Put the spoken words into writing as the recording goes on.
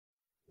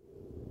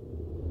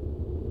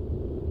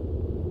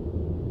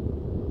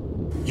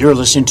You're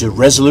listening to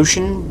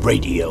Resolution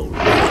Radio.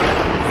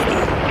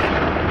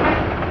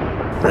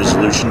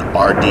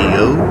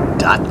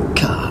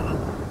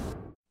 ResolutionRDO.com.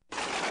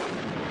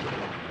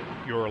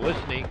 You're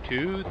listening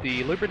to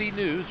the Liberty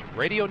News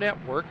Radio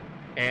Network,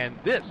 and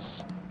this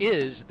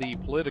is the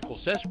Political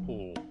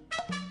Cesspool.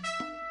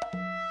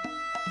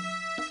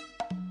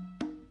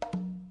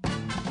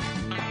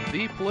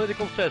 The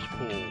Political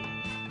Cesspool,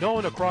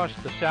 known across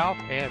the South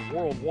and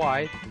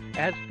worldwide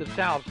as the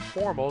South's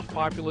foremost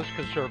populist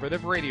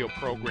conservative radio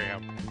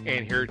program.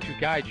 And here to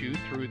guide you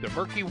through the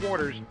murky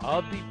waters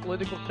of the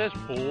political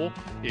cesspool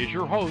is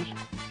your host,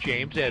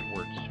 James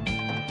Edwards.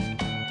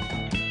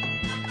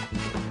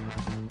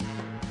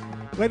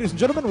 Ladies and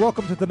gentlemen,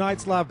 welcome to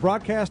tonight's live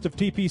broadcast of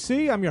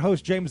TPC. I'm your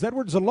host, James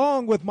Edwards,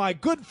 along with my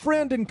good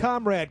friend and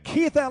comrade,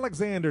 Keith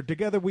Alexander.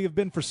 Together we have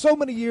been for so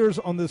many years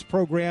on this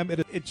program.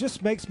 It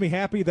just makes me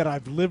happy that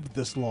I've lived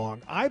this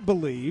long. I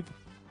believe,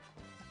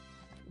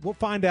 we'll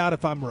find out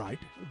if I'm right,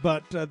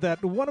 but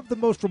that one of the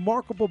most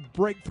remarkable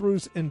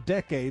breakthroughs in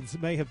decades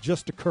may have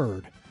just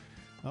occurred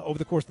over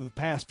the course of the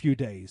past few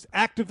days.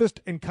 Activist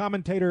and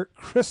commentator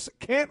Chris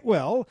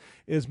Cantwell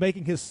is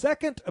making his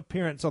second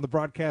appearance on the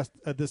broadcast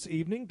this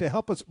evening to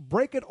help us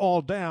break it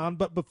all down.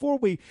 But before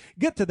we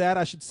get to that,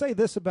 I should say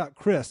this about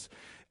Chris.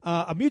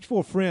 A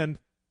mutual friend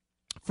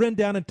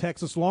down in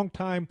Texas,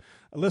 longtime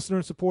listener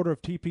and supporter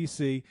of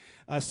TPC,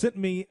 sent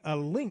me a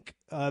link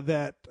of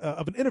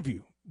an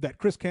interview that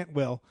Chris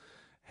Cantwell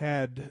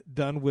had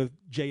done with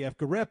J.F.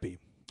 Garepi.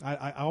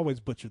 I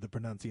always butcher the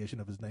pronunciation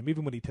of his name,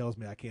 even when he tells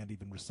me I can't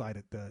even recite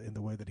it in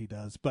the way that he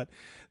does. But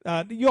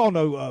you all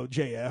know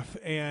J.F.,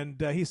 and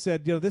he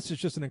said, this is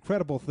just an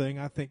incredible thing.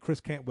 I think Chris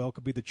Cantwell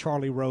could be the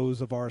Charlie Rose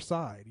of our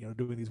side,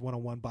 doing these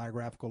one-on-one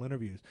biographical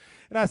interviews.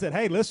 And I said,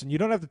 hey, listen, you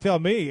don't have to tell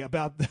me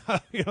about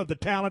the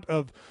talent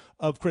of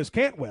Chris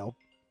Cantwell.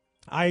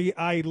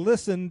 I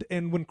listened,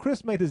 and when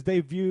Chris made his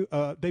debut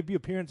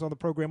appearance on the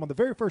program on the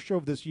very first show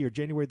of this year,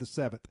 January the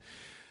 7th,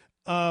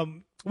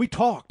 we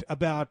talked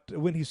about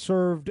when he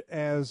served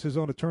as his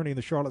own attorney in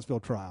the Charlottesville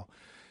trial.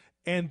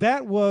 And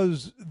that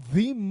was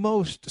the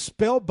most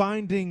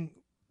spellbinding,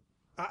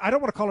 I don't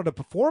want to call it a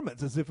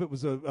performance as if it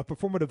was a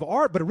performative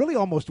art, but it really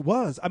almost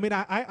was. I mean,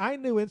 I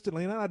knew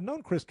instantly, and I'd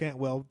known Chris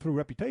Cantwell through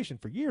reputation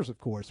for years, of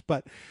course,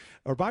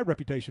 or by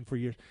reputation for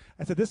years.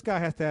 I said, this guy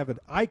has to have an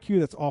IQ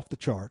that's off the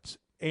charts.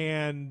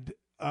 And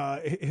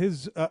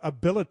his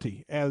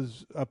ability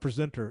as a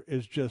presenter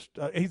is just,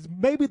 he's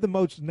maybe the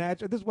most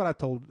natural. This is what I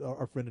told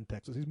our friend in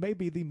Texas. He's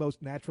maybe the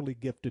most naturally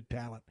gifted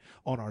talent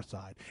on our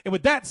side. And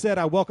with that said,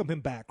 I welcome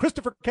him back.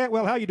 Christopher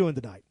Cantwell, how are you doing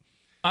tonight?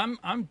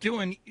 I'm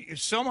doing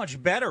so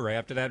much better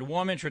after that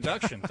warm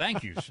introduction.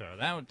 Thank you,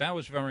 sir. That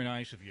was very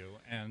nice of you,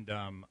 and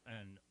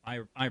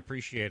I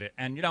appreciate it.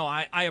 And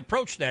I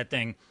approached that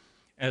thing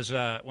as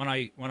when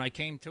I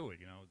came to it,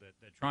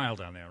 the trial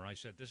down there. I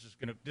said this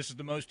is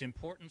the most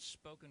important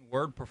spoken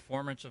word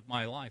performance of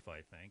my life,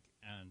 I think,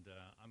 and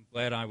I'm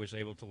glad I was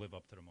able to live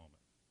up to the moment.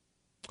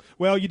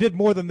 Well, you did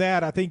more than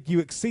that. I think you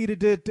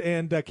exceeded it,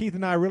 and Keith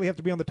and I really have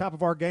to be on the top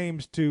of our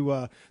games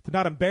to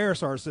not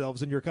embarrass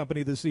ourselves in your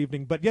company this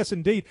evening. But yes,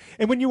 indeed.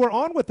 And when you were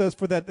on with us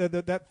for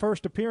that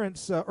first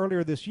appearance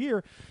earlier this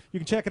year, you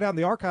can check it out in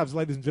the archives,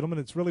 ladies and gentlemen.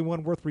 It's really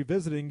one worth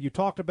revisiting. You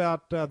talked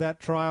about that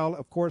trial,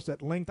 of course,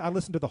 at length. I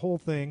listened to the whole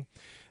thing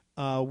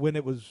when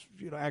it was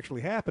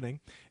actually happening,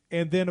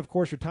 and then, of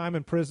course, your time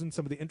in prison,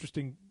 some of the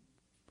interesting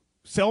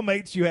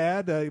cellmates you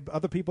had,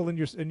 other people in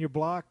your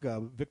block,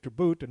 Victor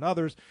Boot and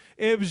others.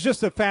 It was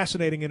just a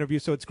fascinating interview,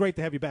 so it's great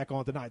to have you back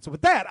on tonight. So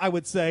with that, I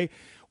would say,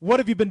 what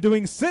have you been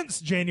doing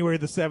since January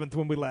the 7th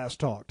when we last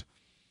talked?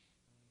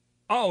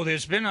 Oh,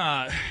 there's been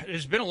a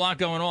lot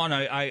going on.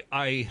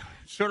 I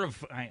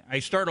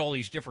started all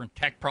these different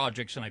tech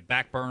projects, and I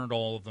backburned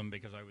all of them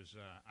because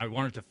I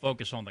wanted to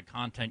focus on the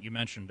content. You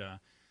mentioned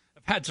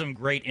I've had some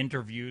great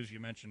interviews.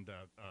 You mentioned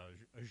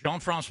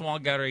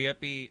Jean-François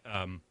Garepi,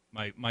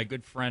 my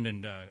good friend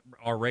and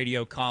our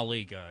radio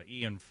colleague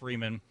Ian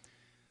Freeman.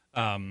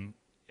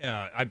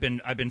 I've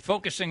been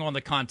focusing on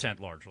the content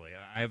largely.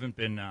 I haven't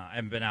been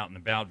out and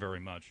about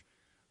very much,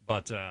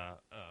 but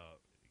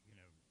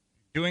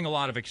doing a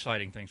lot of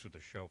exciting things with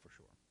the show for sure.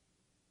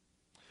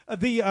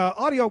 The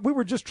audio, we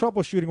were just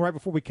troubleshooting right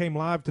before we came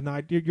live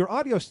tonight. Your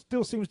audio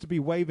still seems to be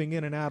waving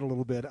in and out a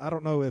little bit. I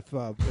don't know if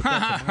that's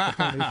a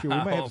microphone issue.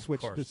 We may have to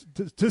switch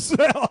to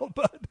cell,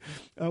 but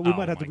we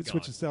might have to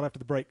switch to cell after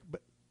the break.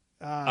 But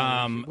what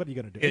are you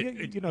going to do?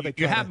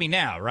 You have me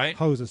now, right?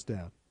 Hose us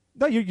down.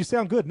 No, you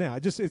sound good now.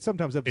 It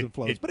sometimes ebbs and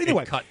flows. But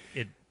anyway. Okay.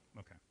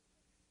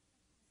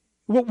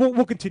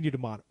 We'll continue to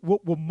monitor.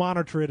 We'll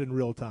monitor it in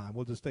real time.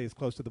 We'll just stay as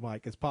close to the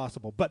mic as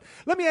possible. But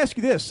let me ask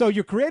you this. So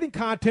you're creating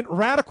content,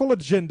 radical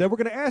agenda. We're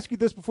going to ask you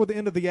this before the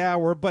end of the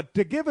hour. But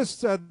to give us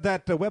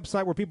that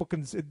website where people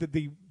can,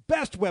 the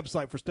best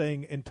website for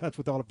staying in touch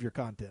with all of your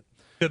content.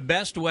 The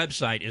best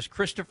website is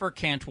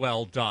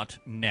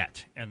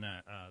ChristopherCantwell.net, and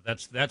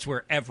that's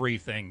where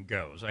everything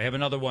goes. I have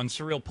another one,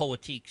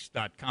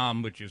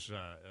 surrealpolitiques.com, which is an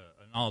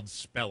odd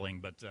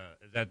spelling, but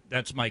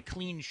that's my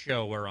clean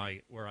show where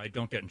I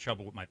don't get in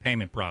trouble with my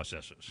payment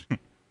processors.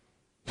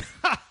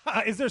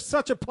 Is there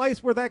such a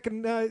place where that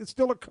can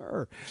still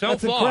occur?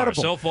 That's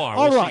incredible. So far.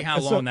 All We'll right. see how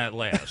long that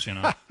lasts,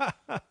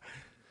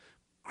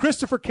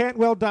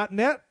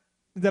 ChristopherCantwell.net.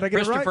 Did I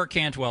get it right?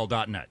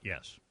 ChristopherCantwell.net,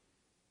 yes.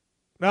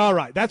 All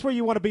right. That's where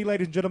you want to be,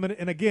 ladies and gentlemen.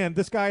 And again,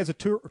 this guy is a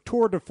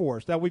tour de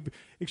force. Now, we've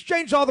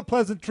exchanged all the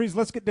pleasantries.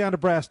 Let's get down to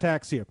brass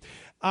tacks here.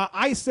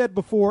 I said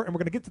before, and we're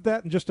going to get to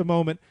that in just a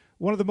moment,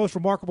 one of the most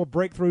remarkable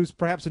breakthroughs,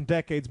 perhaps in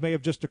decades, may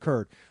have just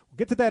occurred. We'll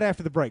get to that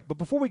after the break. But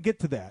before we get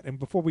to that, and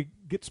before we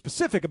get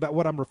specific about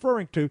what I'm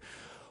referring to,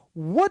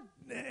 what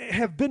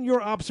have been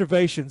your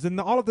observations in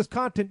all of this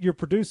content you're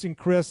producing,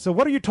 Chris? So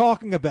what are you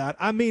talking about?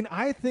 I mean,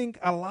 I think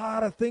a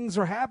lot of things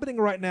are happening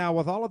right now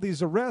with all of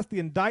these arrests, the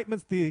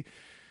indictments, the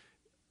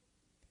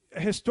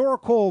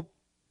historical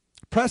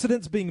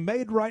precedents being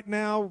made right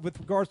now with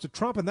regards to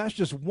Trump, and that's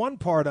just one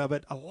part of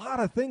it. A lot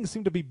of things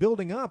seem to be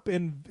building up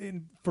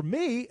in for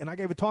me, and I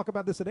gave a talk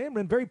about this at AMRA,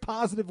 in very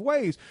positive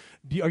ways.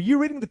 Are you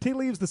reading the tea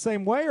leaves the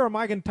same way, or am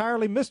I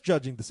entirely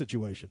misjudging the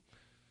situation?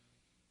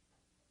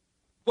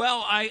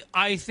 Well,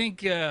 I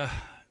think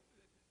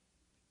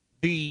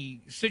the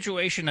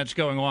situation that's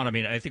going on, I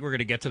mean, I think we're going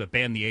to get to the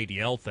ban the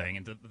ADL thing,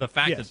 and the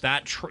fact yes.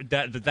 that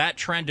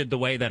trended the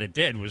way that it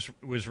did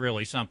was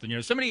really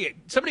something. Somebody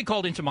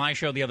called into my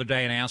show the other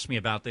day and asked me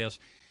about this,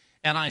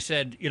 and I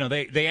said,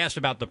 they asked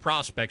about the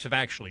prospects of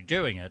actually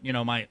doing it.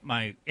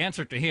 My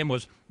answer to him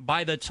was,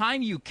 by the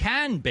time you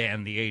can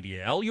ban the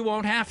ADL, you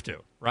won't have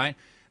to, right?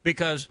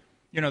 Because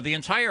the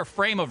entire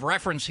frame of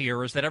reference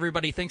here is that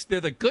everybody thinks they're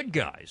the good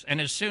guys,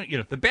 and as soon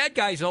the bad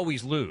guys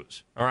always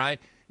lose. All right,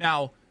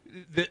 now.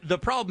 The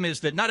problem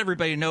is that not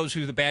everybody knows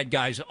who the bad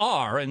guys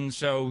are, and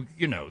so,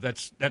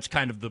 that's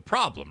kind of the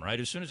problem, right?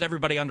 As soon as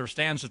everybody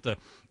understands that the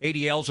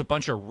ADL's a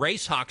bunch of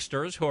race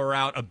hucksters who are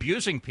out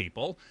abusing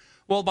people,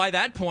 well, by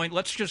that point,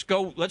 let's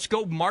go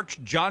march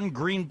John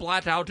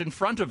Greenblatt out in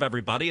front of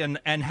everybody and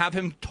have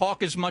him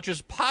talk as much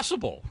as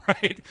possible,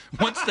 right?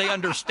 Once they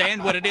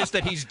understand what it is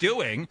that he's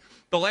doing,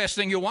 the last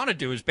thing you want to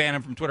do is ban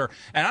him from Twitter.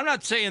 And I'm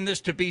not saying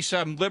this to be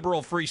some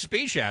liberal free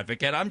speech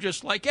advocate. I'm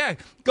just like, yeah,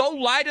 go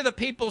lie to the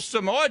people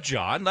some more,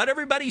 John. Let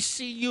everybody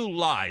see you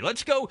lie.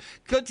 Let's go.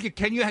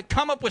 Can you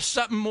come up with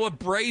something more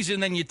brazen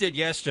than you did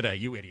yesterday,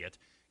 you idiot?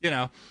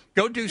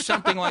 Go do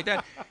something like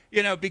that,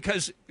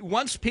 because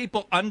once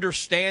people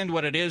understand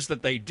what it is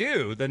that they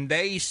do, then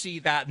they see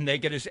that and they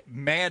get as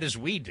mad as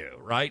we do,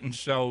 right? And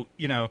so,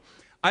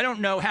 I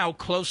don't know how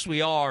close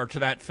we are to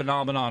that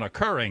phenomenon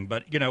occurring,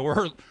 but,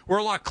 we're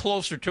a lot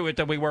closer to it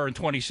than we were in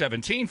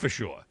 2017 for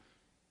sure.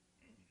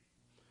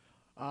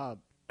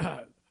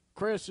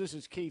 Chris, this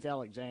is Keith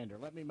Alexander.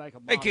 Let me make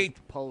a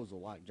proposal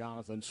like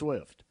Jonathan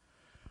Swift.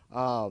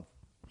 I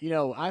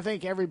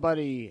think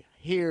everybody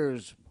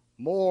hears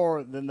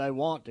more than they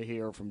want to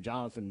hear from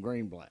Jonathan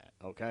Greenblatt,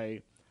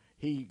 okay?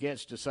 He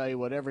gets to say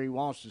whatever he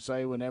wants to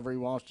say whenever he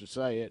wants to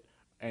say it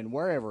and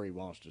wherever he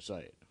wants to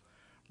say it.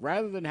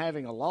 Rather than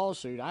having a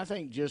lawsuit, I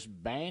think just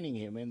banning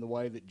him in the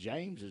way that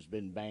James has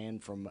been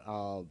banned from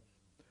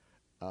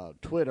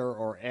Twitter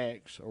or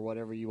X or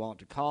whatever you want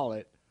to call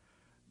it,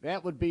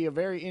 that would be a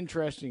very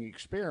interesting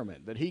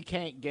experiment, that he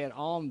can't get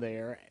on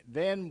there.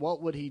 Then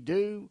what would he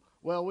do?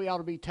 Well, we ought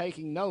to be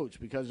taking notes,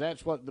 because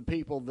that's what the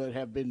people that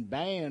have been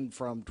banned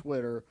from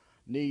Twitter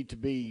need to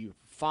be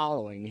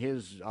following,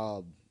 his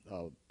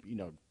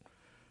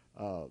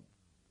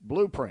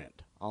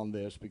blueprint on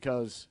this,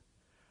 because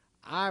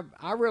I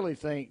really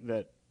think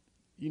that,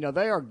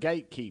 they are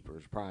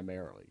gatekeepers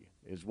primarily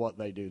is what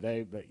they do.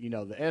 The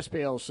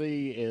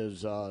SPLC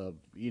is,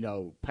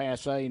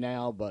 passe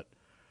now, but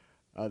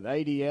the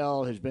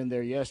ADL has been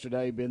there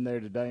yesterday, been there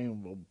today,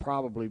 and will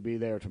probably be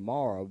there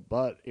tomorrow.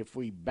 But if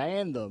we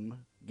ban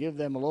them, give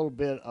them a little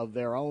bit of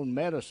their own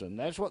medicine,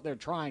 that's what they're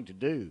trying to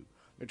do.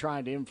 They're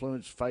trying to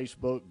influence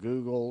Facebook,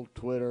 Google,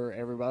 Twitter,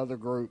 every other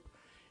group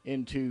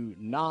into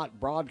not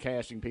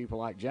broadcasting people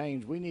like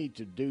James. We need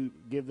to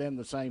give them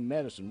the same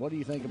medicine. What do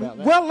you think about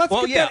that? Well, let's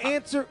get that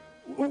answer.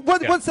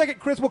 One second,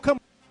 Chris. We'll come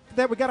to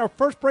that. We got our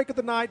first break of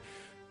the night.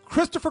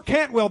 Christopher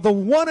Cantwell, the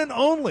one and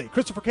only,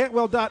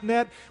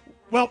 ChristopherCantwell.net.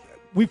 Well,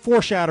 we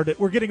foreshadowed it.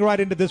 We're getting right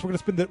into this. We're going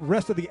to spend the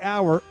rest of the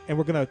hour, and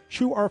we're going to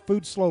chew our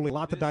food slowly. A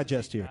lot to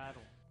digest here.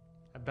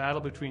 A battle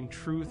between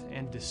truth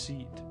and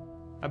deceit.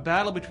 A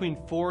battle between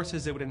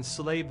forces that would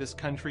enslave this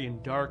country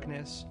in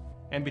darkness,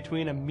 and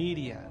between a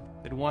media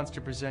that wants to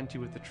present you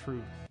with the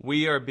truth.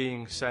 We are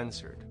being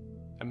censored.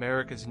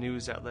 America's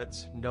news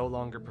outlets no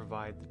longer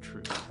provide the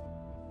truth.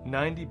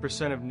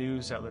 90% of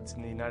news outlets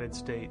in the United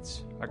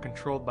States are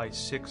controlled by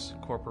 6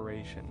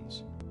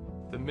 corporations.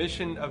 The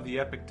mission of the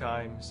Epoch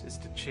Times is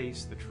to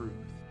chase the truth,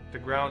 to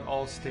ground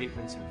all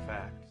statements in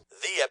fact.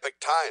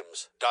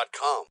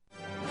 TheEpochTimes.com.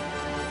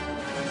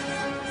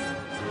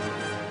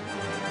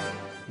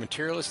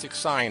 Materialistic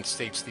science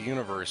states the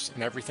universe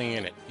and everything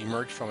in it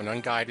emerged from an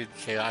unguided,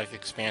 chaotic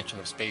expansion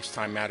of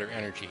space-time matter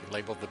energy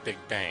labeled the Big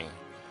Bang.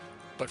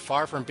 But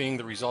far from being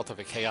the result of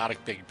a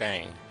chaotic Big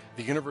Bang,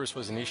 the universe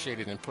was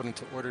initiated and put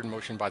into ordered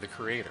motion by the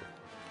Creator.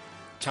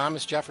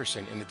 Thomas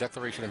Jefferson, in the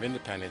Declaration of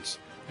Independence,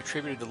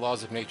 attributed the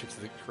laws of nature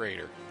to the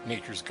Creator,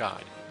 nature's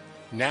God.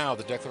 Now,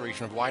 the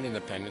Declaration of White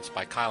Independence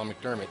by Kyle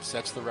McDermott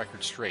sets the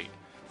record straight,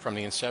 from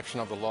the inception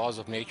of the laws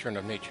of nature and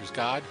of nature's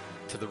God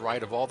to the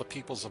right of all the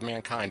peoples of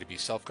mankind to be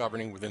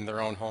self-governing within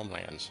their own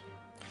homelands.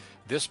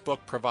 This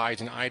book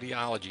provides an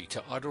ideology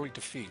to utterly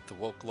defeat the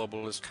woke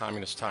globalist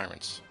communist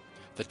tyrants.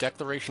 The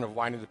Declaration of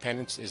White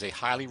Independence is a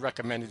highly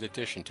recommended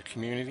addition to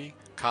community,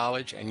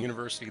 college, and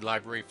university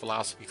library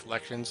philosophy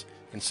collections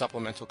and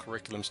supplemental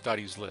curriculum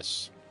studies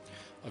lists.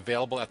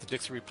 Available at the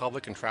Dixie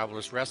Republic in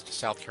Travelers Rest,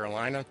 South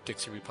Carolina,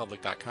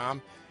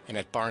 DixieRepublic.com, and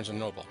at Barnes &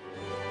 Noble.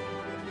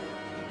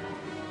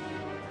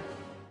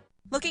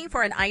 Looking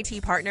for an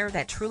IT partner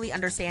that truly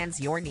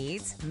understands your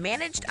needs?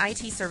 Managed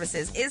IT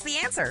Services is the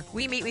answer.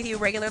 We meet with you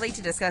regularly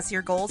to discuss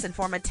your goals and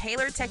form a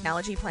tailored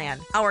technology plan.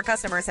 Our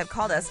customers have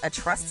called us a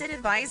trusted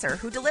advisor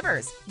who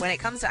delivers. When it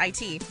comes to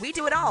IT, we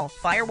do it all.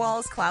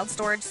 Firewalls, cloud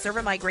storage,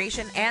 server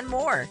migration, and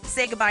more.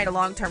 Say goodbye to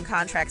long-term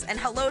contracts and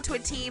hello to a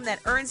team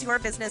that earns your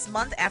business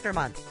month after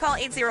month. Call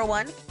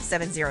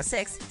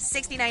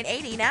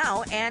 801-706-6980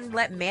 now and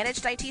let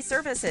Managed IT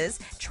Services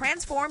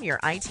transform your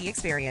IT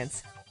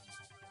experience.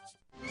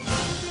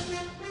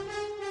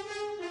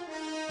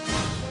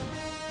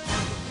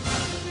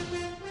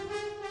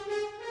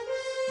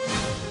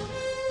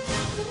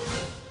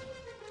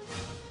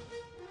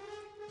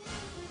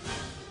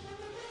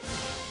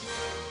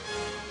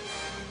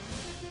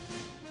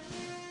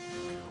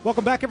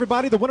 Welcome back,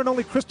 everybody. The one and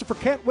only Christopher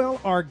Cantwell,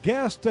 our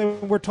guest.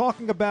 We're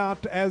talking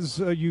about, as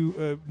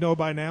you know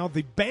by now,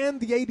 the Ban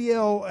the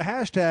ADL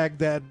hashtag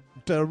that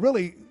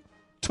really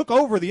took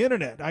over the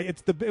internet.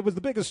 It was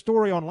the biggest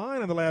story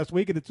online in the last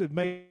week, and it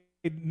made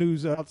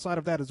news outside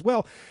of that as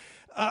well.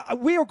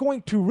 We are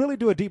going to really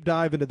do a deep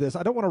dive into this.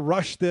 I don't want to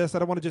rush this. I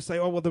don't want to just say,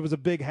 oh, well, there was a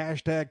big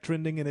hashtag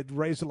trending and it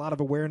raised a lot of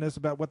awareness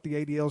about what the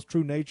ADL's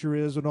true nature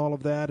is and all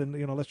of that, and,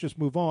 let's just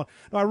move on.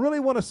 Now, I really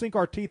want to sink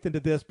our teeth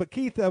into this, but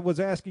Keith was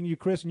asking you,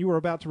 Chris, and you were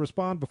about to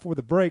respond before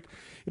the break,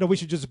 we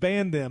should just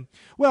ban them.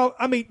 Well,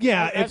 I mean,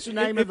 yeah. That's the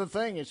name of the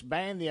thing. It's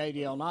ban the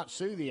ADL, not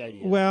sue the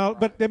ADL. Well,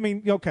 but, I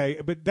mean,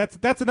 okay, but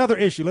that's another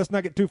issue. Let's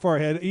not get too far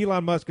ahead.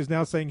 Elon Musk is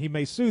now saying he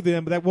may sue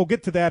them, but we'll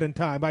get to that in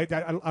time.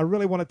 I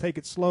really want to take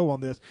it slow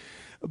on this.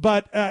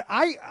 But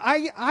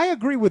I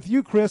agree with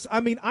you, Chris. I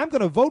mean, I'm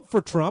going to vote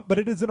for Trump, but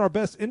it is in our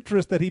best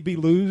interest that he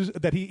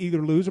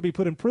either lose or be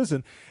put in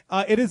prison.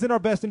 It is in our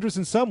best interest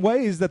in some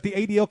ways that the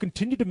ADL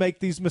continue to make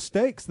these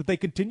mistakes, that they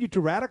continue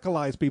to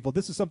radicalize people.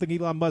 This is something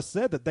Elon Musk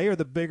said, that they are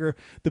the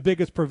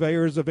biggest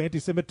purveyors of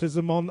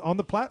anti-Semitism on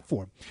the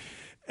platform.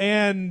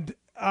 And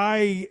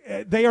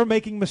they are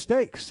making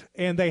mistakes,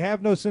 and they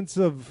have no sense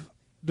of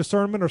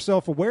discernment or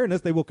self-awareness.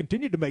 They will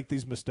continue to make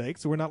these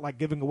mistakes, so we're not like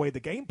giving away the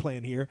game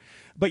plan here.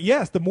 But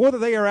yes, the more that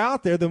they are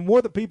out there, the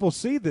more that people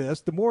see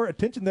this, the more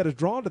attention that is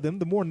drawn to them,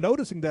 the more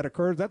noticing that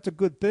occurs. That's a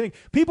good thing.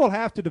 People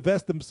have to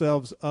divest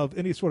themselves of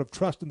any sort of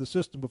trust in the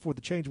system before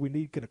the change we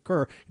need can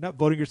occur. You're not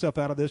voting yourself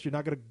out of this. You're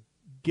not going to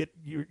get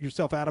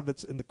yourself out of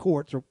it in the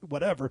courts or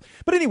whatever.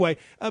 But anyway,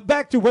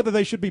 back to whether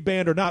they should be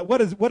banned or not. What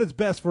is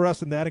best for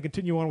us in that? And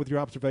continue on with your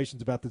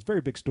observations about this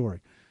very big story.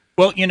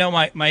 Well,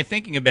 my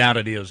thinking about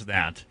it is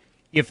that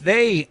if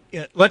they,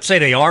 let's say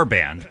they are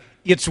banned,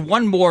 it's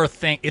one more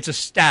thing. It's a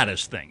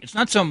status thing. It's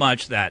not so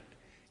much that,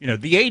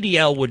 the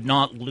ADL would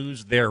not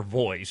lose their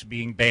voice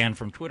being banned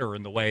from Twitter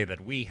in the way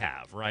that we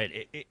have,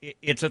 right?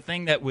 It's a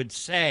thing that would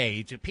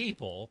say to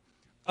people,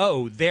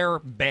 oh, they're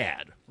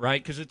bad,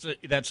 right? Because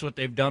that's what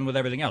they've done with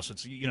everything else.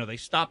 It's, they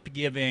stopped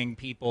giving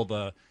people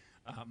the,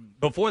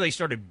 before they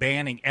started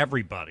banning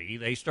everybody,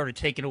 they started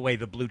taking away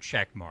the blue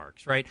check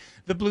marks, right?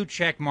 The blue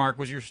check mark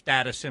was your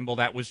status symbol.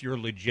 That was your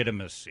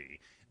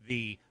legitimacy.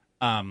 The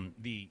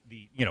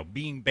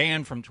being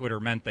banned from Twitter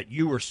meant that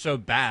you were so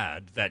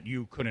bad that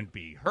you couldn't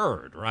be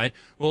heard, right?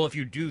 Well, if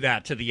you do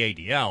that to the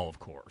ADL, of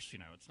course,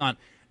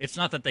 it's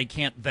not that they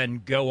can't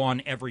then go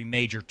on every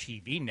major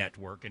TV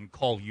network and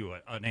call you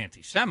an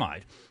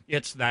anti-Semite.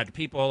 It's that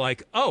people are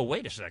like, oh,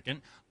 wait a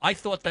second, I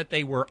thought that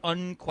they were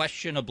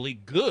unquestionably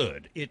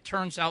good. It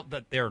turns out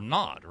that they're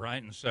not,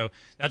 right? And so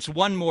that's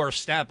one more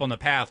step on the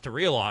path to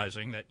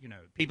realizing that,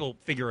 people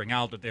figuring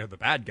out that they're the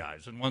bad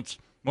guys. And once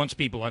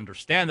people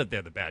understand that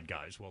they're the bad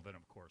guys, well, then,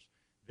 of course,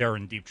 they're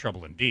in deep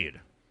trouble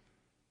indeed.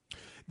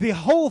 The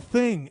whole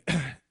thing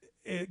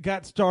it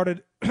got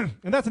started, and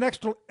that's an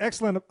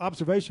excellent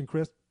observation,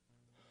 Chris.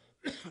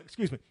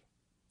 Excuse me.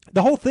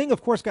 The whole thing,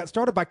 of course, got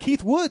started by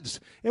Keith Woods,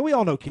 and we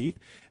all know Keith.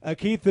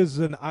 Keith is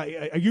a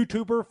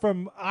YouTuber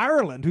from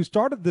Ireland who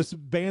started this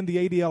Ban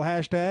the ADL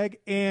hashtag,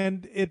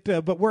 and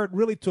but where it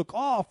really took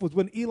off was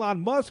when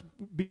Elon Musk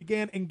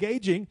began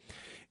engaging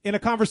in a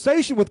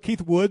conversation with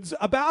Keith Woods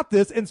about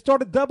this and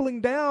started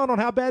doubling down on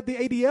how bad the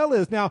ADL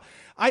is. Now,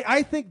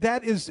 I think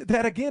that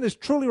again is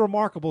truly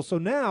remarkable. So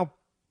now,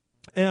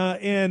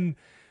 in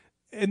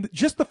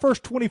just the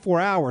first 24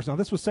 hours, now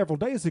this was several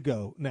days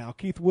ago now,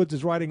 Keith Woods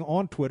is writing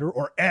on Twitter,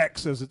 or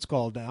X as it's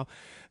called now,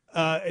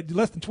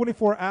 less than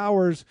 24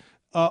 hours,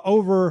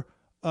 over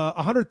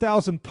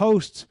 100,000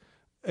 posts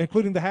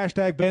including the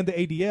hashtag ban the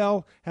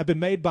ADL, have been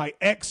made by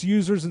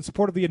ex-users in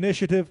support of the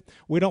initiative.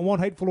 We don't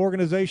want hateful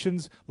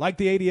organizations like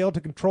the ADL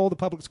to control the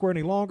public square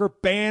any longer.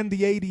 Ban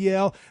the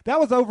ADL. That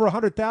was over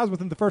 100,000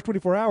 within the first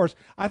 24 hours.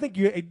 I think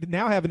you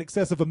now have in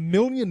excess of 1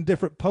 million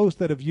different posts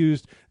that have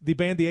used the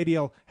ban the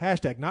ADL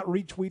hashtag, not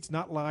retweets,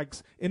 not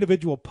likes,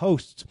 individual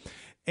posts.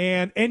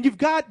 And you've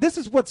got, this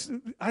is what's,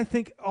 I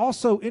think,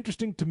 also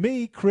interesting to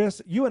me,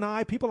 Chris, you and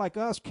I, people like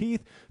us,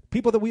 Keith,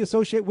 people that we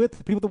associate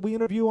with, people that we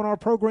interview on our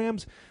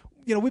programs.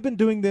 You know, we've been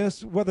doing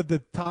this, whether the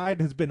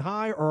tide has been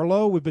high or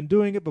low. We've been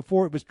doing it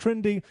before it was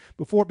trendy,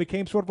 before it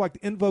became sort of like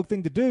the in vogue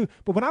thing to do.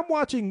 But when I'm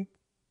watching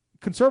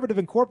conservative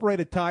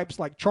incorporated types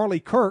like Charlie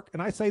Kirk,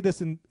 and I say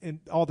this in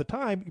all the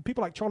time,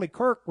 people like Charlie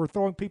Kirk were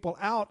throwing people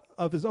out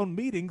of his own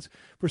meetings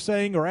for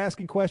saying or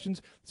asking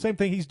questions. Same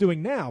thing he's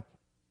doing now.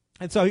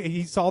 And so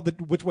he saw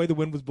which way the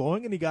wind was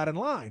blowing, and he got in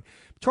line.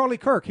 Charlie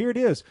Kirk, here it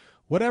is.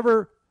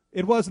 Whatever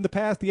it was in the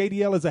past, the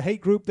ADL is a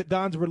hate group that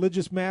dons a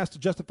religious mask to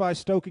justify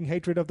stoking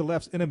hatred of the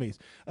left's enemies.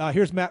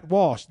 Here's Matt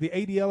Walsh. The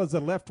ADL is a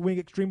left-wing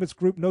extremist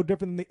group no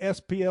different than the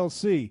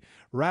SPLC,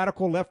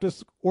 radical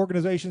leftist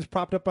organizations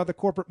propped up by the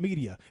corporate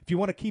media. If you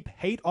want to keep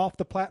hate off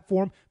the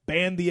platform,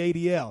 ban the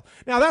ADL.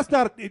 Now, that's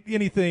not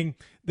anything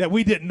that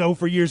we didn't know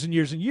for years and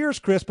years and years,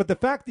 Chris, but the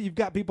fact that you've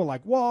got people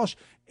like Walsh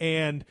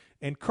and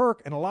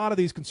Kirk and a lot of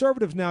these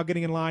conservatives now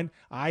getting in line,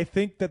 I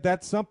think that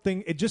that's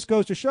something, it just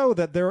goes to show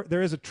that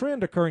there is a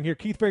trend occurring here.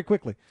 Keith, very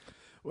quickly.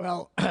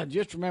 Well,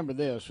 just remember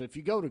this. If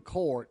you go to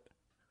court,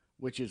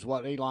 which is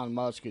what Elon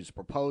Musk is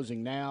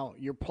proposing now,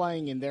 you're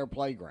playing in their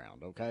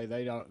playground, okay?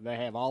 They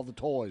have all the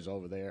toys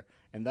over there,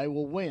 and they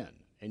will win,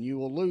 and you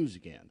will lose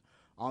again.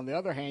 On the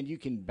other hand, you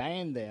can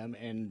ban them,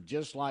 and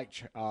just like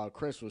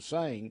Chris was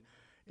saying,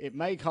 it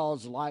may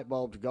cause the light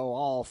bulb to go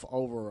off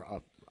over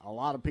a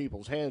lot of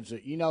people's heads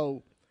that, you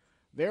know,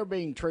 they're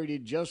being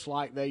treated just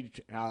like they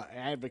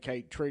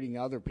advocate treating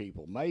other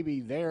people. Maybe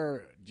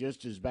they're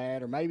just as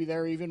bad, or maybe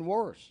they're even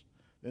worse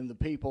than the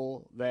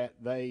people that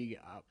they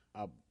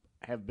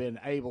have been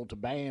able to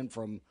ban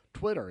from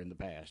Twitter in the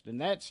past. And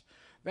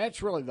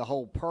that's really the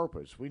whole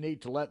purpose. We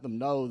need to let them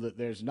know that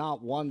there's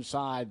not one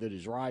side that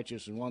is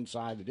righteous and one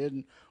side that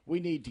isn't. We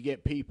need to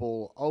get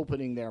people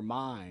opening their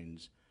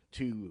minds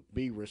to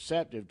be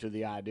receptive to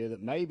the idea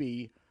that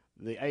maybe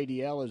the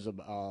ADL is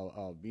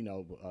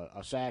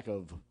a sack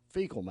of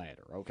fecal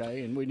matter,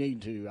 okay? And we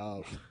need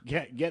to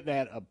get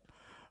that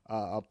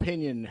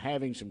opinion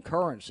having some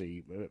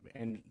currency.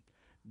 And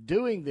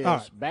doing this,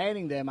 right,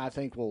 banning them, I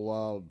think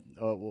will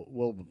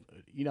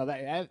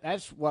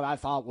that's what I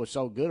thought was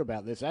so good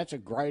about this. That's a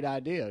great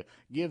idea.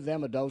 Give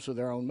them a dose of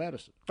their own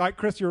medicine. All right,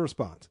 Chris, your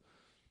response.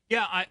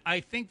 Yeah, I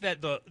think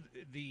that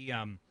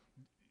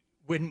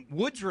when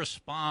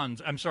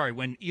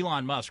when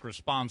Elon Musk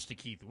responds to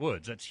Keith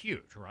Woods, that's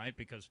huge, right?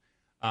 Because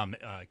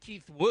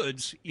Keith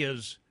Woods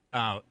is,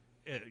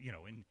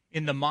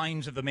 in the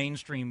minds of the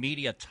mainstream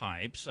media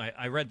types.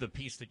 I read the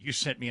piece that you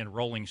sent me in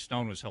Rolling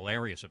Stone was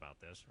hilarious about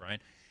this, right?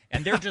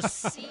 And they're just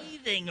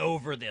seething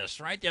over this,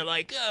 right? They're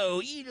like,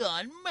 oh,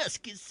 Elon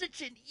Musk is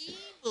such an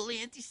evil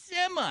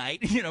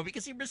anti-Semite,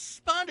 because he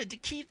responded to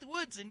Keith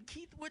Woods, and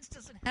Keith Woods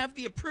doesn't have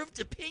the approved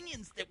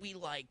opinions that we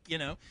like,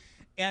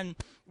 And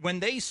when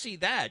they see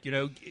that,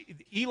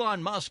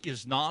 Elon Musk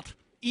is not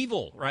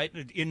evil, right,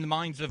 in the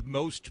minds of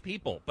most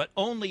people, but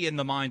only in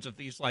the minds of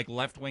these, like,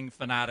 left-wing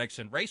fanatics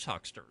and race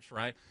hucksters,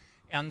 right?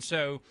 And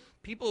so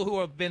people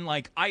who have been,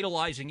 like,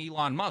 idolizing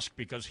Elon Musk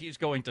because he's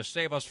going to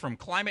save us from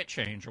climate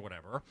change or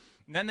whatever,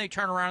 and then they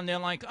turn around and they're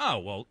like, oh,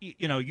 well,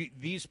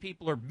 these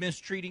people are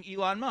mistreating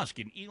Elon Musk,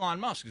 and Elon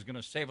Musk is going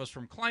to save us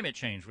from climate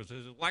change with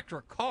his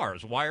electric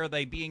cars. Why are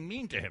they being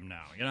mean to him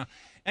now?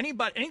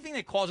 Anything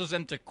that causes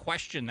them to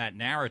question that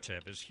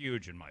narrative is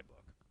huge in my book.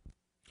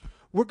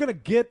 We're going to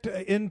get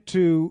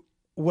into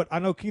what I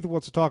know Keith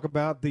wants to talk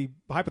about, the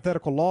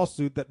hypothetical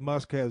lawsuit that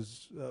Musk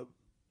has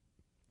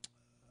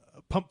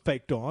pump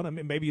faked on. I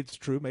mean, maybe it's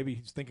true. Maybe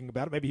he's thinking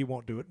about it. Maybe he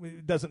won't do it.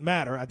 It doesn't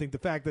matter. I think the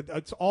fact that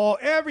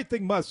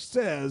everything Musk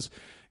says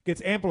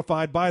gets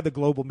amplified by the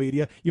global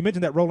media. You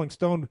mentioned that Rolling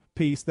Stone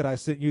piece that I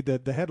sent you.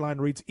 The headline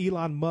reads,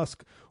 Elon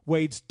Musk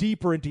wades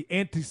deeper into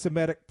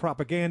anti-Semitic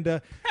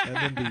propaganda.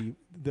 And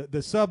then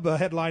the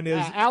sub-headline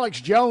is... Alex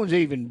Jones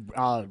even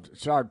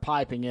started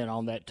piping in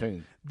on that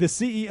tune. The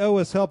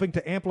CEO is helping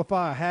to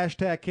amplify a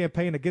hashtag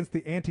campaign against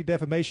the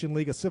Anti-Defamation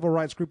League, a civil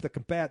rights group that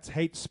combats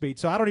hate speech.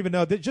 So I don't even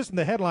know. Just in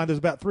the headline, there's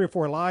about 3 or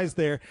 4 lies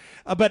there.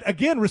 But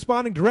again,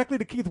 responding directly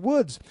to Keith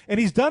Woods. And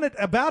he's done it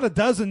about a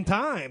dozen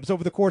times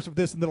over the course of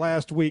this in the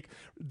last week,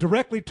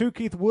 directly to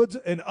Keith Woods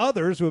and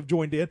others who have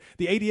joined in.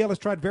 The ADL has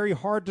tried very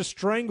hard to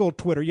strangle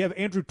Twitter. You have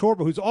Andrew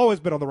Torba, who's always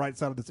been on the right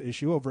side of this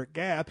issue over at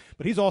Gab,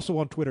 but he's also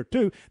on Twitter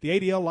too. The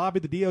ADL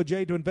lobbied the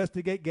DOJ to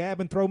investigate Gab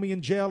and throw me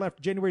in jail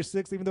after January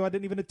 6th, even though I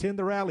didn't even attend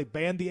the rally.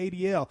 Ban the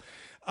ADL.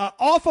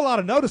 Awful lot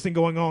of noticing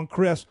going on,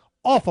 Chris.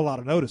 Awful lot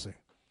of noticing.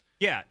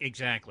 Yeah,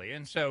 exactly.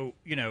 And so,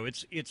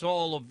 it's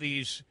all of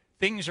these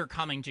things are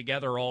coming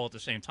together all at the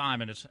same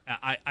time. And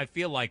I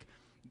feel like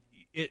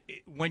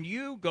when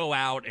you go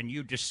out and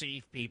you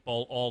deceive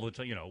people all the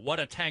time, what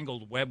a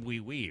tangled web we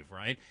weave,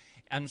 right?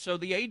 And so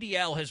the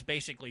ADL has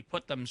basically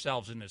put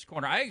themselves in this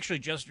corner. I actually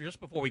just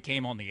before we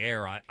came on the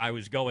air, I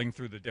was going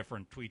through the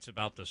different tweets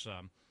about this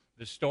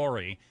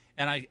story,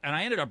 and I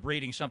ended up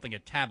reading something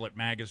at Tablet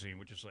Magazine,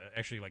 which is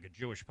actually like a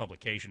Jewish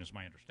publication, is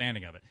my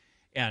understanding of it,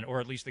 or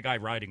at least the guy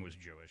writing was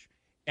Jewish.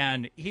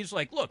 And he's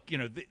like, look,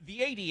 the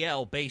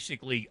ADL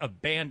basically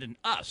abandoned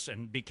us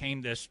and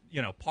became this,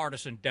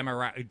 partisan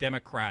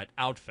Democrat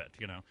outfit,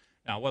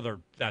 Now, whether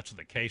that's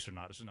the case or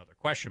not is another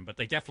question, but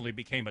they definitely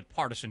became a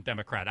partisan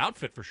Democrat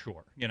outfit for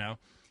sure,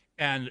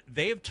 And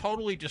they have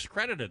totally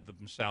discredited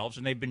themselves,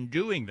 and they've been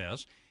doing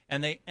this,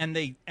 and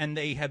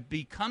they have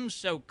become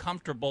so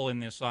comfortable in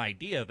this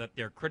idea that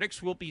their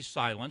critics will be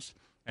silenced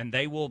and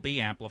they will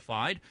be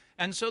amplified.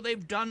 And so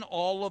they've done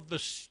all of the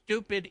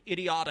stupid,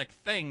 idiotic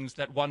things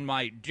that one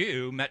might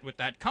do met with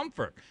that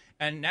comfort.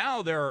 And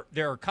now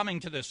they're coming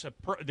to this,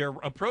 they're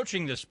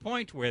approaching this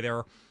point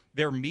where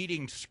they're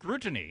meeting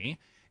scrutiny,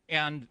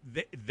 and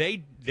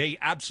they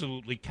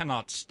absolutely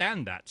cannot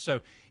stand that.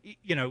 So,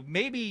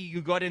 maybe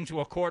you got into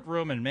a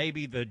courtroom and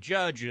maybe the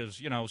judge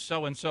is,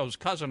 so-and-so's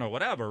cousin or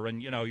whatever,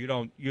 and, you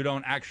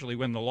don't actually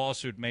win the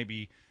lawsuit.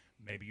 Maybe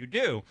you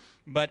do,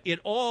 but it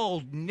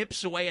all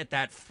nips away at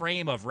that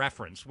frame of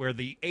reference where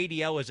the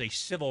ADL is a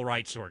civil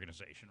rights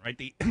organization, right?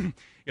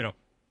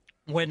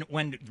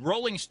 When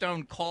Rolling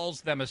Stone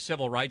calls them a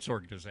civil rights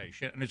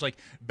organization, and it's like,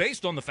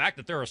 based on the fact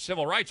that they're a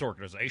civil rights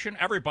organization,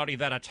 everybody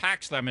that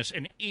attacks them is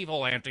an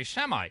evil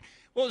anti-Semite.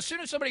 Well, as soon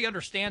as somebody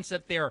understands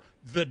that they're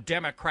the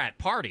Democrat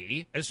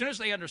Party, as soon as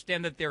they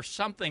understand that they're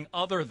something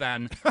other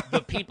than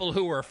the people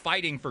who are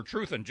fighting for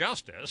truth and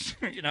justice,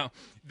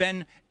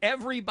 then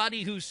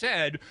everybody who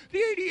said, the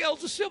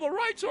ADL's a civil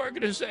rights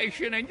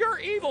organization and you're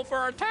evil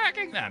for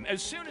attacking them,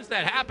 as soon as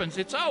that happens,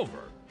 it's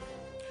over.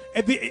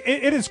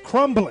 It is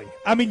crumbling.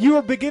 I mean, you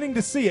are beginning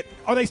to see it.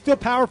 Are they still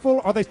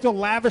powerful? Are they still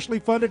lavishly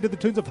funded to the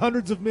tunes of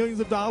hundreds of millions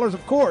of dollars?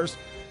 Of course.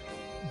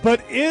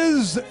 But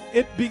is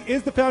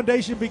the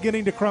foundation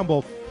beginning to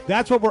crumble?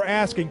 That's what we're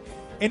asking.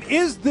 And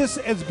is this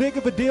as big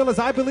of a deal as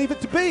I believe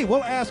it to be?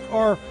 We'll ask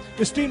our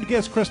esteemed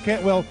guest, Chris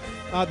Cantwell,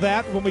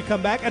 that when we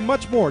come back, and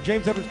much more.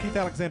 James Edwards, Keith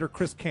Alexander,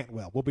 Chris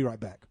Cantwell. We'll be right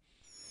back.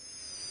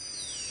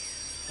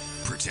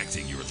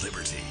 Protecting your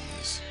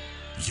liberties.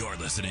 You're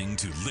listening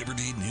to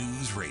Liberty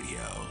News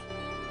Radio.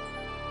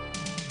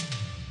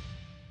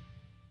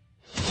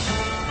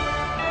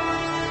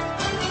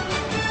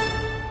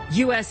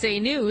 USA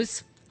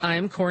News.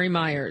 I'm Corey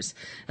Myers.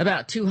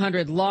 About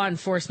 200 law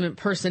enforcement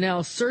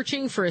personnel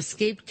searching for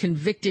escaped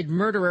convicted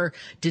murderer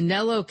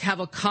Danilo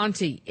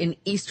Cavalcanti in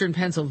eastern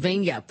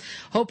Pennsylvania,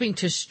 hoping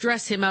to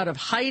stress him out of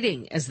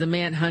hiding as the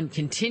manhunt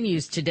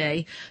continues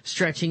today,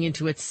 stretching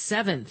into its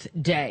 7th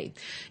day.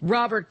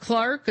 Robert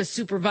Clark, a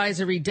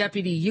supervisory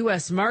deputy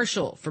U.S.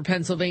 Marshal for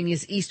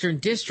Pennsylvania's Eastern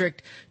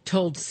District,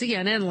 told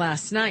CNN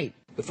last night.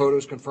 The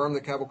photos confirm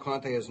that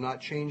Cavalcanti has not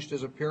changed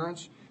his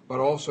appearance, but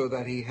also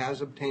that he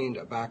has obtained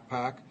a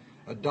backpack,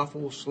 a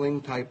duffel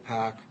sling-type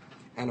pack,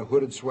 and a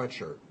hooded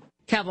sweatshirt.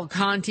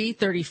 Cavalcanti,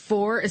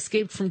 34,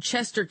 escaped from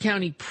Chester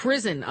County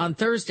Prison on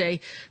Thursday.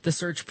 The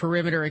search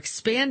perimeter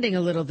expanding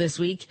a little this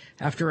week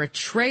after a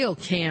trail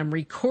cam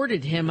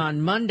recorded him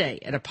on Monday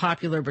at a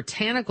popular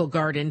botanical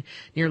garden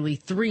nearly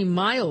 3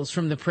 miles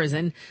from the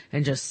prison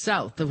and just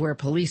south of where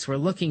police were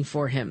looking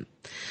for him.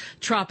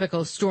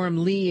 Tropical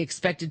Storm Lee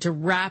expected to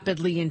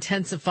rapidly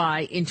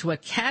intensify into a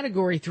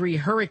Category 3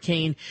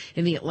 hurricane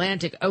in the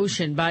Atlantic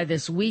Ocean by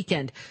this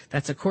weekend.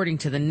 That's according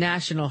to the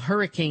National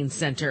Hurricane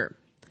Center.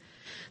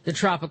 The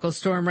tropical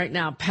storm right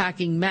now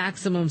packing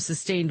maximum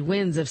sustained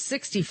winds of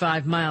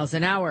 65 miles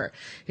an hour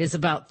is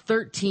about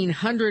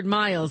 1,300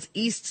 miles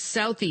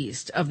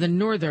east-southeast of the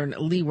northern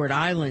Leeward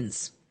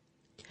Islands.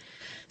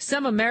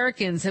 Some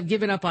Americans have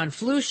given up on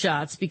flu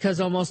shots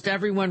because almost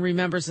everyone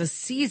remembers a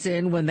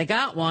season when they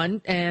got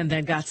one and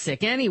then got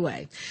sick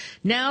anyway.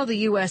 Now the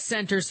U.S.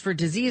 Centers for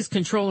Disease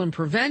Control and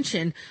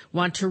Prevention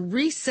want to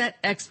reset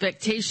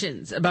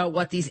expectations about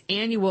what these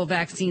annual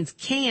vaccines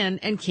can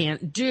and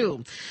can't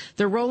do.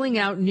 They're rolling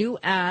out new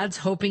ads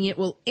hoping it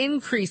will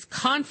increase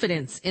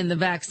confidence in the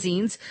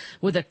vaccines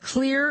with a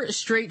clear,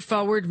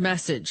 straightforward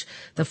message.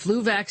 The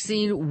flu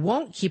vaccine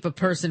won't keep a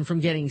person from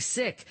getting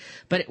sick,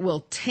 but it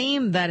will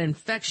tame that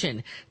infection,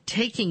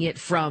 taking it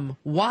from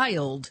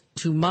wild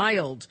to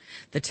mild.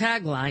 The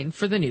tagline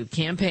for the new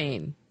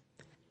campaign.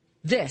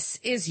 This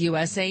is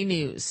USA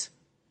News.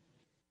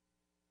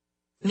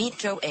 Meet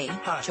Joe A,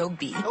 Hi. Joe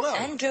B, Hello.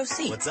 And Joe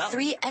C. What's up?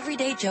 3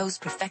 everyday Joes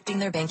perfecting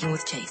their banking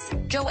with Chase.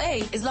 Joe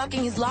A is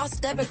locking his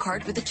lost debit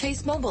card with the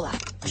Chase mobile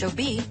app. Joe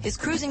B is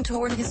cruising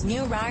toward his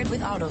new ride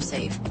with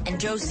AutoSave. And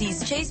Joe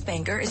C's Chase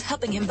banker is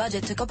helping him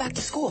budget to go back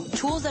to school.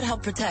 Tools that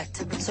help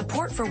protect.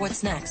 Support for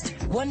what's next.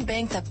 One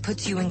bank that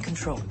puts you in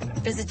control.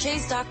 Visit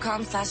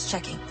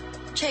chase.com/checking.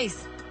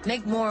 Chase.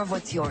 Make more of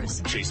what's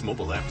yours. Chase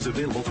mobile app is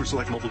available for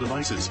select mobile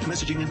devices.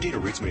 Messaging and data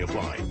rates may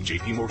apply.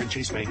 JP Morgan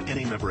Chase Bank,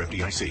 N.A. member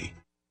FDIC.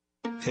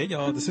 Hey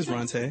y'all, this is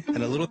Ronte,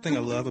 and a little thing I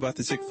love about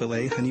the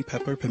Chick-fil-A honey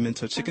pepper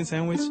pimento chicken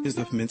sandwich is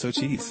the pimento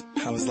cheese.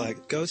 I was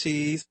like, go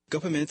cheese, go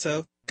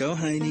pimento, go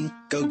honey,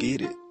 go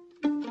get it.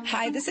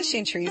 Hi, this is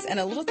Chantrice, and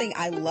a little thing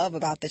I love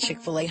about the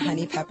Chick-fil-A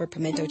honey pepper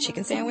pimento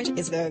chicken sandwich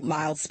is the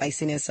mild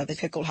spiciness of the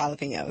pickled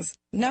jalapenos.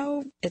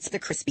 No, it's the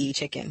crispy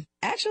chicken.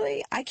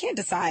 Actually, I can't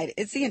decide.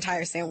 It's the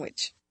entire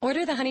sandwich.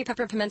 Order the honey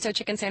pepper pimento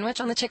chicken sandwich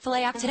on the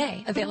Chick-fil-A app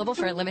today. Available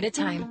for a limited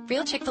time.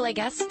 Real Chick-fil-A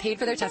guests paid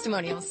for their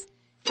testimonials.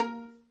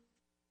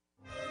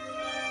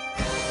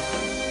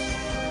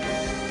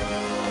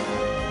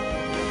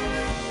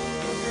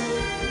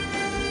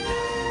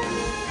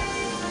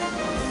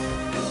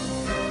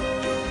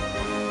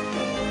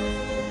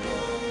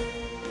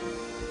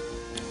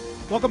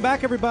 Welcome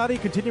back, everybody.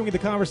 Continuing the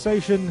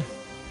conversation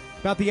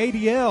about the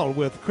ADL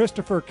with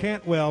Christopher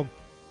Cantwell.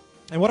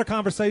 And what a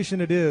conversation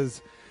it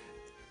is.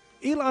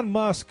 Elon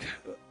Musk,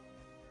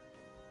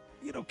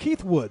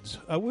 Keith Woods.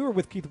 We were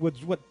with Keith Woods,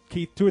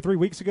 Keith, 2 or 3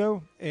 weeks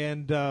ago,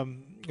 and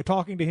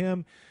talking to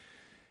him.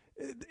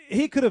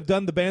 He could have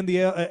done the ban the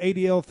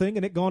ADL thing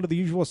and it gone to the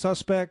usual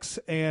suspects,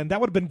 and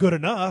that would have been good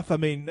enough. I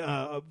mean,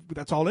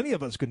 that's all any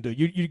of us can do.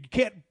 You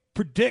can't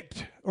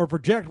predict or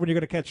project when you're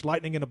going to catch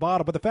lightning in a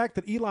bottle. But the fact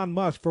that Elon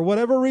Musk, for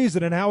whatever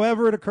reason and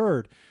however it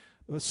occurred,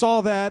 saw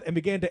that and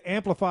began to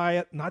amplify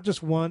it, not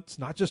just once,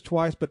 not just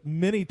twice, but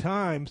many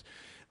times.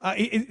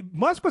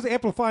 Musk was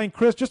amplifying,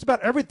 Chris, just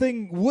about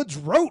everything Woods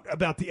wrote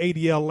about the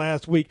ADL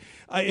last week.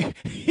 I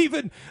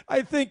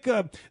think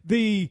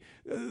the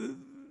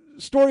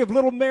story of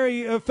little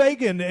Mary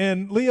Fagan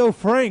and Leo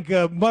Frank,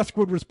 Musk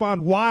would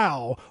respond,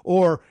 wow,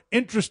 or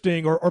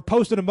interesting, or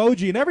post an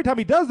emoji. And every time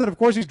he does that, of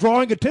course, he's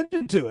drawing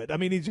attention to it. I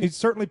mean, he's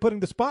certainly putting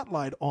the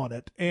spotlight on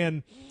it.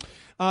 And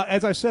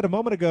as I said a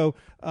moment ago,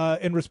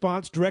 in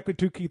response directly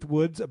to Keith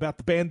Woods about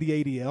the ban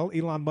the ADL,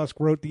 Elon Musk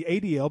wrote, the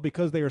ADL,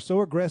 because they are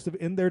so aggressive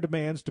in their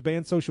demands to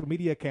ban social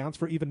media accounts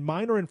for even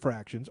minor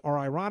infractions, are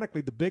ironically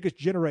the biggest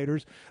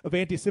generators of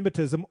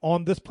anti-Semitism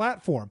on this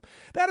platform.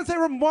 That is a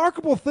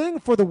remarkable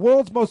thing for the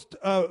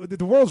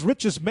world's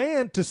richest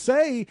man to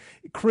say,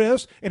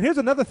 Chris. And here's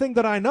another thing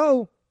that I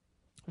know.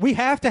 We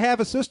have to have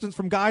assistance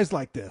from guys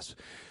like this.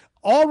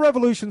 All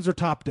revolutions are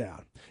top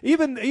down.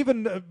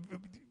 Even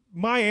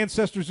my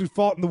ancestors who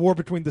fought in the war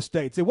between the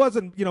states. It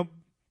wasn't,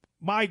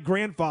 my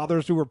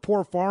grandfathers who were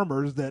poor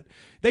farmers that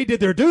they did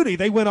their duty.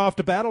 They went off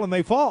to battle and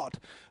they fought.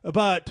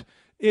 But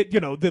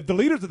the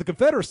leaders of the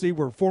Confederacy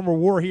were former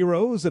war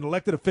heroes and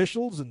elected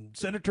officials and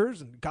senators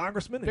and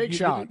congressmen. Big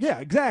shots. Yeah,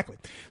 exactly.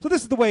 So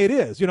this is the way it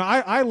is.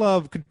 I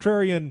love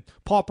contrarian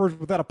paupers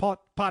without a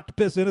pot to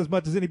piss in as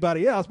much as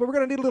anybody else, but we're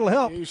going to need a little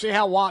help. You see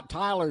how Wat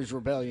Tyler's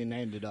rebellion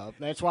ended up.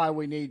 That's why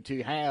we need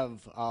to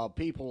have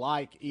people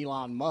like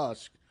Elon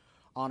Musk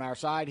on our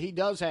side. He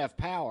does have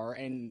power,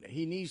 and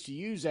he needs to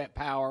use that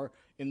power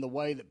in the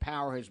way that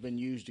power has been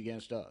used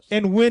against us.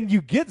 And when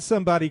you get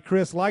somebody,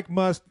 Chris, like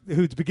Musk,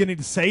 who's beginning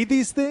to say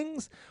these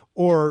things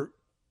or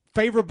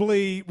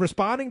favorably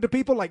responding to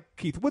people like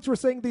Keith Woods were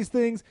saying these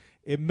things,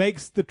 it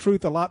makes the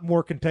truth a lot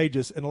more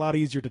contagious and a lot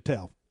easier to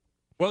tell.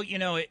 Well,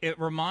 it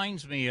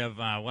reminds me of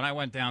when I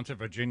went down to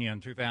Virginia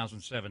in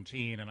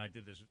 2017 and I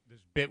did this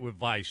bit with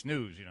Vice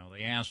News.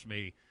 They asked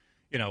me,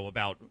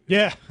 about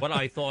what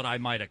I thought I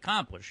might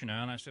accomplish, and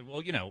I said,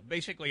 well,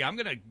 basically I'm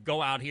going to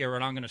go out here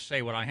and I'm going to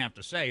say what I have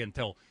to say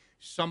until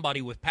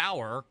somebody with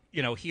power,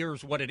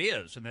 hears what it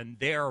is, and then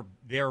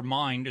their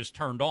mind is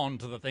turned on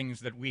to the things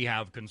that we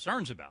have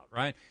concerns about,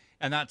 right?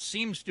 And that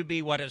seems to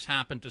be what has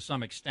happened to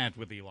some extent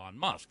with Elon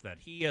Musk, that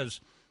he's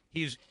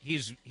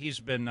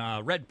been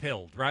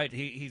red-pilled, right?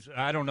 He's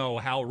I don't know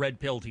how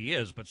red-pilled he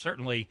is, but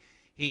certainly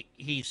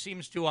he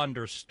seems to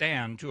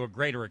understand to a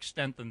greater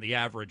extent than the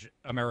average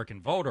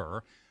American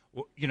voter,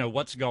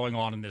 what's going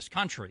on in this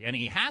country. And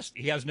he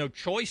has no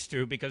choice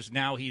to, because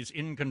now he's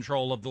in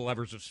control of the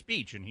levers of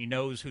speech, and he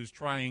knows who's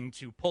trying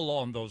to pull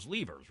on those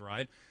levers,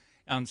 right?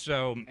 And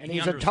so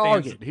he's a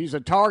target. He's a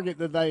target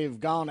that they've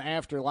gone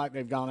after like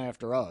they've gone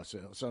after us.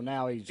 So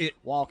now he's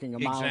walking a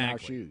mile in our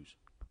shoes.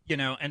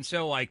 And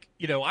so I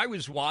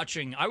was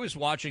watching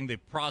the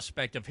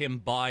prospect of him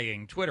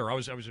buying Twitter. I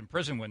was in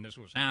prison when this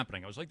was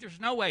happening. I was like,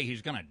 there's no way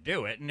he's going to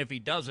do it. And if he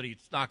does it,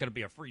 it's not going to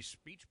be a free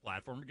speech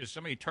platform, because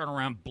somebody turn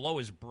around and blow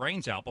his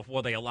brains out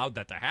before they allowed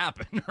that to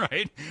happen.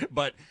 Right.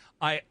 But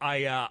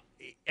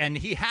and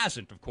he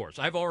hasn't, of course.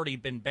 I've already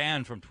been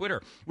banned from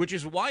Twitter, which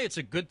is why it's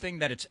a good thing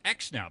that it's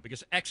X now,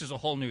 because X is a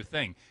whole new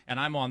thing. And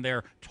I'm on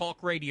their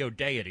talk radio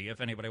deity,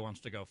 if anybody wants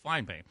to go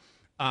find me.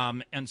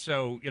 And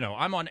so,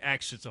 I'm on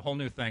X. It's a whole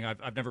new thing.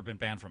 I've never been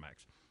banned from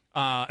X.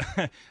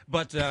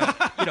 But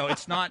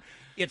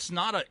it's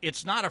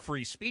not a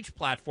free speech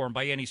platform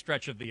by any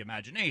stretch of the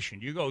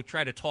imagination. You go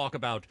try to talk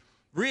about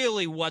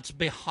really what's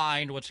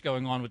behind what's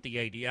going on with the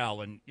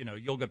ADL, and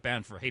you'll get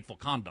banned for hateful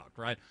conduct,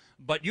 right?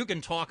 But you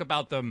can talk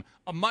about them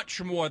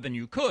much more than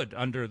you could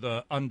under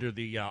the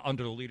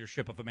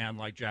leadership of a man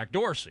like Jack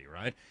Dorsey,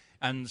 right?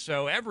 And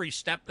so every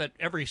step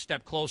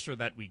closer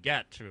that we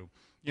get to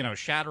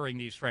shattering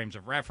these frames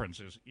of reference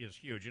is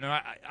huge.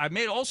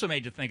 I also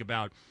made you think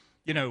about,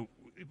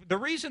 the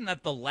reason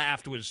that the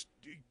left was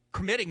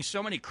committing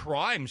so many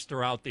crimes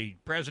throughout the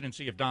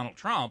presidency of Donald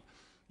Trump,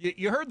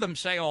 you heard them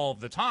say all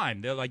the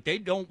time. They're like, they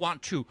don't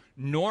want to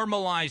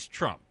normalize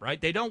Trump, right?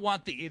 They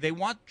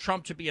want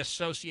Trump to be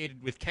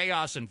associated with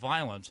chaos and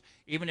violence,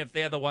 even if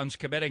they're the ones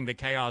committing the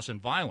chaos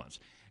and violence.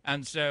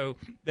 And so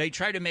they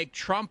try to make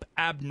Trump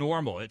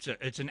abnormal.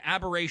 It's an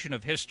aberration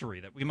of history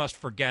that we must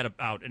forget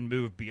about and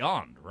move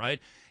beyond, right?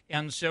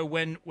 And so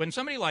when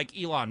somebody like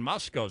Elon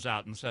Musk goes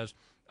out and says,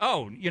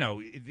 oh,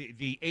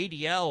 the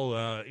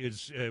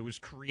ADL was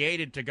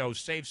created to go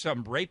save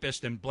some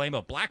rapist and blame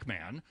a black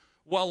man.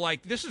 Well,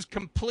 like, this is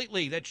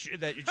completely that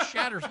it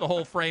shatters the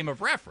whole frame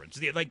of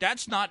reference. Like,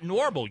 that's not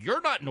normal.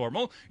 You're not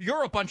normal.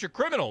 You're a bunch of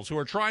criminals who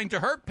are trying to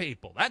hurt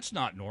people. That's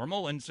not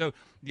normal. And so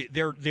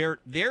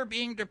they're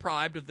being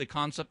deprived of the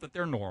concept that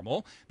they're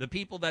normal. The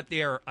people that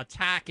they're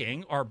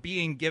attacking are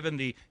being given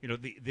the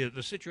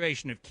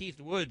situation of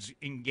Keith Woods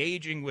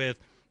engaging with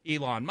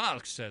Elon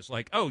Musk says,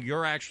 like, oh,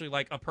 you're actually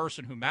like a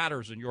person who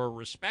matters and you're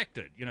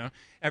respected,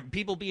 and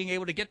people being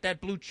able to get that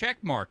blue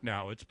check mark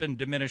now. It's been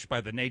diminished by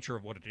the nature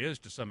of what it is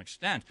to some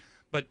extent,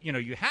 but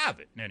you have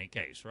it in any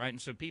case, right? And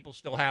so people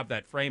still have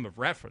that frame of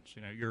reference.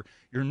 You're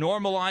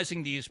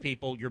normalizing these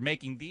people, you're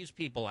making these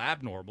people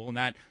abnormal,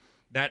 and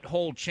that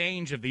whole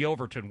change of the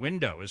Overton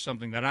window is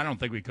something that I don't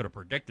think we could have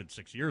predicted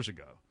 6 years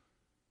ago.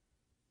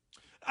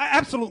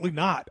 Absolutely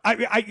not.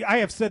 I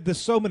have said this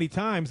so many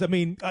times. I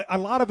mean, a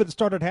lot of it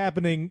started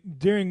happening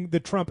during the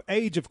Trump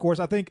age, of course.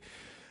 I think,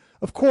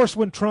 of course,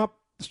 when Trump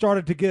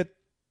started to get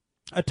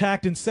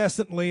attacked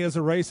incessantly as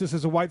a racist,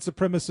 as a white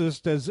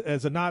supremacist,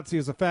 as a Nazi,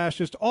 as a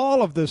fascist,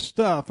 all of this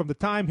stuff from the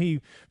time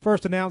he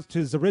first announced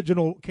his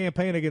original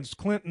campaign against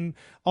Clinton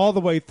all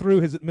the way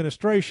through his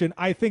administration,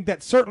 I think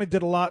that certainly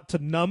did a lot to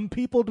numb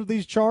people to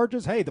these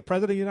charges. Hey, the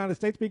president of the United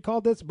States being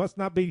called this must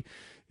not be,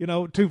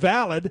 too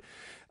valid.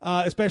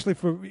 Especially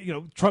for,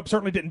 Trump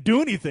certainly didn't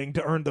do anything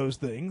to earn those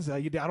things. I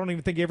don't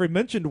even think he ever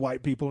mentioned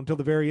white people until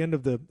the very end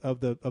of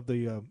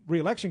the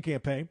re-election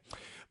campaign.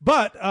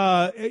 But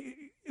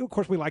of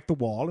course, we liked the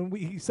wall, and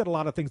he said a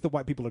lot of things that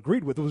white people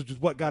agreed with. It was just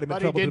what got him in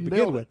trouble to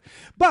begin with.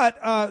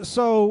 But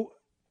so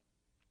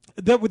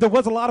there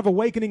was a lot of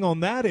awakening on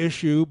that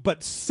issue.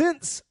 But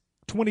since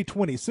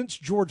 2020, since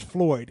George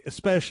Floyd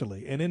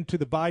especially, and into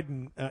the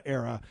Biden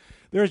era,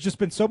 there has just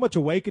been so much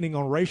awakening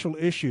on racial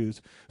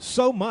issues,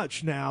 so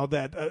much now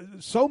that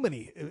so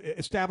many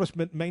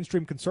establishment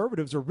mainstream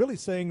conservatives are really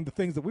saying the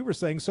things that we were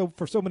saying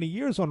for so many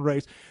years on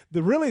race.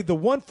 The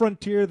one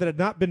frontier that had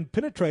not been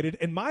penetrated,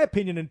 in my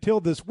opinion,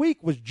 until this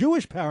week was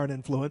Jewish power and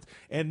influence.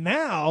 And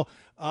now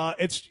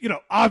it's,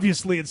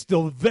 obviously it's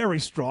still very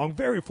strong,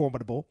 very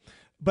formidable.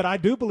 But I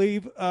do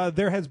believe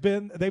there has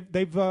been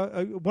they've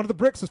one of the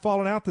bricks has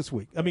fallen out this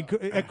week. I mean,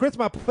 Chris,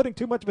 am I putting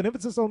too much of an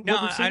emphasis on? No,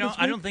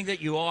 I don't think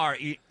that you are.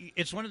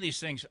 It's one of these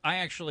things. I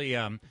actually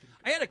I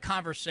had a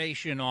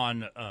conversation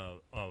on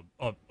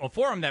a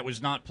forum that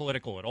was not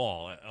political at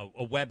all,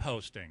 a web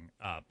hosting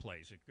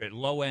place.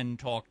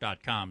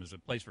 Lowendtalk.com is a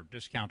place for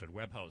discounted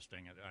web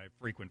hosting. I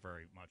frequent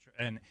very much,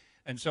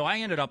 and so I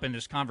ended up in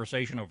this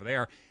conversation over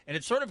there, and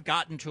it's sort of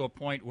gotten to a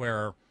point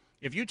where,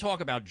 if you talk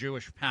about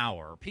Jewish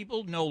power,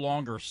 people no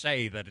longer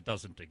say that it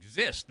doesn't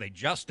exist; they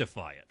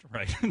justify it,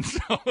 right? And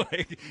so,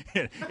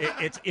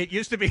 it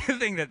used to be a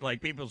thing that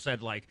people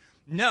said,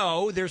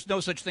 no, there's no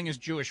such thing as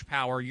Jewish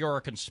power. You're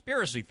a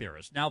conspiracy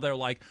theorist. Now they're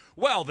like,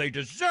 well, they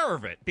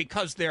deserve it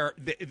because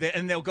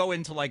and they'll go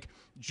into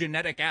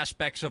genetic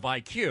aspects of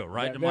IQ,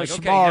 right? Yeah, I'm like,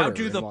 okay, how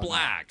do the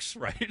blacks,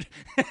 right?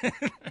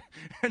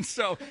 And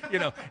so,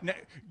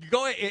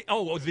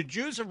 the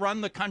Jews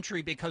run the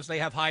country because they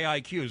have high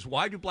IQs.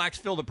 Why do blacks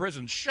fill the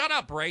prisons? Shut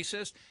up,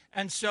 racist.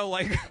 And so,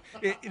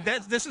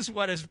 this is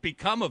what has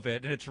become of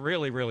it, and it's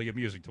really, really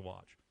amusing to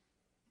watch.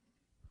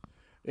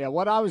 Yeah,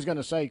 what I was going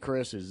to say,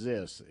 Chris, is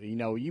this.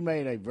 You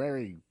made a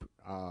very,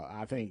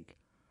 I think,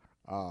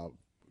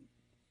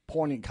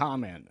 poignant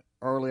comment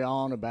early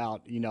on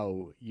about,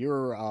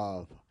 we're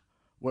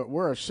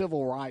a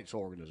civil rights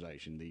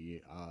organization,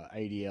 the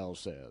ADL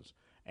says,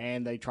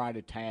 and they try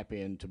to tap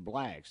into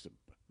blacks.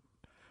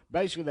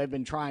 Basically, they've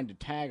been trying to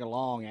tag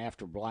along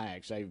after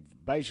blacks. They've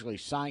basically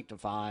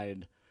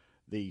sanctified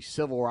the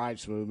civil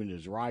rights movement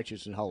as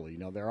righteous and holy.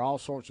 There are all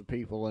sorts of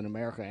people in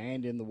America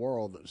and in the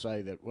world that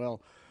say that,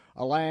 well,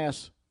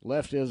 alas,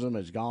 leftism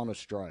has gone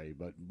astray.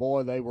 But,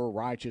 boy, they were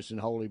righteous and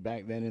holy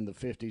back then in the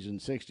 50s and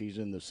 60s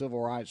in the civil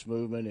rights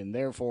movement, and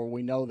therefore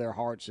we know their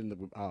heart's in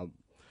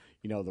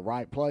the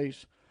right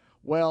place.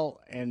 Well,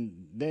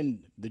 and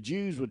then the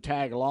Jews would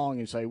tag along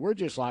and say, we're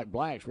just like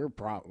blacks. We're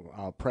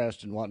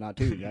oppressed and whatnot,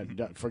 too.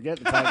 Forget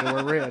the fact that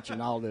we're rich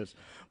and all this.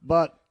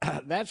 But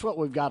that's what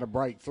we've got to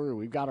break through.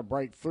 We've got to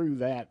break through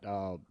that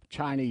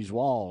Chinese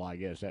wall, I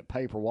guess, that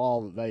paper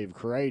wall that they've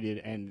created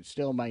and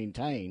still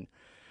maintain.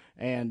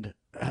 And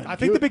I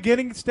think the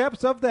beginning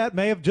steps of that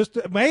may have just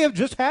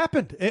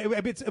happened.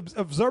 It's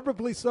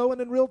observably so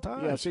and in real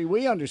time. Yeah, see,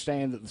 we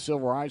understand that the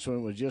civil rights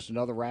movement was just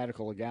another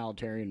radical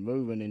egalitarian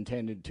movement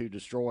intended to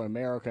destroy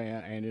America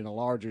and, in a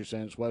larger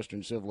sense,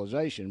 Western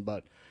civilization.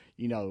 But,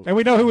 and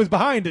we know who was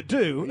behind it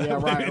too.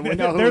 Yeah, right. We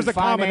know there's who a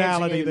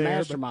commonality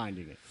there.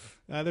 Masterminding it.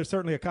 There's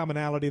certainly a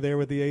commonality there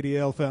with the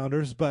ADL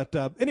founders. But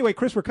anyway,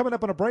 Chris, we're coming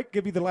up on a break.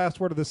 Give you the last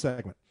word of this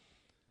segment.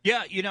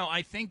 Yeah,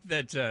 I think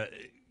that,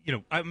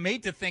 I'm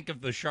made to think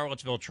of the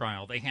Charlottesville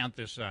trial. They had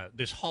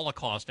this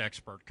Holocaust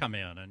expert come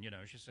in, and,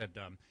 she said,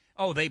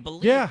 they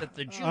believe that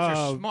the Jews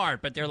are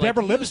smart, but they're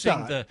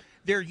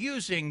they're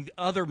using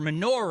other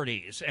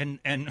minorities. And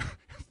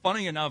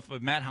funny enough,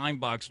 Matt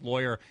Heimbach's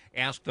lawyer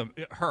asked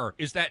her,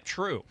 is that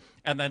true?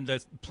 And then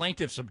the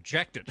plaintiffs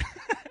objected.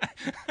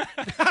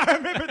 I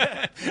remember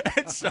that.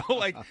 And so,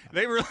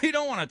 they really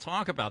don't want to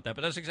talk about that,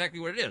 but that's exactly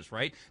what it is,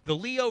 right? The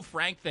Leo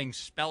Frank thing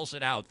spells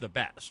it out the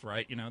best,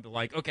 right? They're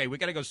like, okay, we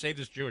got to go save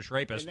this Jewish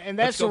rapist. And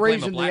that's the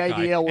reason the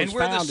ADL was founded. And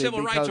we're the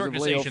civil rights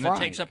organization that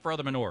takes up for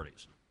other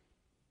minorities.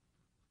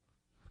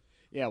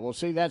 Yeah, well,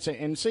 see, that's it.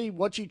 And see,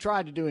 what you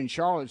tried to do in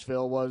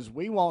Charlottesville was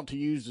we want to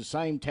use the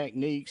same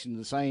techniques and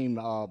the same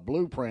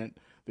blueprint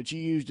that you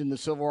used in the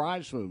civil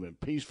rights movement,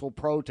 peaceful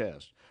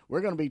protest.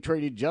 We're going to be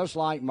treated just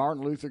like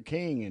Martin Luther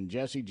King and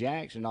Jesse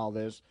Jackson and all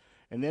this.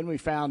 And then we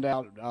found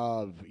out,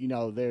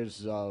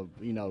 there's, all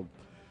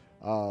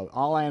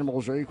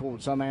animals are equal,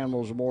 but some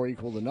animals are more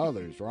equal than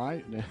others,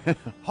 right?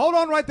 Hold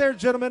on right there,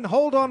 gentlemen.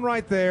 Hold on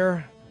right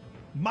there.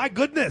 My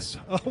goodness,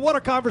 what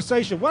a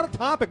conversation, what a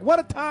topic, what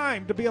a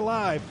time to be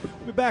alive.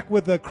 We'll be back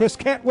with Chris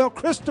Cantwell,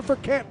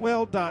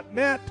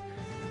 ChristopherCantwell.net.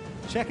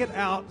 Check it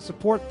out,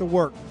 support the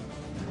work.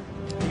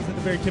 He's at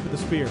the very tip of the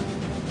spear.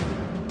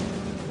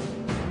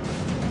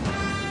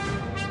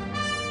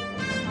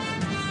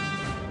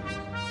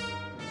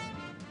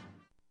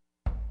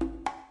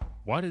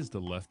 Why does the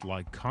left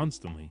lie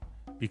constantly?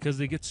 Because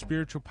they get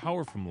spiritual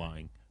power from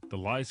lying. The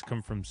lies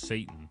come from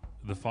Satan,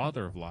 the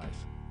father of lies.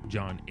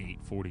 John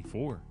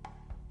 8:44.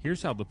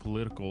 Here's how the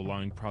political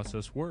lying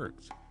process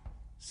works.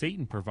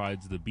 Satan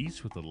provides the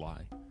beast with a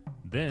lie.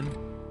 Then,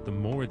 the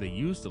more they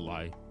use the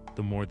lie,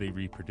 the more they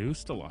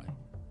reproduce the lie.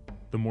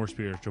 The more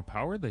spiritual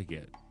power they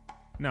get.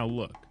 Now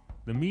look,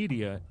 the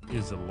media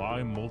is a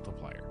lie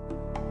multiplier.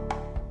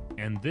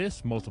 And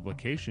this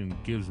multiplication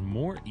gives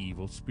more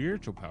evil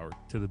spiritual power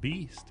to the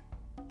beast.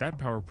 That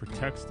power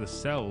protects the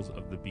cells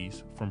of the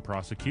beast from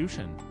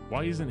prosecution.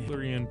 Why isn't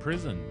Hillary in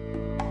prison?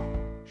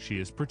 She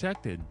is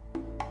protected.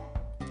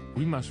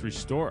 We must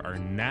restore our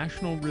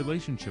national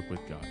relationship with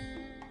God.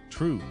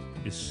 Truth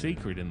is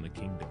sacred in the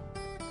kingdom,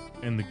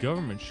 and the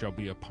government shall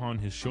be upon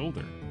his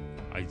shoulder.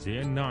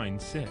 Isaiah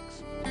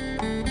 9:6.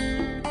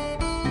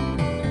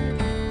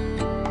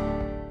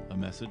 A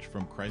message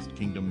from Christ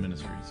Kingdom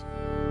Ministries.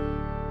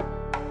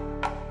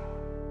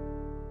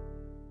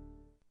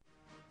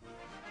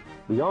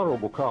 The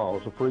Honorable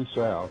Cause of Free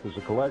South is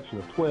a collection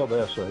of 12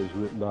 essays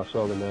written by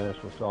Southern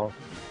nationalist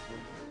authors.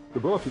 The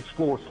book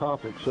explores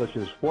topics such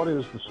as what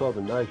is the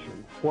Southern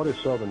nation, what is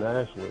Southern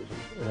nationalism,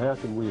 and how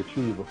can we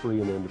achieve a free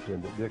and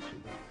independent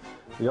Dixie.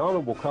 The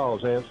Honorable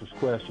Cause answers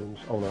questions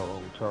on our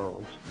own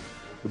terms.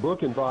 The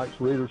book invites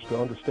readers to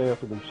understand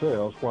for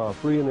themselves why a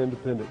free and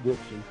independent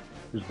Dixie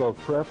is both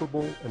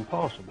preferable and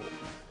possible.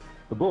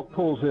 The book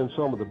pulls in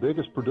some of the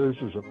biggest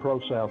producers of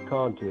pro-South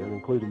content,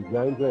 including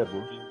James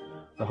Edwards,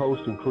 the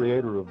host and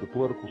creator of the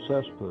political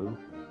cesspool,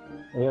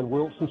 and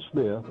Wilson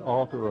Smith,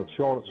 author of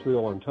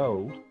Charlottesville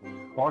Untold,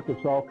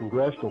 Arkansas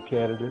congressional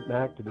candidate and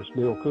activist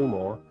Neil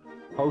Kumar,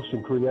 host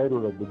and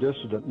creator of the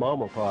Dissident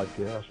Mama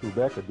podcast,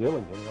 Rebecca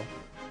Dillingham,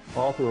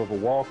 author of A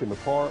Walk in the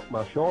Park,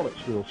 My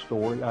Charlottesville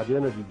Story,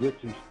 Identity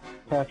Dixie's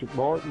Patrick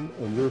Martin,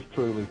 and yours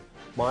truly,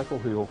 Michael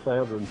Hill,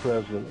 founder and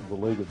president of the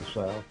League of the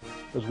South,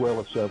 as well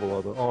as several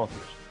other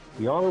authors.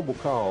 The Honorable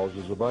Cause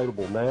is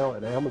available now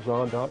at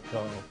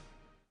Amazon.com.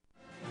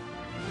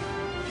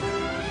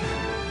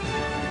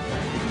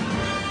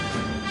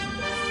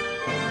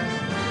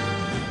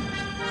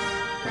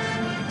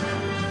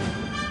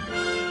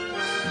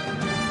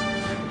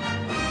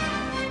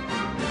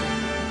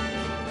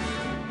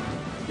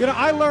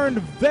 I learned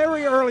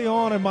very early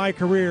on in my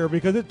career,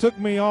 because it took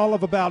me all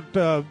of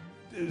about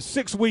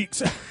 6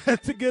 weeks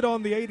to get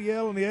on the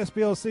ADL and the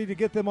SPLC, to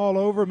get them all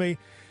over me.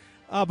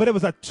 But it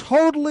was a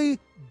totally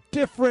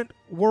different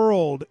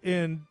world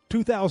in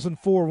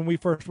 2004 when we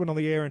first went on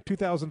the air, in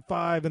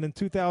 2005, and in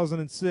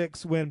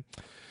 2006 when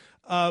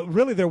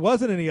really there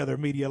wasn't any other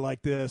media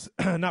like this,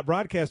 not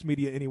broadcast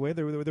media anyway.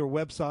 There were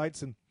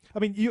websites. And I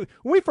mean,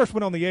 when we first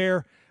went on the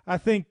air, I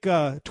think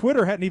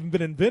Twitter hadn't even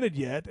been invented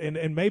yet,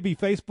 and maybe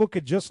Facebook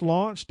had just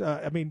launched.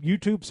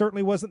 YouTube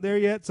certainly wasn't there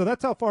yet. So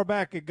that's how far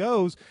back it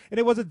goes. And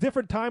it was a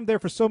different time there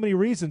for so many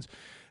reasons.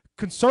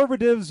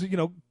 Conservatives,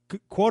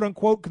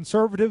 quote-unquote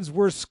conservatives,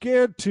 were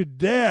scared to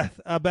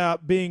death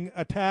about being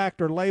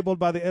attacked or labeled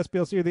by the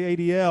SPLC or the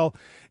ADL.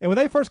 And when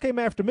they first came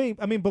after me,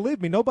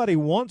 believe me, nobody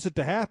wants it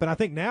to happen. I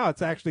think now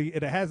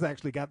it has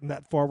actually gotten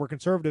that far where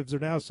conservatives are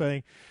now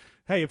saying,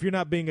 hey, if you're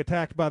not being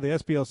attacked by the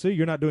SPLC,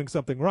 you're not doing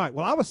something right.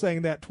 Well, I was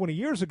saying that 20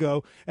 years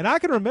ago, and I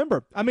can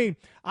remember, I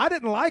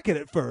didn't like it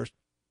at first.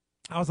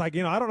 I was like,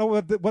 I don't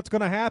know what's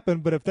going to happen,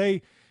 but if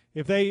they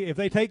If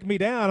they take me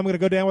down, I'm going to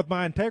go down with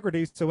my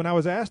integrity. So when I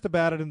was asked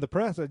about it in the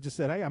press, I just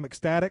said, hey, I'm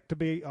ecstatic to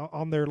be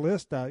on their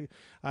list. I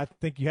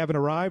think you haven't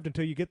arrived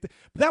until you get there.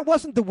 But that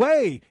wasn't the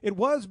way it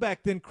was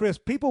back then, Chris.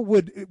 People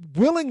would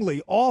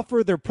willingly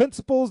offer their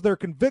principles, their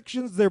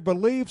convictions, their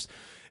beliefs.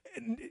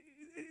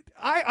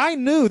 I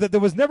knew that there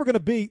was never going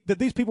to be, that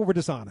these people were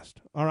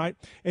dishonest, all right?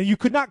 And you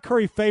could not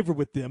curry favor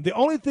with them. The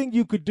only thing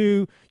you could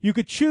do, you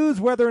could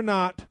choose whether or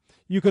not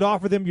you could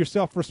offer them your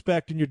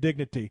self-respect and your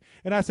dignity.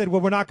 And I said, well,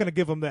 we're not going to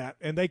give them that.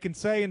 And they can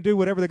say and do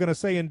whatever they're going to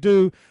say and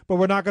do, but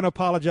we're not going to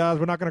apologize.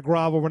 We're not going to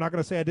grovel. We're not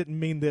going to say I didn't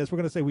mean this. We're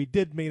going to say we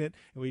did mean it,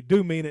 and we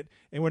do mean it,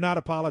 and we're not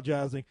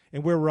apologizing,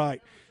 and we're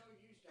right.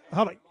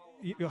 Hold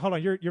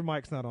on. Your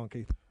mic's not on,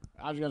 Keith.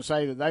 I was going to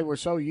say that they were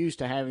so used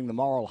to having the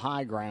moral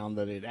high ground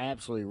that it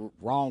absolutely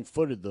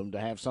wrong-footed them to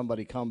have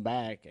somebody come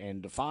back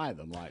and defy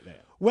them like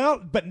that. Well,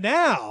 but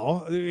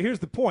now, here's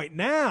the point.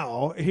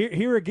 Now,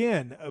 here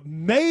again,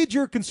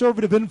 major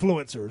conservative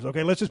influencers,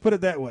 okay, let's just put it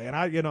that way.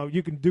 And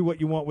you can do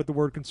what you want with the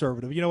word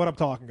conservative. You know what I'm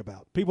talking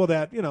about. People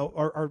that,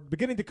 are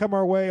beginning to come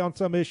our way on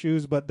some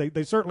issues, but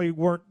they certainly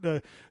weren't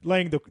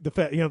laying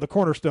the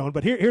cornerstone.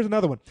 But here's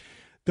another one.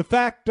 The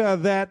fact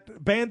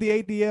that Ban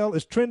the ADL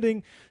is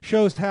trending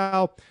shows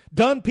how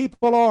done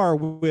people are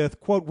with,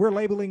 quote, we're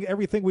labeling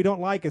everything we don't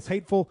like as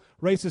hateful,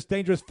 racist,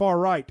 dangerous, far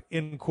right,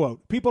 end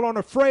quote. People aren't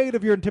afraid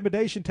of your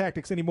intimidation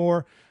tactics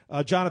anymore.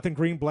 Jonathan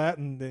Greenblatt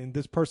and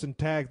this person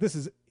tagged, this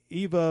is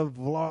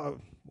Eva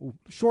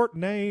short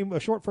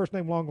first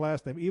name, long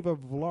last name, Eva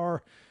Vlar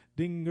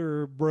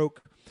Dingerbroke.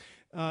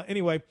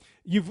 Anyway,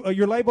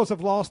 your labels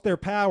have lost their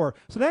power.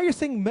 So now you're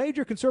seeing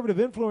major conservative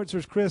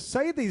influencers, Chris,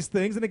 say these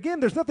things. And again,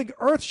 there's nothing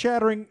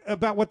earth-shattering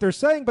about what they're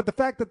saying, but the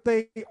fact that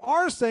they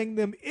are saying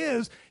them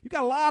is, you've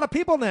got a lot of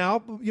people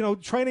now,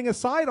 training a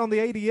side on the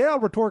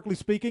ADL, rhetorically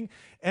speaking,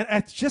 and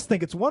I just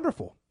think it's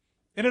wonderful.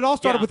 And it all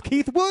started with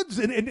Keith Woods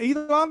and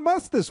Elon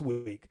Musk this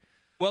week.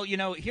 Well,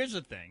 here's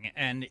the thing,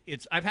 and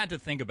I've had to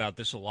think about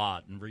this a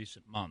lot in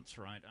recent months,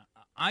 right?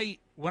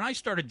 When I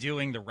started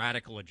doing the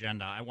radical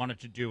agenda, I wanted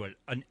to do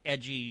an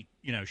edgy,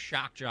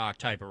 shock jock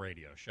type of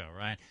radio show,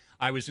 right?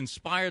 I was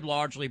inspired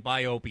largely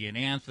by Opie and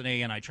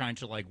Anthony, and I tried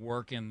to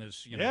work in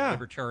this,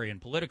 libertarian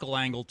political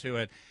angle to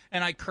it.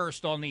 And I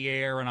cursed on the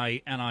air, and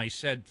I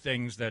said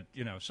things that,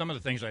 some of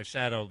the things I've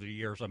said over the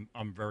years,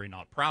 I'm very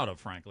not proud of,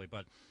 frankly.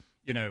 But,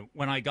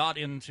 when I got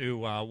into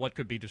what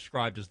could be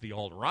described as the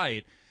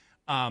alt-right,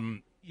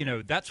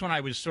 that's when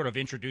I was sort of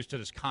introduced to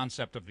this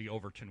concept of the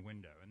Overton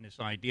window and this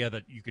idea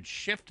that you could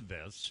shift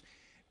this.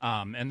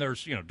 And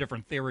there's,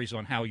 different theories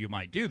on how you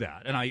might do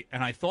that. And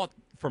I thought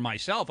for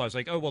myself, I was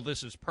like, oh, well,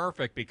 this is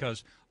perfect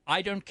because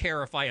I don't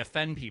care if I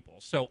offend people.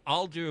 So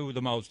I'll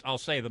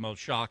say the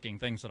most shocking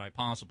things that I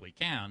possibly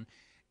can.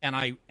 And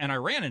I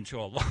ran into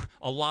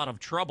a lot of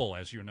trouble,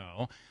 as you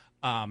know,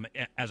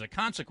 as a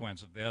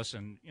consequence of this.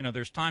 And,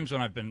 there's times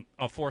when I've been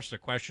forced to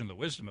question the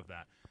wisdom of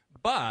that.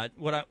 But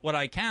what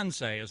I can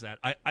say is that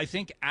I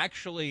think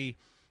actually,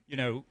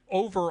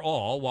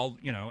 overall, while,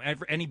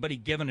 anybody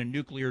given a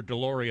nuclear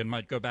DeLorean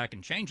might go back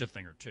and change a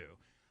thing or two,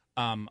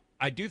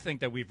 I do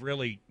think that we've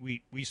really,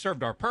 we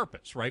served our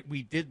purpose, right?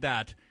 We did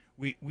that.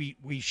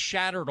 We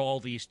shattered all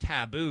these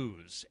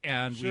taboos,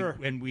 and sure.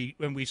 when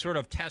we sort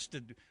of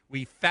tested,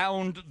 we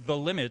found the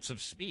limits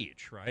of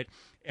speech, right?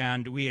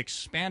 And we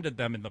expanded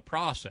them in the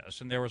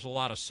process, and there was a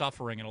lot of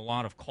suffering and a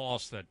lot of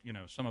costs that,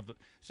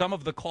 some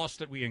of the costs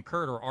that we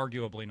incurred are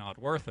arguably not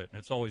worth it, and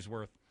it's always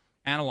worth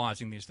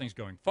analyzing these things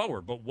going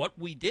forward. But what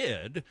we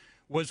did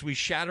was we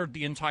shattered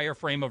the entire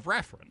frame of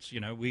reference.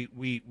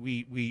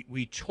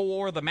 We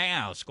tore the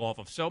mask off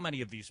of so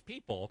many of these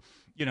people,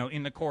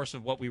 in the course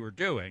of what we were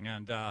doing,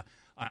 and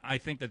I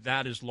think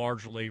that is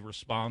largely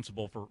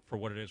responsible for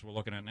what it is we're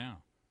looking at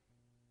now.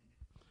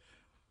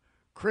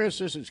 Chris,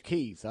 this is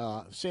Keith.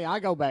 I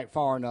go back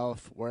far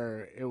enough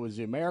where it was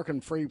the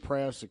American Free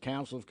Press, the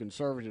Council of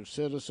Conservative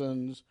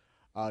Citizens.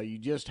 You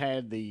just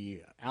had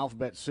the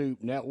Alphabet Soup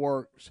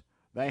networks.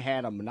 They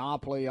had a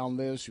monopoly on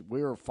this.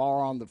 We were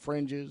far on the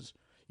fringes.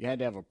 You had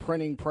to have a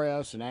printing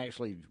press and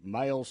actually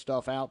mail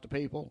stuff out to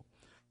people.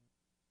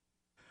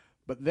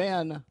 But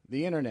then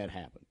the Internet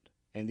happened,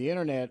 and the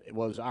Internet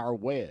was our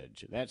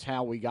wedge. That's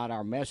how we got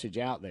our message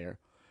out there.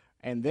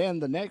 And then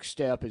the next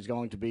step is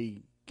going to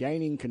be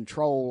gaining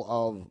control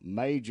of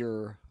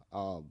major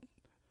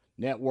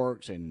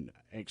networks and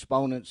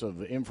exponents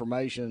of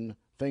information,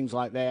 things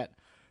like that,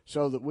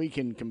 so that we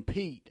can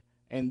compete.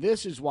 And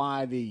this is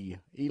why the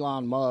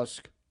Elon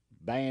Musk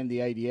ban the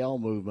ADL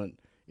movement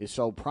is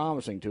so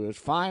promising to us.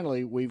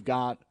 Finally, we've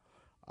got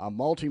a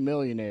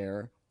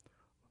multimillionaire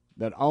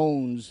that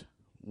owns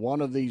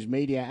one of these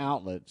media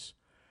outlets,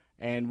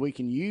 and we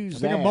can use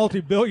that. A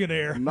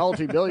multi-billionaire.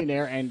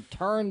 Multi-billionaire, and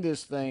turn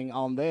this thing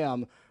on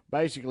them,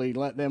 basically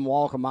let them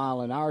walk a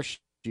mile in our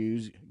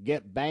shoes,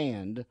 get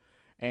banned,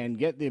 and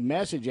get the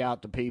message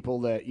out to people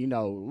that,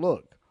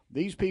 look,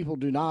 these people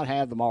do not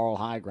have the moral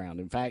high ground.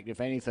 In fact, if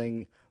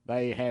anything,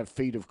 they have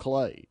feet of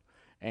clay.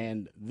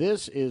 And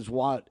this is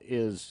what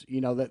is,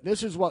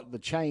 this is what the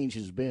change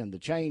has been. The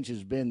change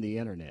has been the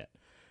Internet.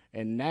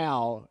 And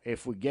now,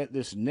 if we get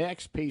this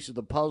next piece of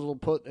the puzzle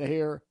put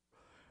here,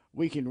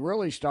 we can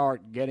really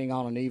start getting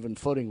on an even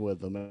footing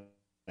with them,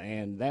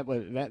 and that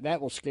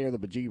will scare the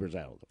bejeebers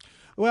out of them.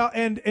 Well,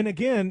 and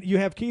again, you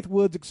have Keith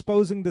Woods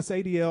exposing this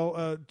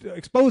ADL,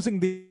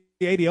 exposing the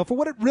ADL for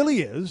what it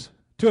really is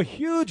to a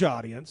huge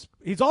audience.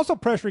 He's also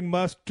pressuring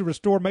Musk to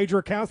restore major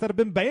accounts that have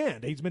been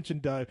banned. He's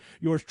mentioned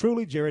yours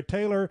truly, Jared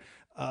Taylor,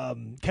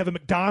 Kevin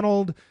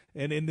McDonald,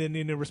 and then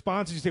in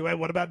response, you say, well,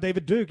 what about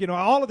David Duke?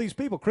 All of these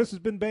people. Chris has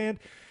been banned.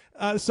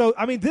 So,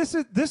 I mean, this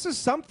is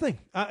something.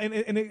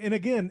 And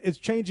again, it's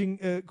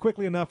changing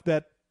quickly enough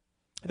that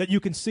you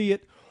can see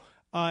it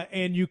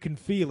and you can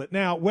feel it.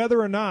 Now,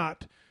 whether or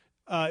not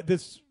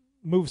this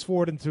moves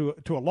forward into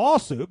a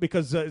lawsuit,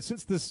 because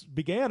since this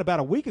began about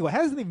a week ago, it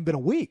hasn't even been a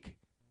week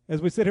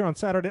as we sit here on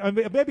Saturday. I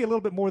mean, maybe a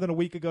little bit more than a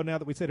week ago now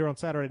that we sit here on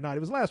Saturday night. It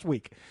was last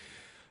week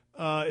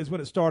is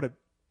when it started,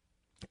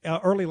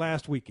 early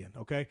last weekend,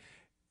 okay?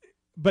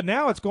 But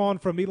now it's gone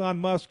from Elon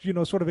Musk,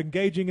 sort of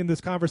engaging in this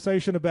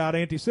conversation about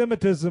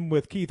anti-Semitism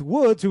with Keith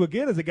Woods, who,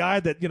 again, is a guy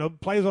that,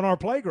 plays on our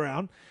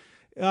playground.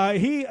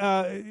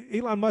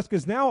 Elon Musk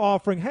is now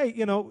offering, hey,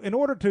 in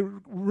order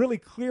to really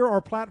clear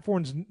our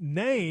platform's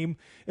name,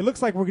 it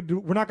looks like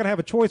we're not going to have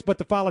a choice but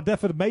to file a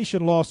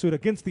defamation lawsuit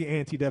against the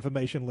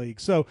Anti-Defamation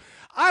League. So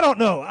I don't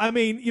know. I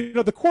mean,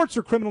 the courts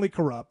are criminally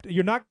corrupt.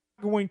 You're not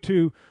going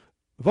to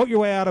vote your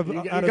way out of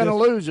You're going to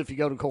lose if you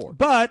go to court.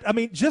 But, I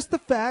mean, just the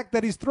fact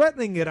that he's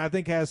threatening it, I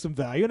think, has some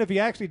value. And if he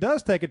actually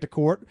does take it to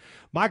court,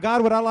 my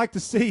God, would I like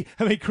to see –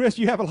 I mean, Chris,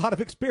 you have a lot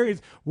of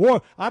experience.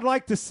 I'd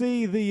like to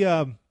see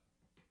the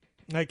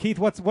Keith,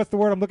 what's the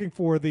word I'm looking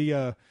for?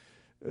 The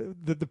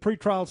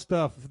pretrial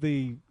stuff,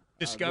 the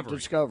discovery.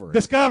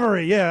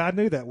 Discovery, yeah, I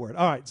knew that word.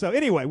 All right, so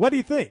anyway, what do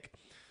you think?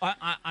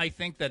 I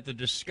think that the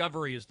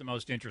discovery is the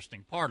most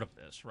interesting part of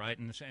this, right?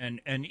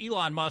 And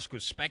Elon Musk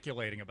was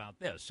speculating about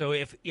this. So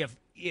if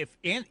the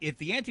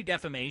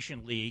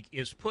Anti-Defamation League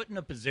is put in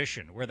a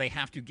position where they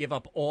have to give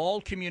up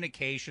all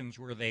communications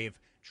where they've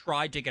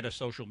tried to get a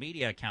social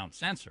media account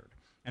censored,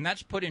 and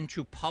that's put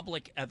into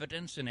public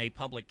evidence in a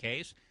public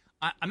case,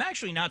 I'm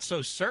actually not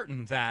so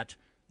certain that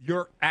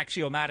you're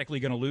axiomatically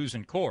going to lose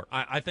in court.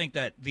 I think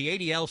that the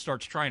ADL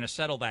starts trying to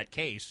settle that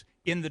case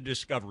in the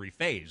discovery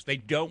phase. They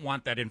don't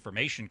want that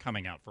information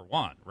coming out, for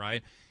one,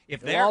 right?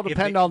 It all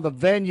depend on the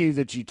venue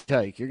that you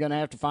take. You're going to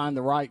have to find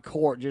the right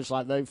court, just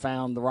like they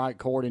found the right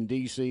court in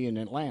D.C. and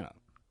Atlanta.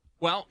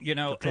 Well,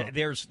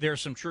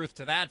 there's some truth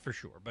to that for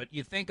sure. But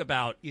you think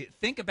about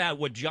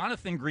what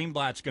Jonathan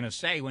Greenblatt's going to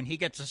say when he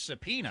gets a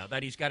subpoena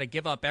that he's got to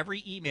give up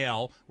every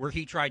email where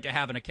he tried to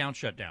have an account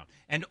shut down,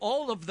 and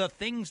all of the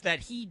things that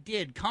he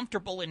did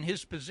comfortable in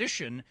his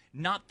position,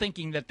 not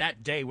thinking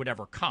that day would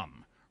ever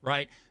come.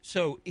 Right.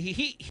 So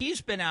he's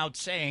been out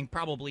saying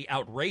probably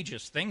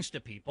outrageous things to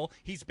people.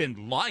 He's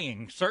been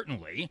lying,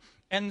 certainly.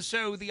 And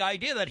so the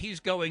idea that he's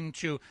going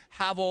to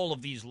have all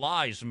of these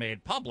lies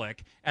made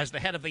public as the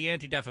head of the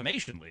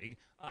Anti-Defamation League,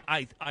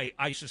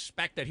 I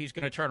suspect that he's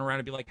going to turn around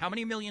and be like, how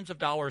many millions of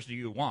dollars do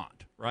you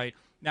want? Right.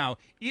 Now,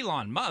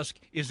 Elon Musk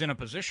is in a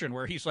position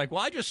where he's like,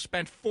 well, I just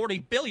spent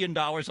 $40 billion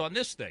on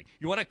this thing.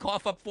 You want to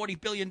cough up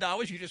 $40 billion?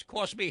 You just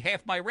cost me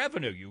half my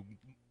revenue,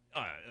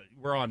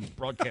 we're on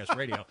broadcast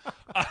radio.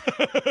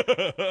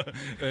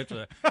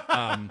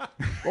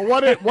 Well,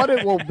 what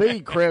it will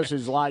be, Chris,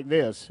 is like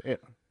this.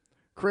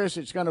 Chris,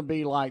 it's going to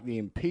be like the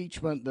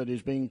impeachment that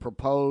is being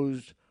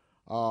proposed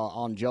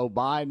on Joe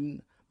Biden.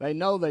 They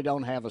know they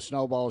don't have a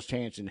snowball's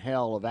chance in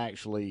hell of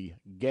actually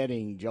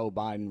getting Joe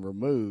Biden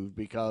removed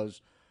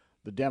because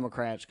the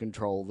Democrats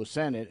control the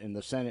Senate, and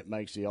the Senate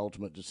makes the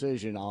ultimate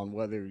decision on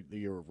whether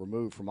you're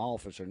removed from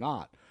office or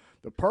not.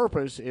 The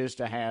purpose is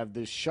to have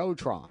this show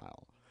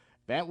trial.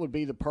 That would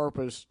be the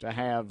purpose, to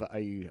have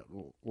a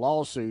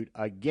lawsuit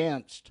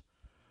against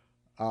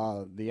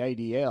the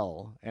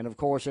ADL. And, of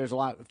course, there's a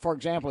lot. For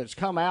example, it's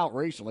come out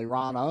recently,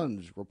 Ron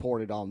Unz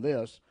reported on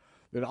this,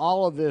 that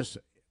all of this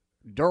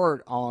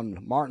dirt on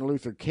Martin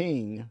Luther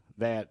King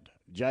that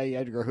J.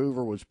 Edgar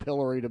Hoover was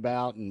pilloried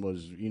about and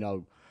was,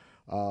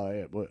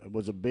 it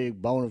was a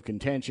big bone of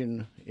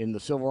contention in the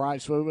civil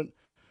rights movement.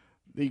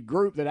 The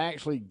group that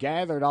actually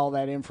gathered all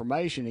that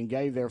information and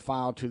gave their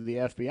file to the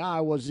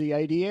FBI was the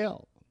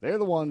ADL. They're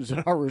the ones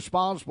that are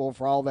responsible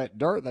for all that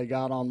dirt they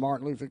got on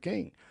Martin Luther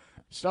King.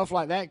 Stuff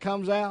like that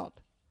comes out,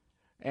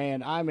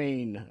 and, I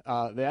mean,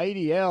 the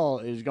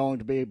ADL is going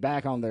to be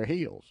back on their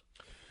heels.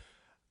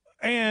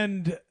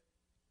 And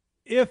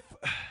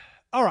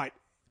all right,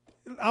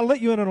 I'll let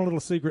you in on a little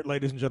secret,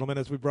 ladies and gentlemen,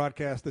 as we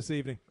broadcast this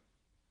evening.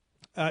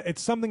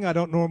 It's something I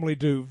don't normally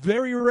do.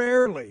 Very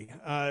rarely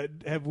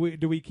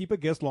do we keep a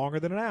guest longer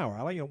than an hour.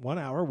 I like 1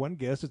 hour, one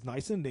guest. It's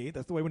nice and neat.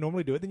 That's the way we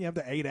normally do it. Then you have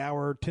the 8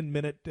 to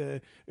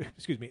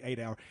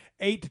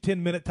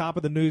 10 minute top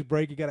of the news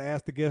break. You got to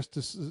ask the guest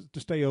to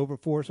stay over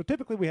for. So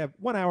typically we have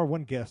 1 hour,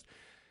 one guest.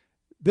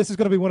 This is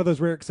going to be one of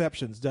those rare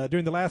exceptions.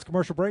 During the last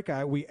commercial break,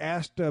 we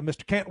asked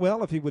Mr.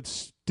 Cantwell if he would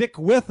stick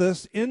with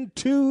us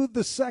into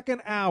the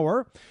second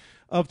hour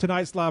of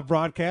tonight's live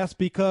broadcast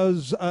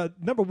because,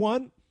 number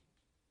one,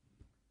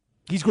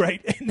 He's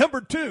great. And number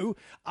two,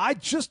 I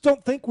just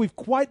don't think we've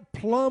quite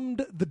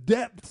plumbed the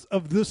depths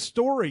of this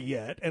story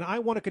yet, and I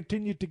want to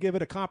continue to give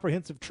it a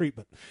comprehensive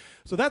treatment.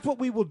 So that's what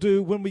we will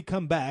do when we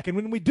come back. And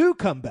when we do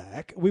come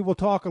back, we will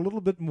talk a little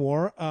bit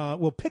more.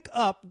 We'll pick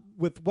up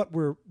with what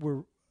we're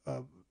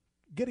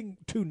getting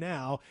to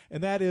now,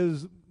 and that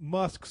is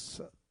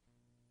Musk's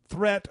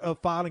threat of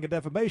filing a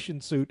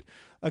defamation suit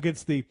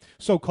against the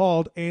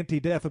so-called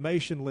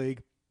Anti-Defamation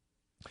League.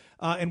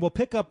 And we'll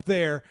pick up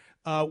there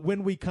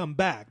when we come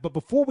back. But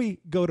before we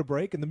go to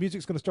break, and the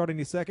music's going to start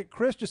any second,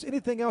 Chris, just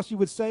anything else you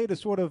would say to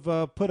sort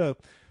of put a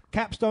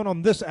capstone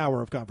on this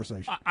hour of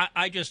conversation?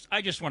 I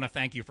just want to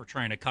thank you for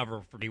trying to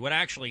cover for me. What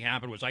actually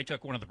happened was I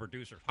took one of the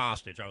producers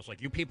hostage. I was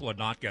like, "You people are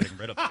not getting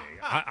rid of me.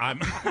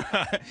 I'm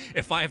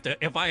if I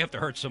have to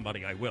hurt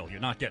somebody, I will. You're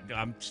not getting.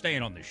 I'm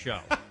staying on this show."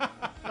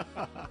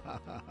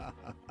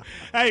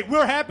 Hey,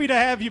 we're happy to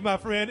have you, my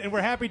friend, and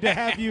we're happy to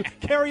have you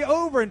carry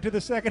over into the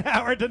second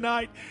hour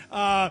tonight.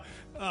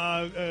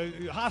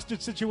 Hostage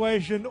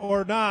situation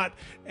or not,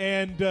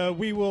 and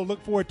we will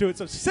look forward to it.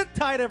 So sit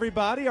tight,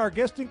 everybody, our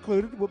guest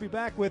included. We'll be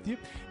back with you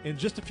in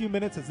just a few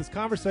minutes as this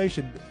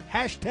conversation,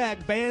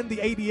 hashtag ban the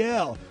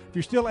ADL. If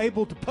you're still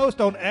able to post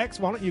on X,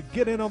 why don't you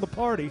get in on the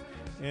party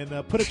and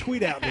put a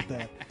tweet out with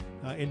that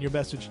in your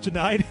message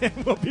tonight, and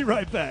we'll be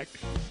right back.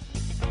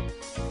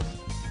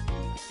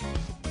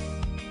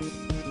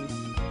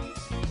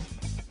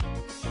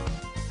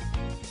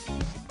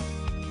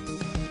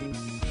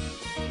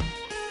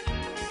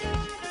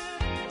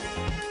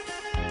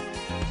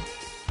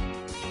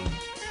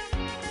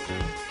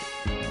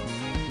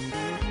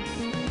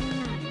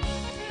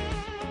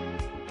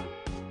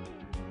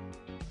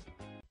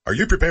 Are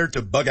you prepared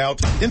to bug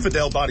out?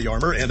 Infidel Body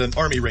Armor and an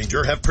Army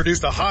Ranger have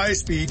produced a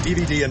high-speed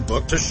DVD and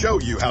book to show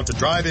you how to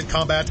drive in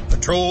combat,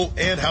 patrol,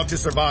 and how to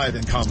survive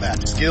in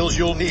combat. Skills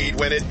you'll need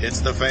when it hits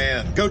the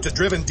fan. Go to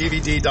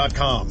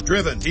drivendvd.com.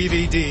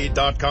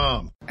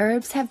 drivendvd.com.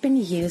 Herbs have been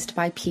used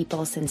by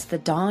people since the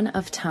dawn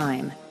of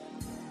time.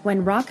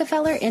 When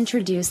Rockefeller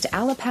introduced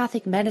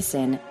allopathic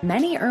medicine,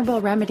 many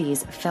herbal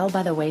remedies fell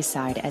by the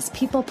wayside as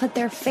people put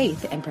their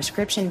faith in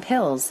prescription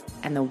pills,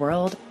 and the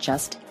world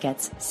just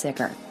gets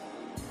sicker.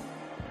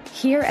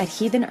 Here at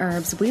Heathen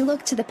Herbs, we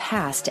look to the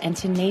past and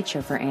to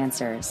nature for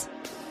answers.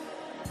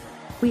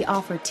 We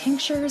offer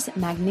tinctures,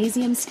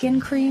 magnesium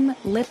skin cream,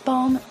 lip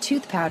balm,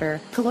 tooth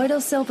powder, colloidal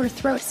silver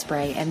throat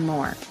spray, and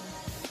more.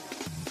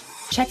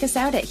 Check us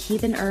out at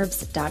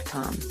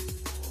heathenherbs.com.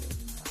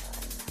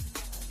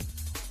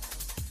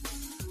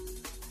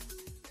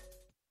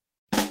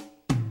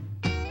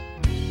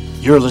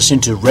 You're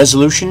listening to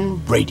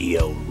Resolution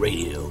Radio.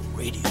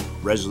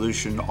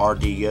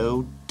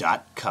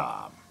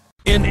 ResolutionRDO.com.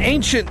 In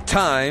ancient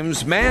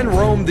times, man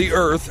roamed the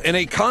earth in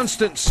a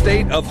constant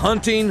state of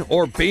hunting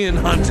or being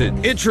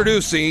hunted.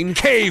 Introducing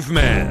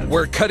Caveman,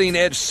 where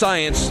cutting-edge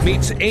science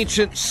meets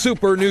ancient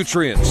super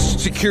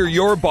nutrients. Secure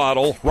your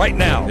bottle right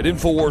now at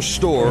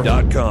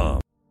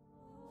InfoWarsStore.com.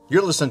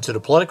 You're listening to the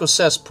Political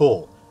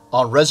Cesspool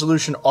on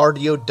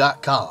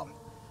ResolutionRDO.com.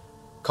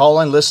 Call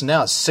and listen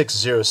now at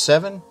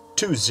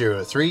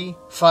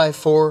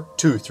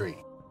 607-203-5423.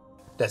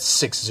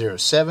 That's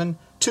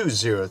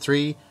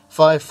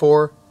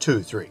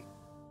 607-203-5423.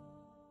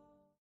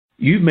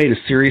 You've made a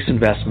serious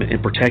investment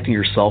in protecting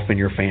yourself and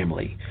your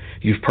family.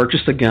 You've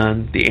purchased the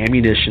gun, the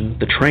ammunition,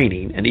 the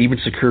training, and even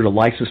secured a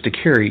license to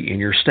carry in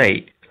your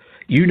state.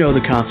 You know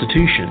the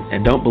Constitution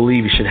and don't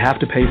believe you should have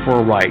to pay for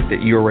a right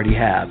that you already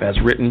have, as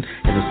written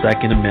in the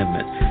Second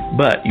Amendment,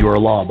 but you are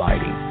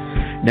law-abiding.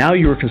 Now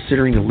you are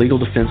considering the legal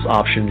defense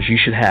options you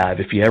should have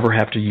if you ever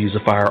have to use a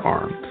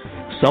firearm.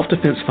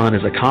 Self-Defense Fund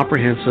is a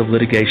comprehensive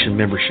litigation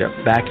membership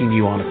backing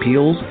you on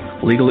appeals,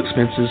 legal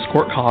expenses,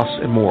 court costs,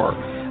 and more,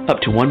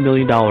 up to $1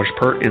 million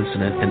per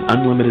incident and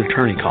unlimited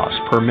attorney costs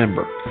per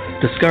member.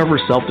 Discover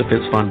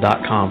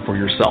selfdefensefund.com for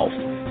yourself.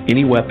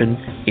 Any weapon,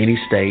 any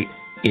state,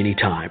 any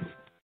time.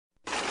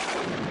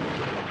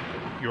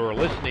 You're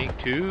listening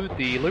to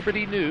the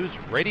Liberty News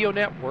Radio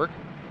Network,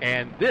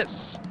 and this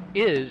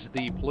is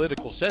the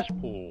Political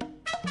Cesspool.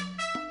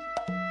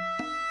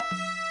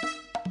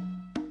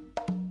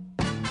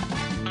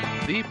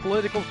 The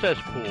Political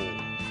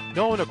Cesspool,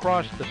 known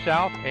across the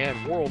South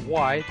and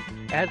worldwide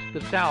as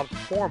the South's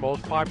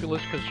foremost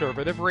populist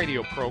conservative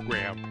radio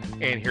program.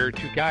 And here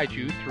to guide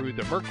you through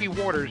the murky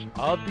waters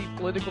of the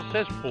Political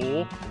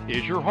Cesspool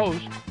is your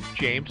host,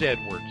 James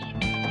Edwards.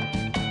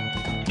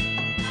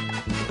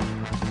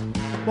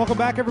 Welcome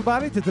back,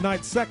 everybody, to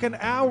tonight's second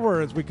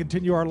hour as we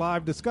continue our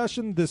live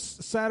discussion this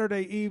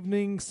Saturday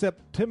evening,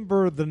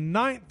 September the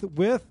 9th,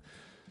 with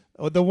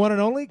the one and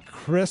only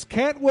Chris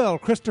Cantwell,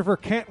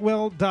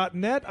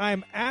 ChristopherCantwell.net.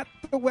 I'm at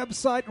the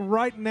website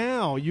right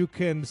now. You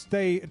can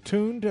stay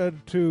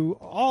tuned to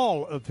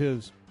all of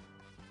his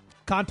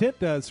content,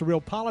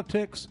 Surreal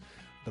Politics,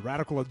 The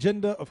Radical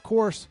Agenda, of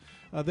course,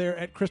 there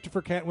at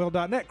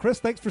ChristopherCantwell.net. Chris,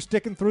 thanks for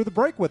sticking through the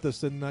break with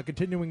us and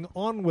continuing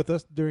on with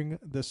us during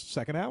this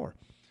second hour.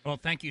 Well,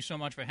 thank you so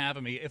much for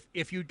having me.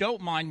 If you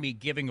don't mind me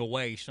giving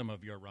away some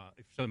of your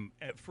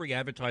free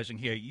advertising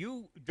here,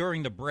 you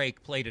during the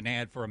break played an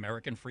ad for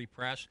American Free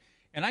Press,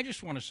 and I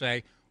just want to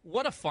say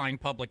what a fine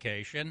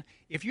publication.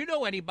 If you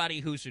know anybody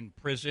who's in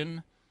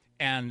prison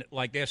and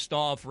like they're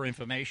starved for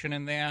information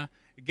in there,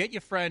 get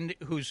your friend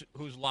who's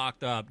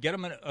locked up. Get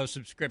them a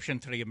subscription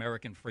to the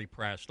American Free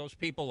Press. Those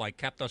people like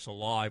kept us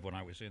alive when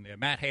I was in there.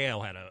 Matt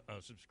Hale had a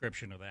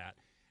subscription to that,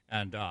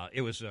 and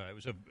it was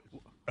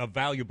a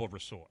valuable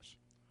resource.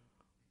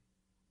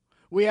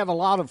 We have a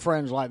lot of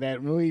friends like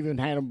that, and we even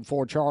had them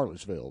before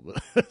Charlottesville.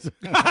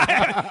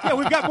 Yeah,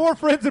 we've got more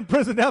friends in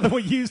prison now than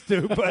we used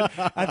to, but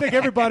I think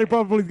everybody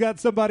probably got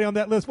somebody on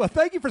that list. Well,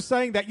 thank you for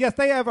saying that. Yes,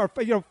 they have our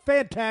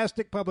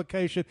fantastic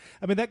publication.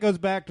 I mean, that goes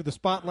back to the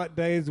Spotlight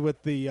days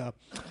with the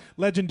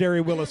legendary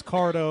Willis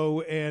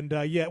Carto, and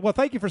well,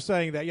 thank you for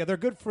saying that. Yeah, they're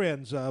good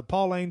friends,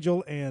 Paul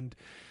Angel and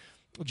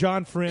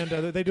John Friend.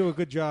 They do a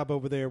good job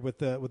over there with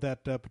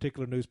that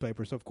particular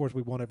newspaper. So, of course,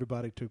 we want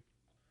everybody to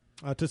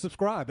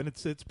subscribe, and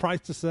it's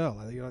priced to sell.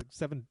 Like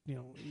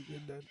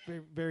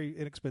very, very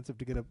inexpensive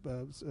to get a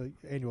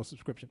annual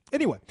subscription.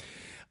 Anyway,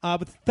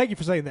 but thank you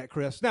for saying that,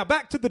 Chris. Now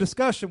back to the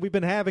discussion we've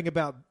been having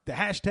about the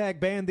hashtag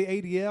ban the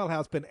ADL, how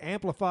it's been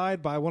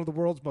amplified by one of the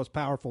world's most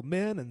powerful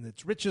men and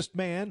its richest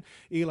man,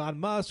 Elon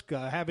Musk,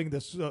 having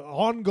this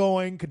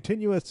ongoing,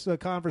 continuous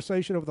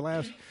conversation over the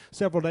last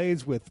several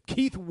days with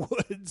Keith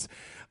Woods,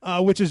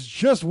 which is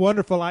just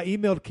wonderful. I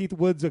emailed Keith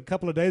Woods a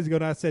couple of days ago,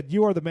 and I said,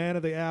 "You are the man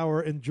of the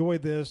hour. Enjoy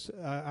this.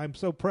 I'm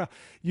so proud."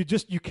 You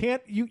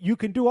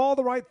can do all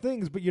the right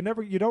things, but you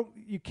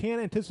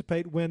can't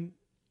anticipate when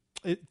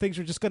things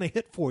are just going to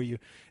hit for you.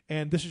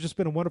 And this has just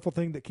been a wonderful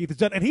thing that Keith has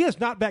done, and he has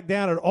not backed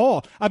down at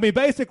all. I mean,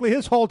 basically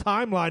his whole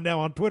timeline now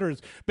on Twitter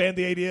is ban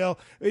the ADL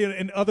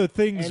and other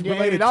things and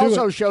related it to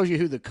also it. shows you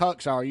who the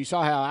cucks are. You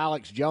saw how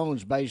Alex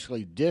Jones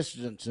basically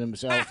distanced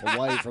himself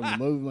away from the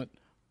movement.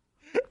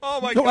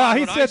 Oh my Well, God!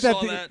 he when said I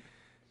saw that.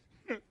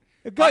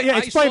 I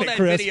Explain saw it, that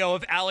Chris. video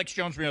of Alex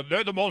Jones being,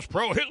 they're the most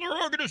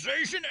pro-Hitler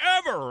organization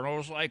ever, and I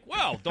was like,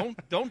 well,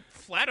 don't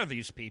flatter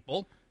these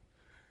people.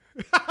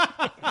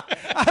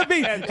 I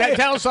mean,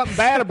 tell something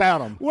bad about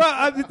them.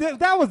 Well,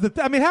 that was the.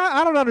 I mean,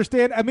 I don't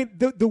understand. I mean,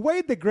 the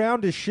way the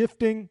ground is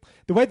shifting,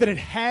 the way that it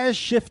has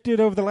shifted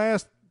over the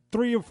last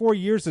 3 or 4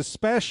 years,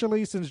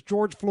 especially since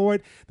George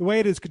Floyd, the way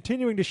it is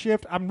continuing to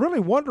shift. I'm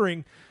really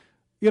wondering,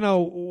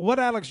 what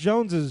Alex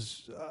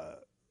Jones's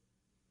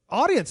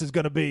audience is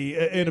going to be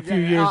in a few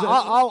years.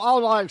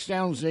 All Alex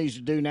Jones needs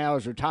to do now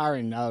is retire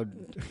and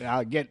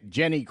get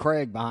Jenny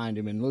Craig behind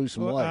him and lose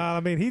some weight. I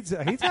mean, he's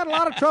had a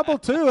lot of trouble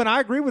too, and I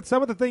agree with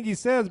some of the things he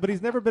says, but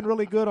he's never been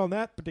really good on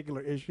that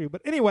particular issue.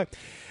 But anyway,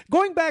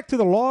 going back to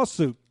the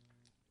lawsuit,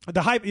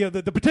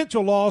 the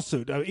potential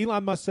lawsuit.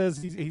 Elon Musk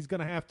says he's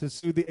going to have to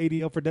sue the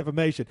ADL for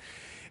defamation.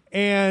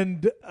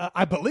 And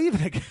I believe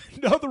in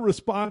another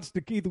response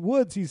to Keith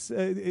Woods, he's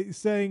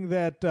saying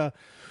that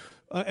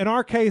in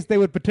our case, they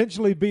would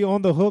potentially be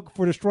on the hook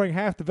for destroying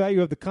half the value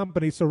of the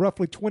company, so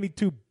roughly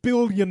 $22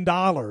 billion.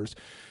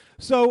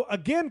 So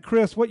again,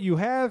 Chris, what you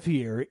have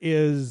here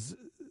is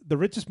the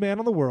richest man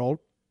in the world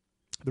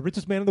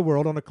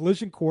on a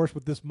collision course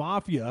with this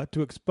mafia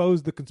to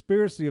expose the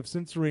conspiracy of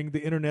censoring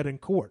the internet in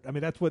court. I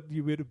mean, that's what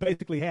you would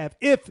basically have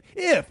if,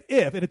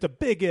 and it's a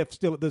big if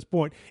still at this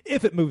point,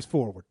 if it moves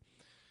forward.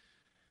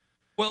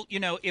 Well,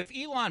 if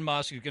Elon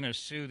Musk is going to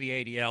sue the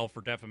ADL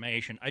for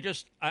defamation, I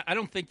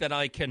don't think that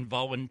I can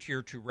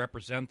volunteer to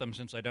represent them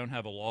since I don't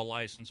have a law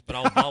license, but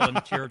I'll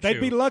volunteer to. They'd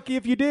be lucky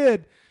if you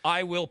did.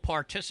 I will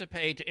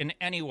participate in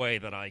any way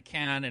that I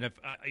can, and if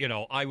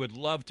I would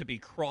love to be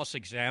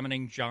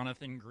cross-examining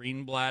Jonathan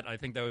Greenblatt. I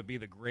think that would be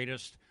the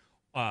greatest.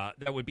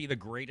 That would be the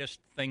greatest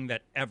thing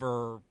that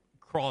ever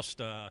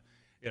crossed.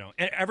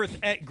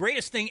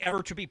 Greatest thing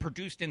ever to be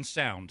produced in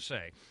sound.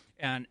 Say.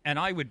 And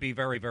I would be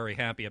very, very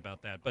happy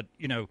about that. But,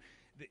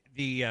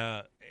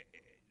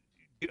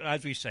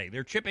 as we say,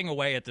 they're chipping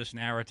away at this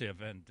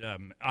narrative, and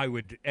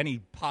any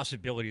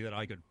possibility that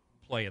I could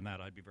play in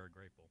that, I'd be very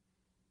grateful.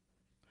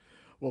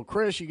 Well,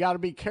 Chris, you got to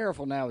be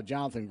careful now with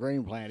Jonathan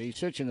Greenblatt. He's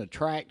such an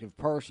attractive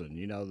person,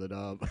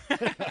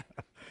 that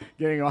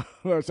getting on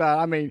the side.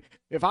 I mean,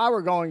 if I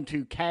were going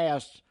to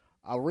cast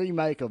a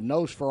remake of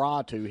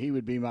Nosferatu, he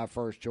would be my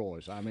first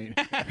choice. I mean...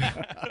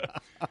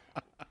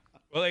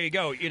 Well, there you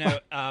go.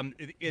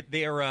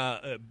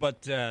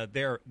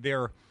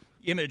 Their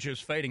image is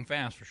fading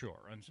fast for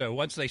sure, and so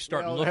once they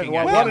start looking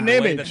at what an the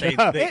image! Way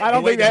that I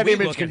don't think that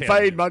image can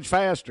fade much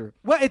faster.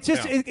 Well, it's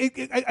just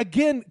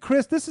again,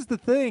 Chris. This is the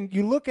thing.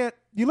 You look at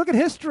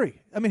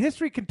history. I mean,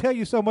 history can tell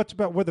you so much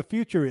about where the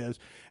future is.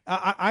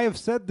 I have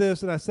said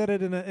this, and I said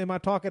it in my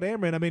talk at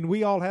Ameren. I mean,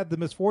 we all had the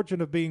misfortune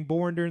of being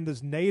born during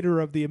this nadir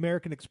of the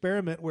American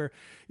experiment, where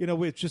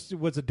it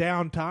was a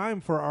down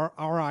time for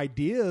our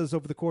ideas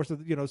over the course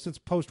of since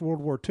post World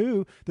War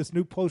II, this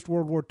new post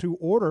World War II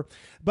order.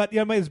 But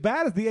as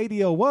bad as the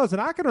ADL was,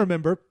 and I can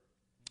remember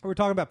we were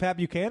talking about Pat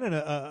Buchanan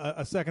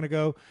a second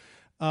ago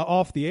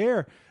off the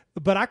air,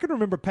 but I can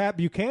remember Pat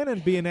Buchanan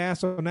being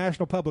asked on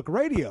National Public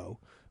Radio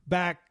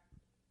back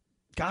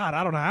God,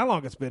 I don't know how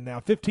long it's been now,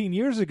 15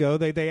 years ago,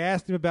 they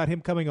asked him about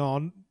him coming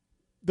on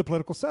the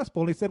political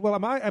cesspool. And he said, well,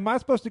 am I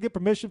supposed to get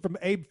permission from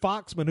Abe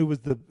Foxman, who was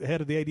the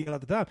head of the ADL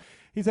at the time?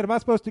 He said, am I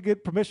supposed to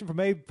get permission from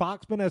Abe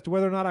Foxman as to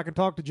whether or not I can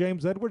talk to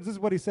James Edwards? This is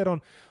what he said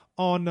on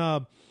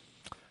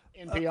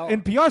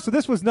NPR. So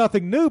this was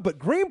nothing new, but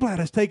Greenblatt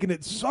has taken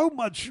it so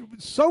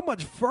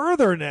much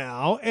further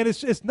now, and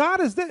it's not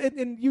as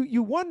and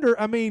you wonder.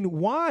 I mean,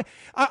 why?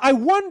 I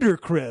wonder,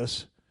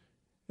 Chris,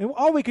 and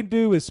all we can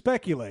do is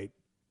speculate.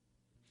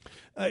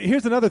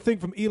 Here's another thing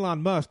from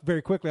Elon Musk.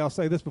 Very quickly, I'll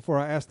say this before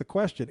I ask the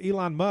question.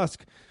 Elon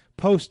Musk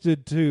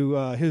posted to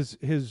his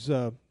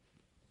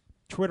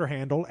Twitter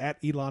handle at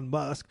Elon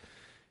Musk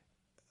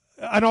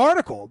an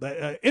article,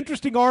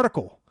 interesting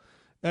article.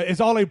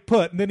 Is all he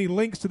put, and then he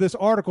links to this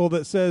article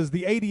that says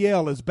the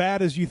ADL is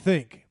bad as you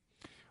think.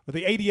 Or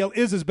the ADL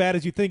is as bad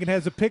as you think, and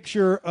has a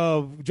picture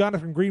of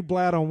Jonathan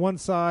Greenblatt on one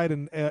side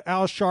and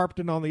Al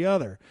Sharpton on the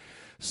other.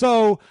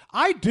 So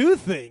I do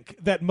think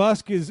that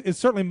Musk is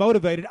certainly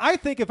motivated. I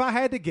think if I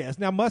had to guess,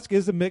 now Musk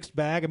is a mixed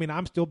bag. I mean,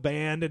 I'm still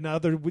banned, and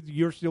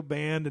you're still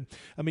banned, and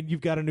I mean, you've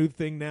got a new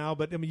thing now,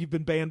 but I mean, you've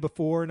been banned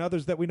before, and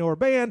others that we know are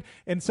banned,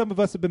 and some of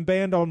us have been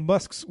banned on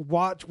Musk's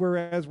watch,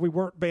 whereas we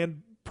weren't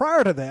banned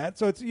prior to that.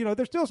 So it's,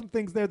 there's still some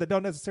things there that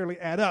don't necessarily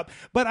add up.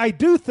 But I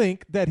do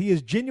think that he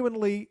is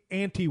genuinely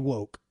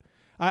anti-woke.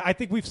 I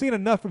think we've seen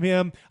enough from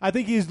him. I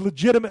think he's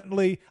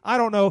legitimately, I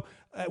don't know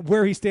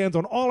where he stands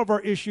on all of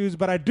our issues,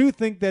 but I do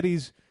think that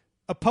he's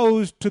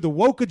opposed to the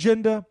woke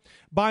agenda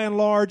by and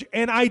large.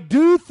 And I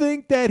do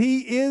think that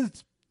he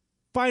is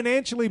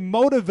financially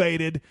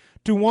motivated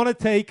to want to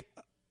take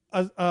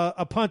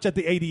a punch at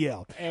the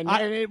ADL. And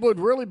it would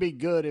really be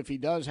good if he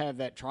does have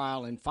that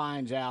trial and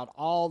finds out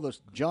all the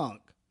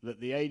junk that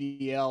the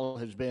ADL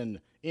has been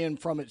in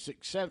from its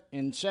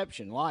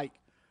inception, like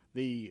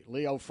the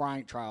Leo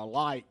Frank trial,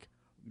 like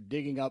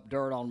digging up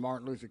dirt on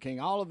Martin Luther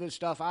King, all of this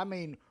stuff. I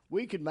mean,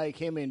 we could make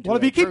him into Well,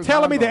 if you keep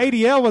telling me the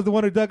ADL was the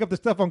one who dug up the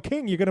stuff on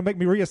King, you're going to make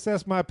me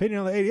reassess my opinion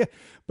on the ADL.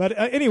 But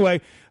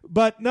anyway,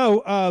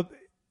 no,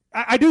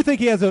 I do think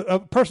he has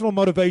a personal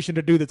motivation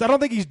to do this. I don't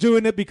think he's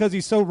doing it because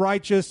he's so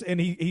righteous and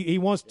he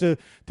wants to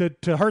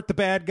hurt the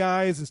bad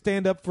guys and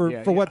stand up for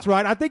what's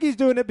right. I think he's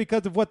doing it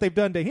because of what they've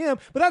done to him,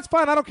 but that's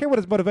fine. I don't care what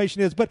his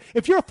motivation is. But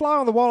if you're a fly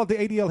on the wall at the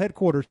ADL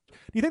headquarters, do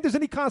you think there's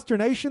any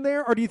consternation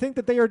there, or do you think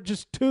that they are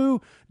just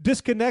too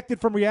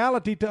disconnected from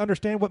reality to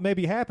understand what may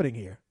be happening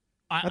here?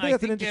 I think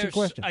that's an interesting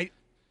question.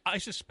 I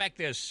suspect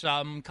there's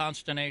some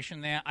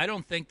consternation there. I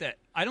don't think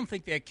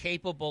they're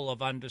capable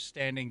of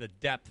understanding the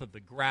depth of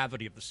the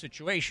gravity of the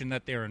situation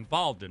that they're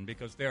involved in,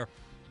 because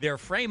their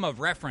frame of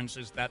reference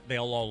is that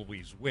they'll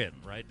always win,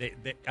 right?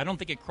 I don't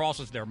think it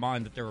crosses their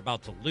mind that they're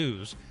about to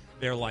lose.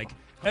 They're like,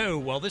 oh,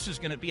 well, this is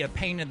going to be a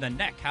pain in the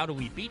neck. How do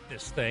we beat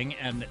this thing?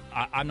 And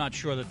I'm not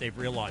sure that they've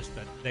realized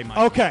that they might.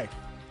 Okay,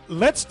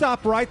 let's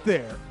stop right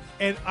there.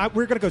 And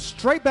we're going to go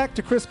straight back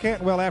to Chris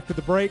Cantwell after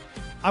the break.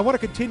 I want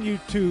to continue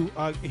to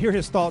hear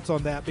his thoughts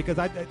on that, because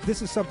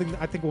this is something that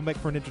I think will make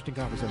for an interesting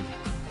conversation.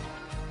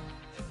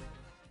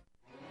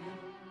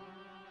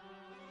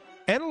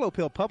 Antelope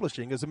Hill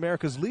Publishing is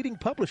America's leading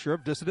publisher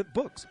of dissident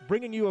books,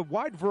 bringing you a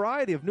wide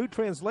variety of new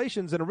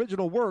translations and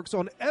original works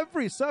on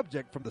every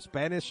subject from the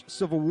Spanish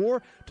Civil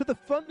War to the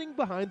funding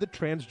behind the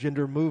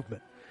transgender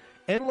movement.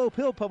 Antelope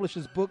Hill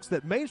publishes books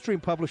that mainstream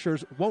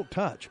publishers won't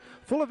touch,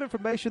 full of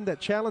information that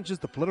challenges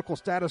the political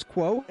status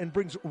quo and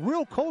brings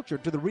real culture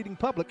to the reading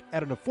public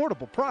at an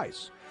affordable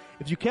price.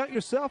 If you count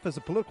yourself as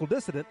a political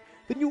dissident,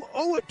 then you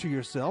owe it to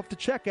yourself to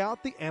check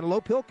out the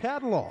Antelope Hill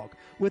catalog,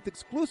 with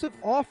exclusive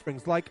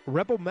offerings like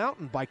Rebel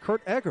Mountain by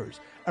Kurt Eggers,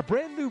 a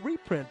brand new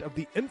reprint of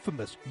the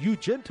infamous You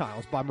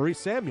Gentiles by Maurice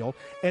Samuel,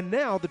 and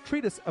now the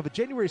treatise of a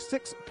January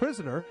 6th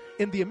prisoner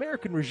in the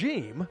American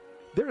regime.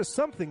 There is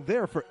something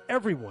there for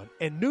everyone,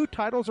 and new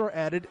titles are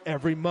added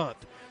every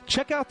month.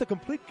 Check out the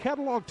complete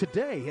catalog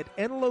today at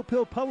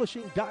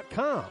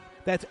AntelopeHillPublishing.com.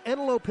 That's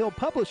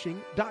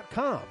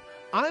AntelopeHillPublishing.com.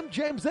 I'm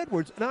James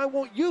Edwards, and I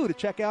want you to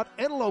check out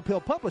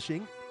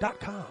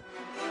AntelopeHillPublishing.com.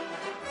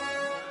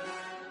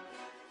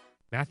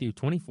 Matthew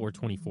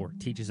 24:24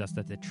 teaches us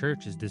that the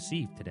church is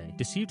deceived today.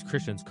 Deceived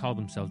Christians call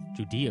themselves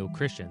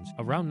Judeo-Christians.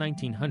 Around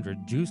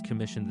 1900, Jews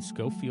commissioned the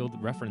Scofield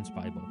Reference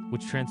Bible,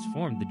 which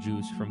transformed the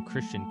Jews from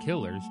Christian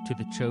killers to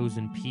the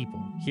chosen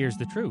people. Here's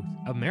the truth.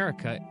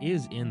 America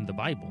is in the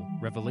Bible.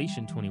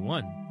 Revelation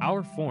 21.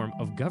 Our form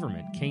of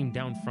government came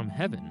down from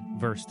heaven.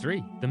 Verse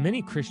 3. The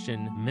many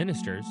Christian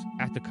ministers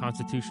at the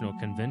Constitutional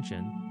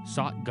Convention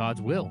sought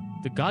God's will.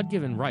 The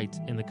God-given rights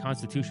in the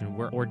Constitution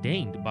were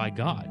ordained by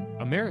God.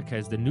 America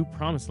is the new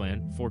promised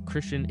land for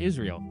Christian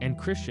Israel, and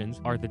Christians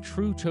are the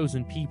true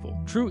chosen people.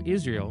 True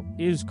Israel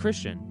is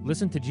Christian.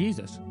 Listen to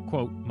Jesus.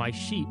 Quote, my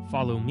sheep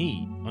follow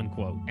me,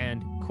 unquote.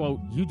 And, quote,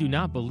 you do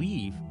not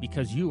believe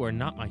because you are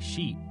not my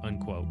sheep,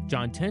 unquote.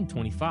 John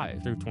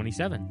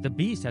 10:25-27. The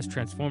beast has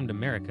transformed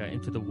America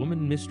into the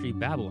woman mystery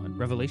Babylon.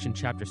 Revelation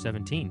chapter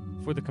 17.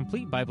 For the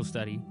complete Bible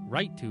study,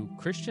 write to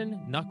Christian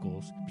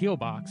Knuckles, P.O.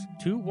 Box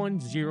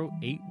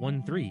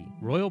 210813,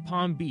 Royal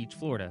Palm Beach,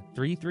 Florida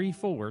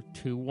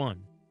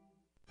 33421.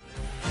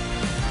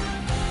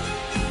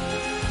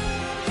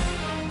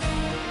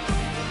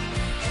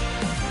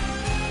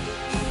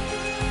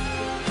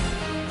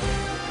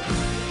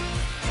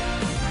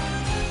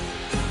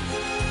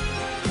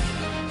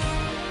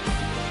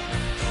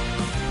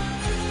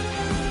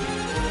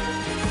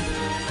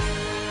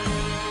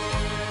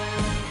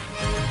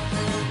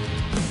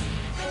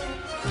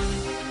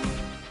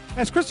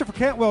 As Christopher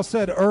Cantwell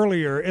said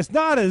earlier, it's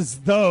not as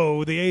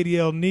though the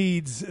ADL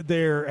needs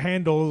their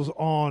handles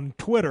on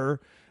Twitter.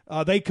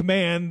 They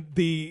command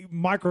the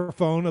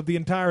microphone of the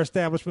entire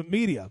establishment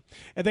media.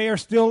 And they are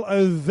still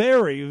a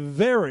very,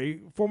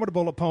 very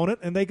formidable opponent,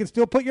 and they can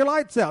still put your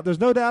lights out. There's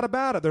no doubt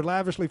about it. They're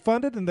lavishly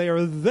funded, and they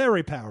are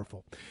very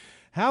powerful.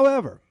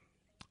 However,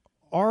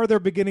 are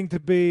there beginning to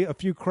be a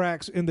few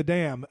cracks in the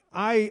dam?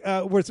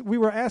 We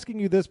were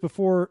asking you this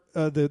before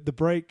the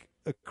break,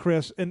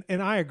 Chris, and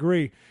I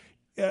agree.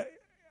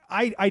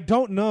 I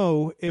don't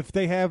know if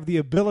they have the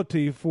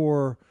ability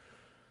for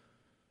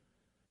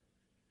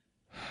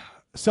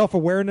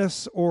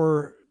self-awareness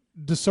or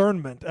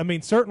discernment. I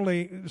mean,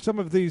 certainly some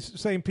of these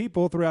same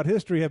people throughout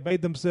history have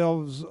made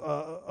themselves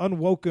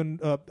unwelcomed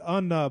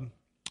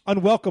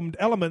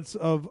elements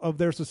of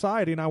their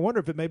society, and I wonder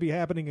if it may be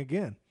happening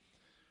again.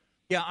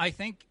 Yeah, I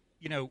think,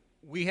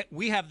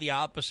 we have the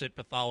opposite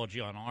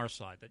pathology on our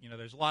side, that,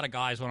 there's a lot of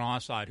guys on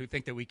our side who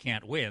think that we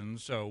can't win,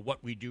 so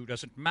what we do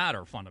doesn't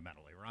matter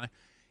fundamentally, right?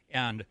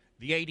 And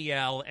the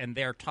ADL and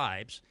their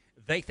types,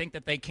 they think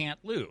that they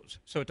can't lose,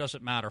 so it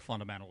doesn't matter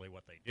fundamentally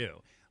what they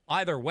do.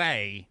 Either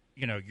way,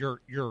 you're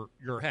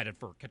headed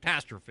for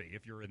catastrophe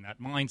if you're in that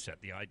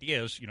mindset. The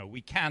idea is, we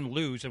can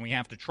lose and we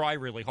have to try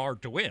really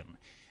hard to win.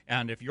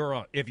 And if you're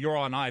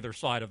on either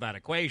side of that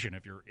equation,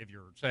 if you're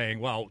saying,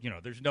 well,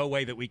 there's no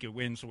way that we could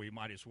win, so we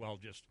might as well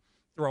just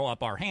throw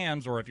up our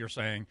hands, or if you're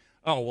saying,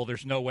 oh, well,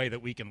 there's no way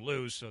that we can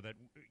lose, so that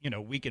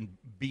we can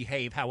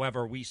behave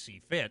however we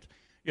see fit,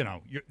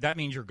 that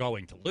means you're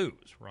going to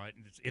lose, right?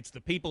 It's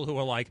the people who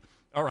are like,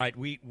 all right,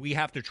 we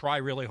have to try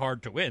really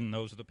hard to win.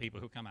 Those are the people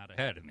who come out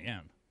ahead in the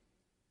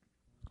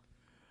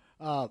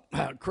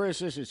end. Chris,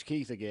 this is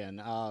Keith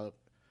again.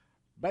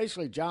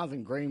 Basically,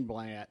 Jonathan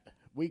Greenblatt,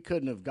 we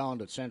couldn't have gone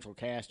to Central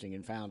Casting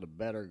and found a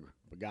better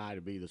guy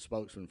to be the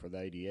spokesman for the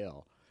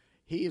ADL.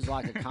 He is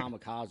like a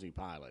kamikaze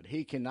pilot.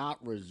 He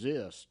cannot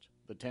resist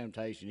the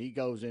temptation. He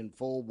goes in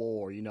full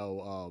bore,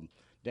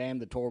 damn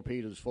the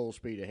torpedoes, full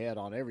speed ahead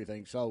on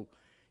everything. So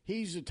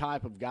he's the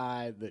type of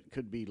guy that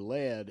could be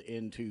led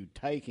into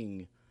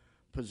taking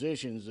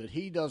positions that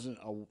he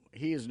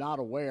is not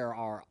aware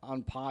are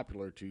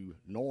unpopular to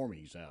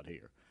normies out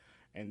here.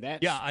 And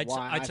that's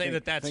why I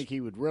think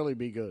he would really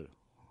be good.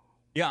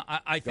 Yeah,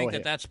 I think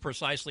that's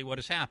precisely what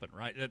has happened,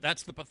 right?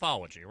 That's the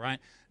pathology, right?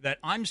 That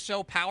I'm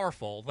so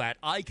powerful that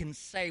I can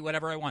say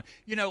whatever I want.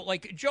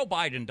 Like Joe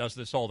Biden does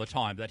this all the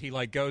time, that he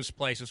goes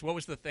places. What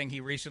was the thing he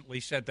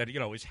recently said, that,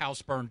 his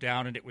house burned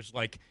down and it was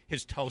like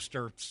his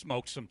toaster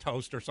smoked some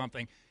toast or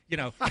something? He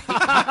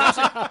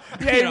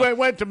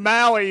went to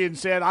Maui and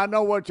said, I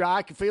know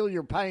I can feel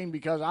your pain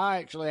because I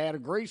actually had a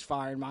grease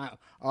fire in my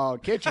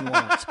kitchen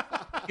once.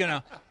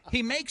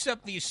 He makes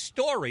up these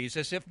stories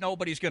as if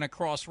nobody's going to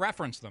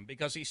cross-reference them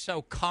because he's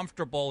so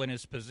comfortable in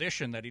his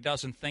position that he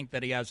doesn't think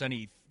that he has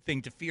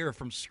anything to fear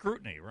from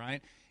scrutiny,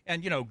 right?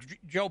 And,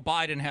 Joe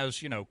Biden has,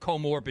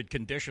 comorbid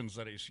conditions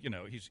that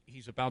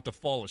he's about to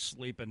fall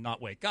asleep and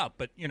not wake up.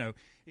 But,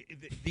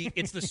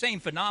 it's the same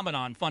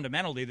phenomenon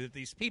fundamentally, that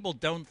these people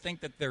don't think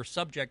that they're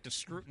subject to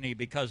scrutiny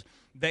because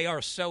they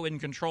are so in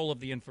control of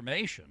the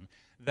information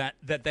that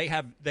they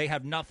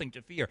have nothing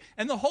to fear.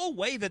 And the whole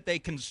way that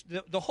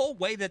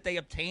they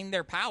obtain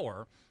their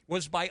power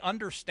was by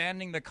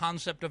understanding the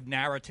concept of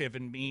narrative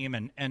and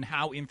meme and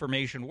how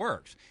information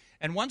works.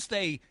 And once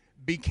they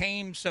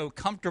became so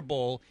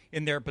comfortable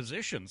in their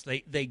positions,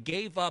 they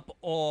gave up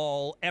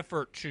all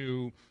effort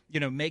to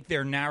make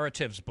their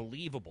narratives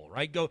believable,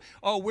 right?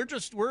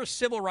 We're a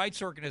civil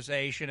rights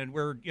organization and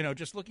we're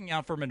just looking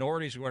out for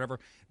minorities or whatever,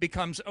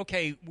 becomes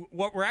okay.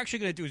 What we're actually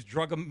going to do is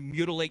drug and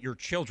mutilate your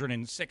children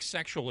in 6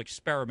 sexual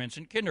experiments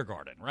in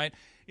kindergarten, right?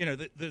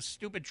 The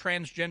stupid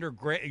transgender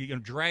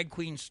drag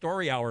queen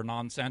story hour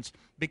nonsense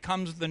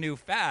becomes the new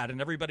fad, and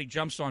everybody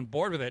jumps on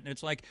board with it. And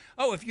it's like,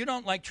 oh, if you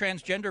don't like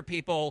transgender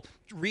people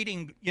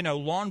reading,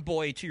 Lawn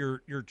Boy to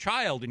your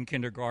child in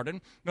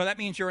kindergarten, well, that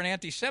means you're an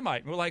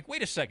anti-Semite. And we're like,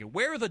 wait a second,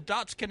 where are the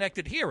dots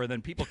connected here? And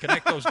then people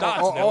connect those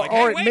dots, and they're like,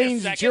 hey, wait a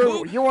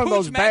second, you're one of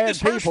those bad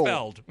people.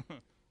 Hirschfeld?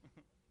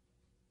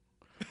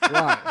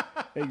 Right,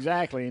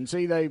 exactly. And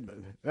see,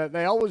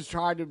 they always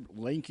try to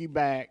link you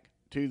back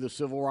to the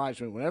civil rights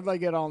movement. Whenever they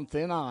get on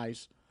thin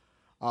ice,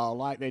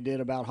 like they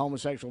did about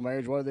homosexual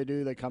marriage, what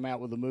do? They come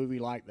out with a movie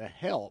like The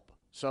Help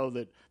so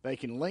that they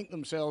can link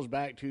themselves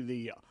back to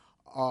the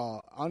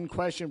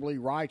unquestionably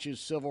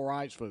righteous civil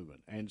rights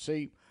movement. And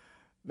see,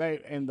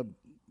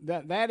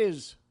 that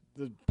is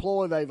the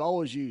ploy they've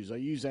always used. They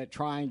use that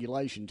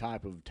triangulation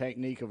type of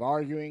technique of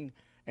arguing,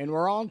 and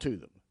we're on to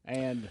them.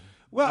 And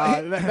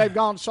they've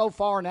gone so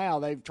far now,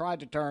 they've tried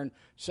to turn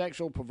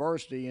sexual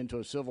perversity into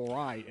a civil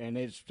right, and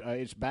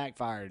it's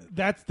backfired.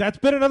 That's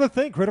been another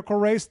thing. Critical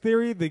race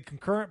theory, the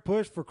concurrent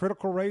push for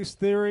critical race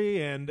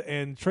theory and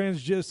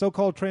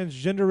so-called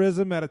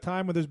transgenderism at a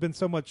time when there's been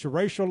so much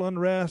racial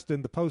unrest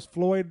in the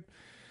post-Floyd.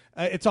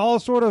 It's all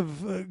sort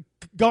of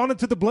gone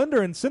into the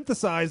blender and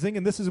synthesizing,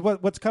 and this is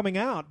what's coming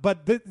out.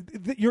 But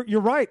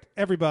you're right,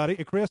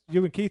 everybody, Chris,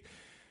 you and Keith.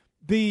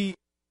 They've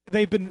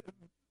been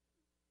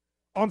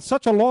on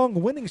such a long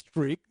winning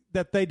streak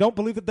that they don't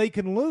believe that they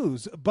can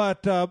lose,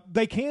 but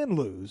they can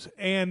lose,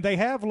 and they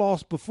have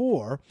lost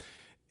before,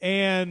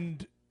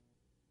 and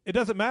it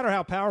doesn't matter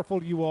how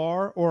powerful you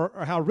are or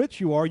how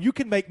rich you are, you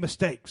can make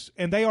mistakes,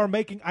 and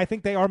I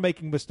think they are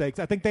making mistakes.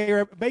 I think they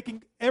are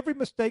making every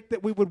mistake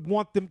that we would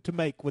want them to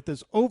make with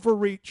this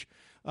overreach,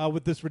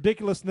 with this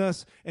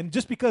ridiculousness, and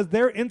just because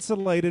they're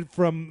insulated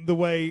from the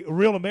way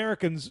real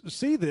Americans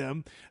see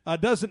them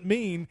doesn't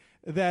mean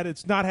that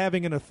it's not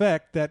having an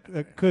effect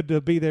that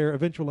could be their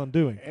eventual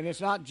undoing. And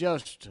it's not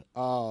just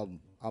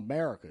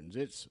Americans,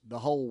 it's the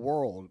whole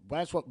world.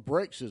 That's what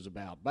BRICS is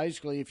about.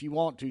 Basically, if you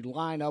want to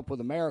line up with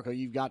America,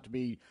 you've got to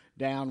be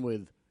down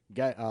with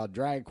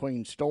drag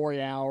queen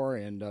story hour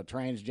and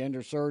transgender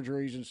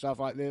surgeries and stuff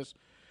like this.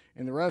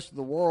 And the rest of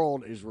the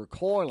world is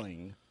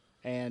recoiling,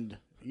 and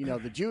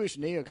the Jewish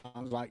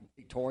neocons like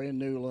Victoria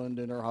Nuland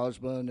and her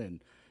husband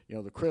and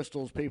the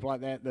Crystals, people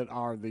like that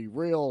are the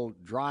real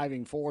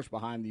driving force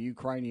behind the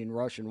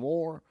Ukrainian-Russian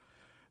war.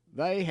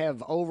 They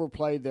have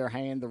overplayed their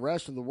hand. The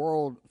rest of the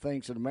world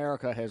thinks that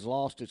America has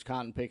lost its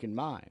cotton-picking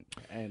mind.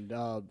 And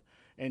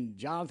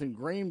Jonathan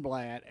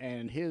Greenblatt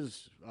and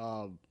his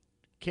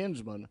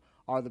kinsmen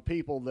are the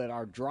people that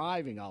are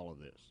driving all of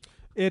this.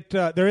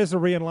 There is a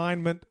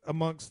realignment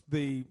amongst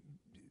the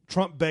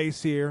Trump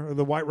base here,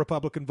 the white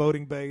Republican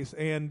voting base,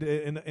 and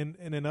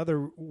in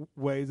other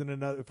ways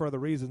and for other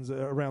reasons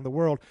around the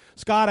world.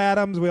 Scott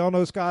Adams, we all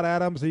know Scott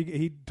Adams.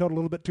 He told a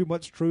little bit too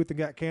much truth and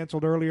got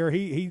canceled earlier.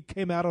 He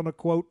came out on a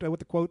quote with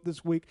the quote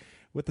this week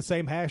with the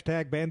same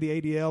hashtag, ban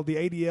the ADL. The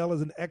ADL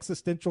is an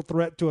existential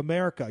threat to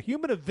America.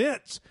 Human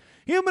events,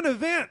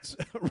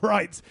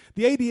 writes.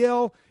 The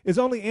ADL is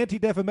only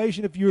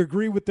anti-defamation if you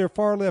agree with their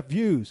far-left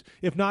views.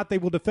 If not, they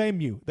will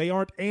defame you. They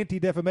aren't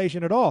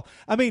anti-defamation at all.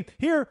 I mean,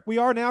 here we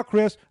are now,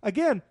 Chris.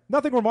 Again,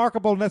 nothing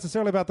remarkable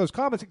necessarily about those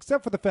comments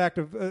except for the fact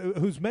of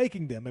who's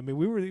making them. I mean,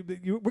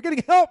 we're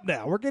getting help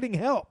now. We're getting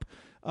help.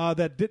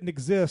 That didn't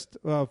exist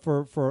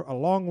for a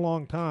long,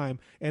 long time,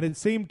 and it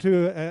seems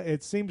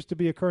to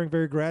be occurring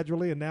very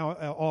gradually, and now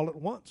all at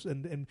once,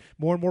 and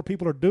more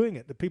people are doing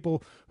it. The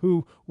people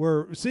who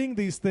were seeing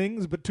these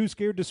things but too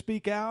scared to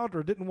speak out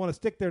or didn't want to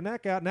stick their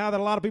neck out, now that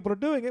a lot of people are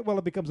doing it, well,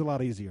 it becomes a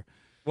lot easier.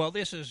 Well,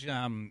 this is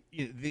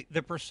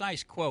the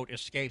precise quote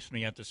escapes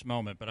me at this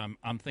moment, but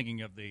I'm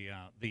thinking of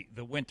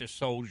the Winter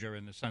Soldier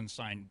and the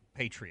Sunshine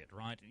Patriot,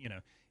 right?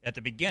 At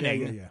the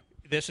beginning. Yeah.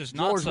 This is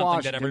not George something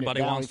Washington that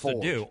everybody wants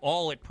Forge. to do.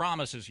 All it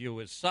promises you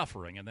is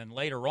suffering. And then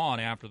later on,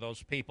 after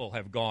those people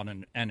have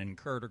gone and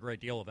incurred a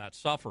great deal of that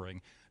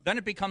suffering, then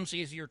it becomes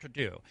easier to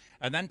do.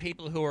 And then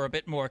people who are a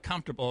bit more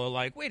comfortable are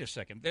like, wait a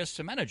second, there's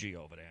some energy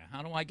over there.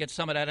 How do I get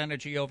some of that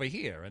energy over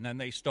here? And then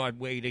they start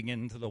wading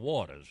into the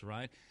waters,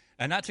 right?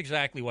 And that's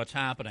exactly what's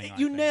happening.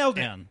 You nailed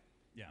it. And,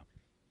 yeah.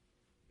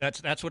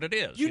 That's what it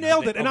is. You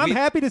nailed it, and I'm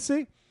happy to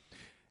see.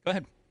 Go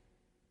ahead.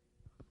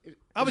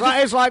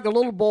 It's like the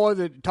little boy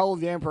that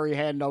told the emperor he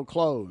had no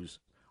clothes.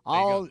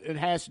 All it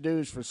has to do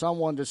is for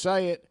someone to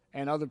say it,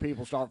 and other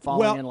people start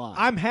falling in line.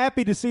 I'm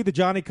happy to see the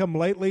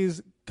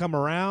Johnny-come-latelys come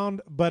around,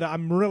 but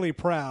I'm really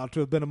proud to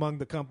have been among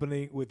the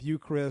company with you,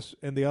 Chris,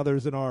 and the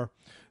others in our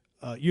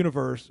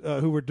universe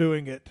who were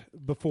doing it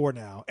before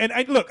now. And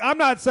look, I'm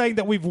not saying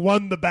that we've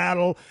won the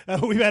battle.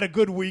 We've had a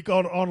good week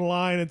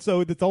online, and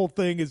so this whole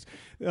thing is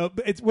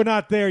we're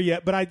not there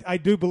yet, but I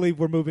do believe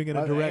we're moving in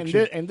a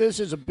direction. And this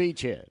is a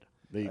beachhead.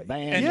 The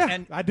band.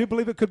 And I do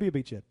believe it could be a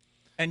beachhead.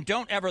 And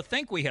don't ever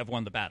think we have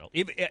won the battle.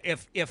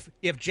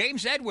 If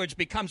James Edwards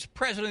becomes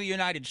president of the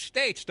United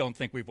States, don't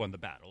think we've won the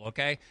battle,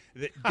 okay?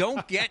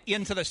 Don't get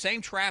into the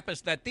same trap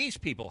as that these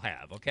people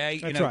have,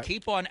 okay? That's right.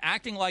 Keep on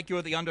acting like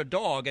you're the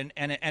underdog, and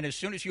as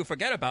soon as you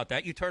forget about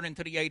that, you turn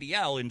into the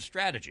ADL in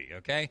strategy,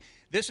 okay?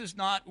 This is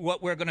not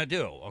what we're going to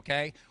do,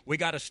 okay? We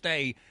got to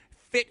stay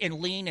fit and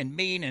lean and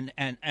mean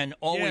and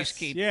always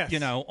keep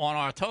on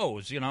our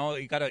toes. You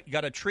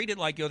gotta treat it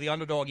like you're the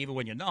underdog even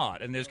when you're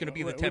not. And there's going to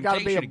be the temptation.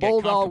 We got to be a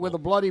bulldog with a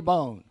bloody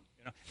bone.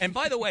 And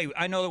by the way,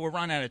 I know that we're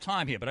running out of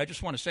time here, but I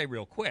just want to say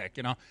real quick,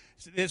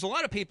 there's a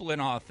lot of people in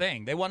our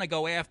thing. They want to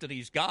go after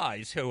these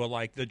guys who are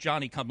like the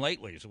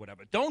Johnny-come-latelys or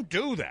whatever. Don't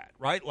do that,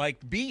 right?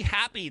 Like, be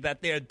happy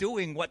that they're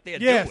doing what they're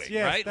doing,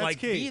 right? That's like,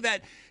 key. be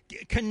that.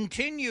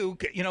 Continue,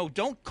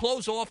 don't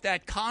close off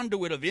that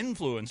conduit of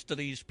influence to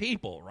these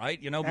people,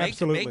 right?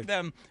 Make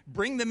them,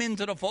 bring them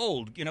into the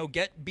fold.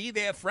 Be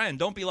their friend.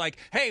 Don't be like,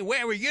 hey,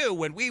 where were you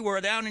when we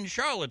were down in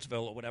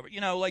Charlottesville or whatever?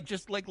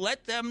 Just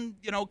let them,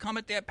 come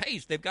at their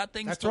pace. They've got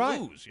things to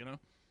lose.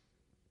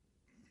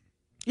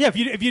 Yeah,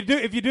 if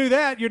you do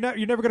that, you're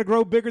never going to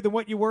grow bigger than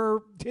what you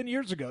were 10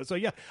 years ago. So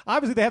yeah,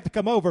 obviously they have to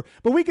come over,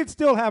 but we could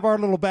still have our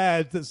little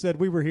badge that said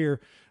we were here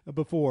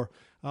before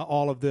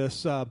all of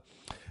this.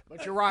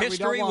 But you're right.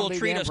 History we don't will want to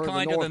treat be us the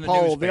kinder North than the Pole.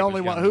 newspapers. The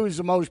only one who's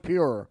the most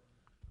pure.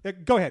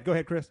 Go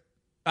ahead, Chris.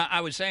 I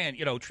was saying,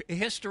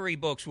 history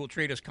books will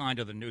treat us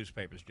kinder than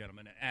newspapers,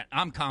 gentlemen. And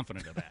I'm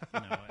confident of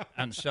that.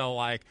 And so,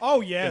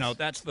 oh yes,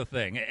 that's the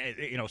thing.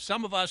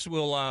 Some of us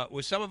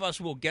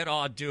will get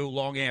our due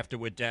long after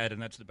we're dead,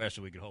 and that's the best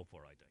that we could hope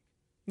for, I think.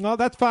 No,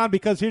 that's fine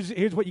because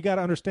here's what you got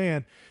to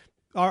understand.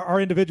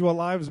 our individual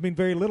lives mean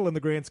very little in the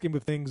grand scheme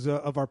of things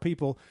of our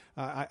people.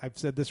 I've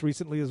said this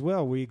recently as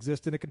well. We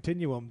exist in a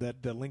continuum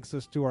that links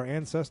us to our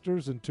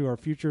ancestors and to our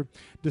future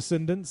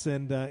descendants,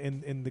 and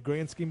in the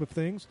grand scheme of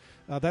things,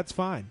 that's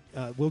fine.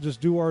 We'll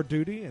just do our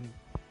duty and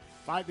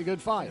fight the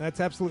good fight. That's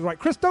absolutely right.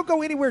 Chris, don't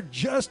go anywhere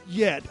just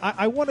yet.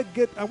 I want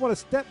to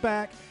step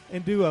back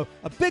and do a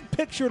big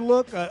picture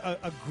look,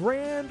 a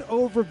grand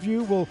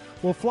overview.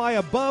 We'll fly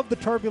above the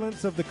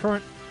turbulence of the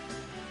current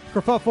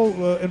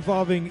kerfuffle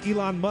involving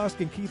Elon Musk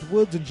and Keith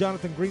Woods and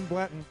Jonathan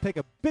Greenblatt, and take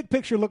a big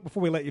picture look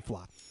before we let you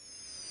fly.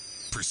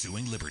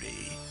 Pursuing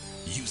liberty,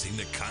 using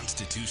the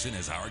Constitution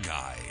as our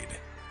guide.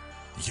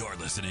 You're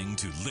listening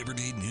to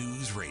Liberty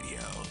News Radio.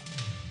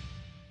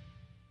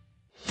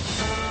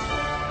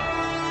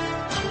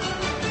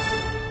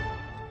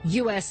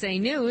 USA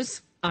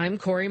News, I'm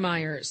Corey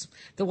Myers.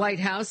 The White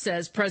House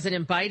says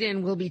President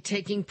Biden will be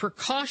taking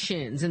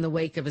precautions in the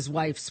wake of his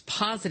wife's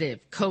positive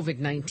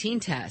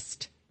COVID-19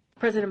 test.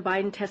 President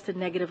Biden tested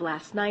negative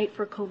last night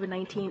for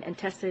COVID-19 and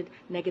tested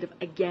negative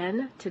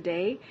again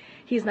today.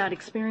 He's not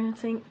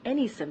experiencing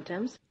any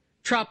symptoms.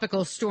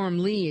 Tropical Storm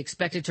Lee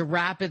expected to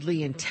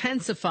rapidly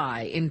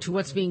intensify into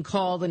what's being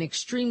called an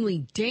extremely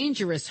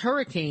dangerous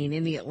hurricane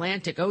in the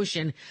Atlantic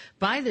Ocean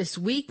by this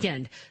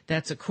weekend.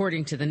 That's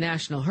according to the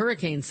National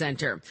Hurricane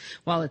Center.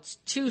 While it's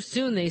too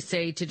soon, they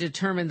say, to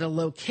determine the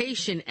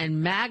location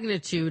and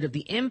magnitude of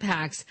the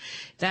impacts,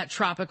 that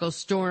tropical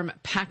storm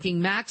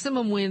packing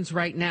maximum winds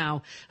right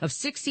now of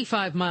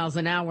 65 miles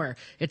an hour.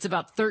 It's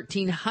about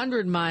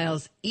 1,300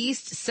 miles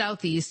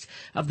east-southeast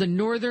of the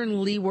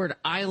northern Leeward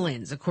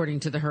Islands,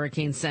 according to the Hurricane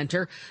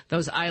Center.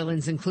 Those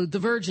islands include the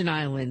Virgin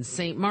Islands,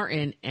 St.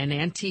 Martin, and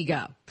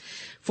Antigua.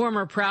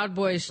 Former Proud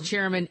Boys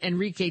chairman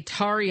Enrique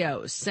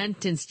Tarrio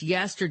sentenced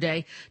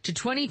yesterday to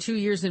 22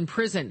 years in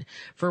prison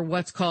for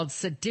what's called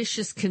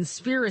seditious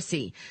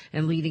conspiracy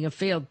and leading a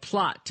failed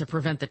plot to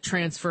prevent the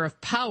transfer of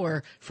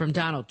power from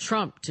Donald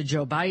Trump to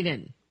Joe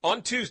Biden.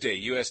 On Tuesday,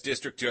 U.S.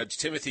 District Judge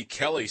Timothy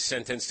Kelly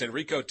sentenced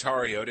Enrico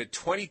Tarrio to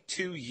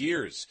 22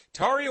 years.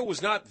 Tarrio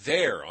was not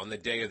there on the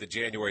day of the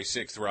January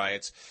 6th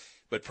riots,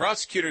 but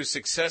prosecutors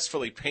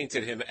successfully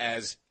painted him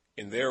as,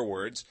 in their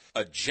words,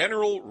 a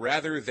general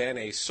rather than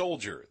a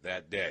soldier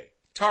that day.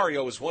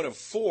 Tarrio is one of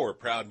 4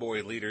 Proud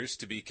Boy leaders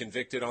to be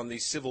convicted on the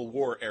Civil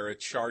War-era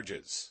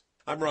charges.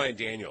 I'm Ryan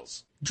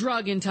Daniels.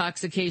 Drug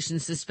intoxication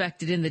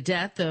suspected in the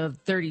death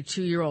of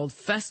 32-year-old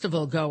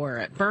festival goer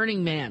at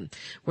Burning Man,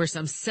 where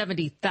some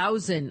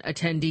 70,000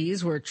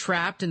 attendees were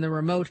trapped in the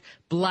remote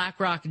Black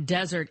Rock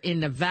Desert in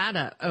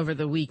Nevada over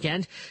the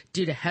weekend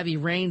due to heavy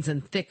rains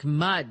and thick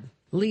mud.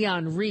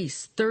 Leon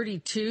Reese,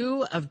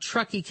 32, of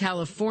Truckee,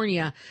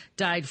 California,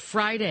 died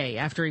Friday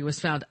after he was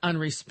found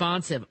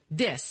unresponsive.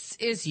 This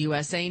is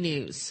USA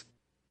News.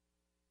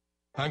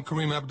 I'm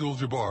Kareem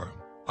Abdul-Jabbar.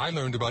 I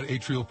learned about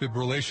atrial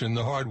fibrillation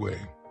the hard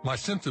way. My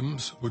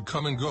symptoms would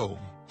come and go.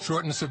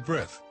 Shortness of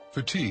breath,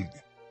 fatigue.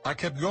 I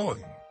kept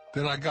going.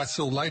 Then I got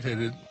so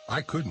lightheaded,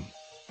 I couldn't.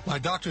 My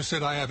doctor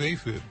said I have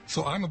AFib,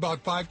 so I'm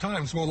about 5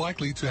 times more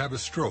likely to have a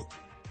stroke.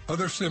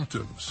 Other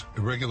symptoms,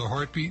 irregular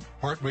heartbeat,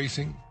 heart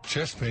racing,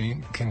 chest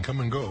pain can come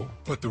and go,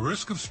 but the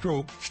risk of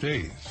stroke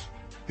stays.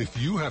 If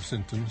you have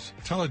symptoms,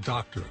 tell a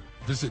doctor.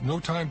 Visit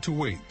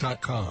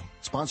NoTimeToWait.com.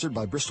 Sponsored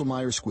by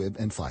Bristol-Myers Squibb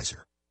and Pfizer.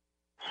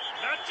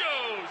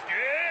 Nachos!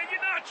 Yeah, your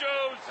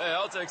nachos! Hey,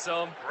 I'll take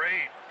some.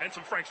 Great. And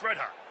some Frank's Red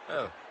Hot.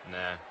 Oh,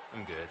 nah,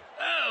 I'm good.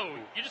 Oh,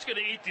 you're just gonna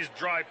eat these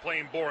dry,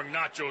 plain, boring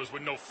nachos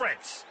with no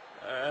Franks?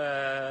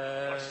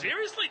 Oh,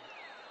 seriously?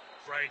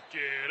 Frank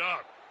it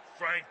up.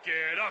 Frank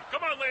it up.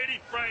 Come on,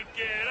 lady. Frank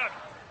it up.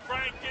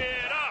 Frank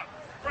it up.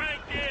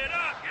 Frank it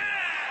up.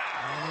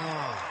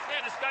 Yeah!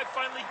 Yeah, this guy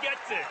finally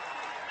gets it.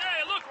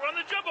 Hey, look, we're on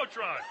the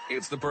Jumbotron.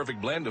 It's the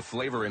perfect blend of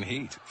flavor and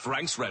heat.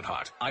 Frank's Red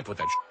Hot. I put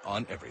that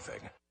on everything.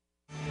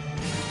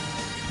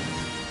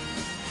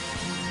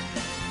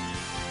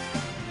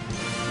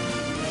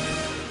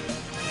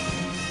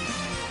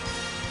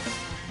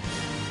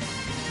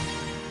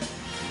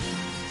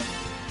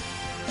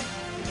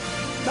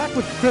 Back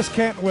with Chris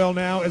Cantwell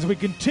now as we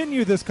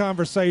continue this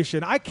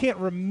conversation. I can't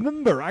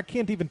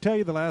even tell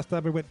you the last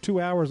time we went 2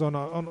 hours on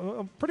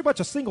a pretty much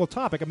a single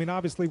topic. I mean,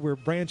 obviously we're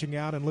branching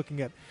out and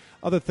looking at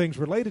other things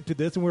related to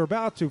this, and we're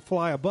about to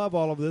fly above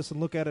all of this and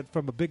look at it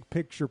from a big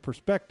picture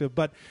perspective.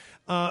 But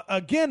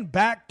again,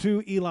 back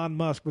to Elon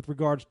Musk with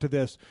regards to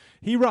this.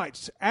 He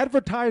writes,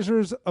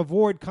 advertisers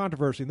avoid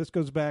controversy. And this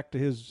goes back to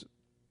his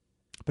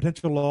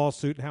potential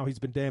lawsuit and how he's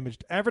been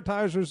damaged.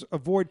 Advertisers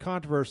avoid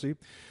controversy.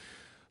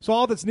 So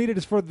all that's needed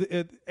is for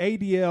the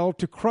ADL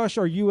to crush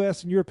our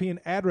U.S. and European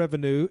ad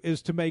revenue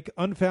is to make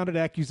unfounded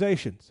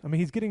accusations. I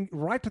mean, he's getting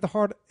right to the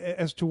heart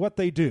as to what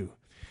they do.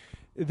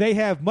 They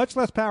have much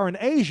less power in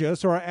Asia,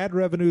 so our ad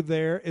revenue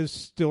there is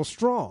still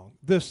strong.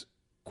 This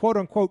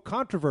quote-unquote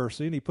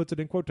controversy, and he puts it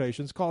in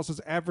quotations, causes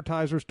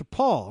advertisers to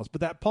pause,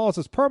 but that pause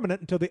is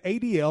permanent until the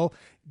ADL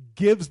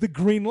gives the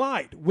green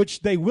light,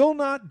 which they will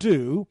not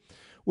do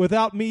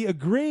without me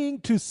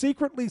agreeing to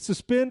secretly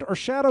suspend or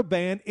shadow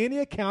ban any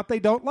account they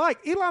don't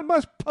like. Elon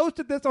Musk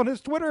posted this on his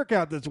Twitter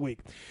account this week.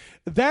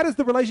 That is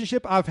the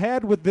relationship I've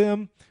had with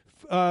them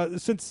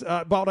since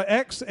bought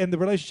X, and the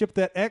relationship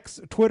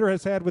that Twitter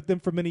has had with them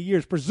for many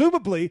years.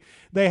 Presumably,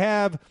 they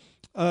have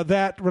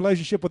that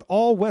relationship with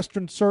all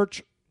Western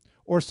search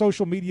or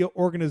social media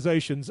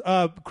organizations.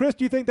 Chris,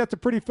 do you think that's a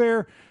pretty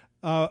fair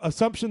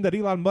assumption that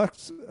Elon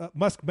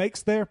Musk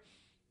makes there?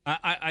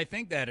 I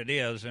think that it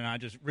is, and I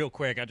just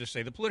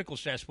say the political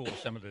cesspool is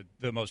some of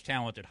the most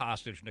talented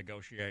hostage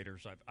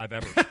negotiators I've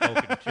ever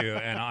spoken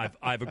to, and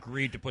I've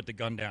agreed to put the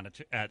gun down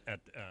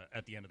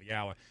at the end of the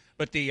hour.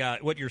 But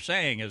what you're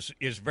saying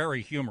is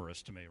very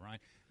humorous to me, right?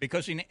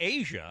 Because in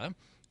Asia,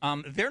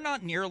 they're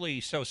not nearly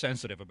so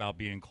sensitive about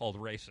being called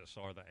racist,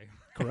 are they?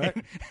 Correct.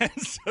 And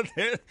so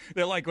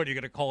they're like, "What, are you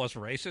going to call us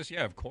racist?"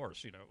 Yeah, of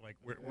course. Like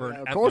we're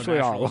of course we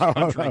are.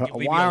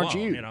 Why aren't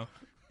you?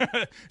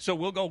 So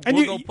we'll go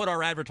put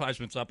our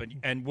advertisements up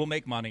and we'll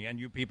make money, and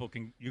you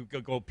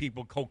go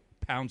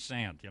pound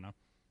sand,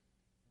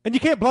 And you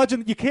can't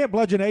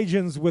bludgeon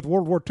Asians with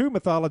World War II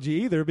mythology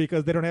either,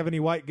 because they don't have any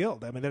white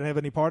guilt. I mean, they don't have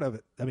any part of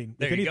it. I mean,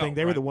 if anything,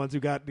 they were the ones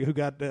who got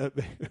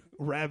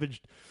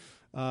ravaged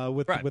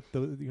with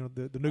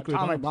the nuclear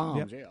atomic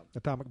bombs. Yeah.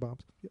 Atomic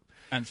bombs. Yeah.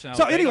 And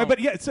so anyway, but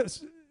yeah,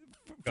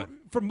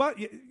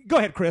 go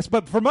ahead, Chris.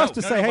 But for us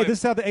to say, hey, this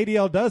is how the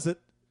ADL does it,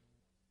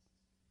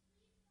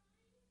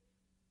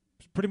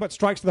 pretty much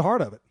strikes to the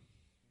heart of it.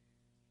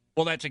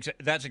 Well, that's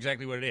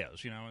exactly what it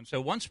is, And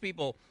so once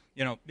people,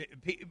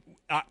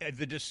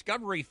 the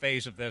discovery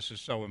phase of this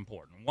is so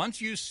important.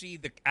 Once you see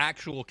the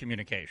actual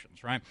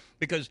communications, right?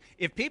 Because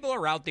if people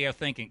are out there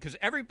thinking, because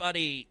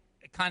everybody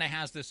kind of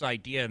has this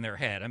idea in their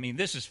head. I mean,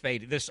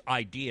 this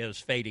idea is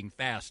fading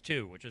fast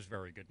too, which is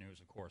very good news,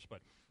 of course. But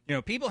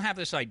people have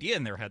this idea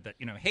in their head that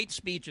hate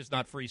speech is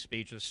not free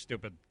speech, is a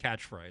stupid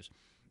catchphrase.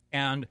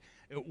 And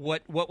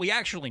what we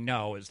actually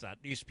know is that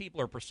these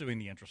people are pursuing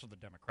the interests of the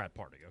Democrat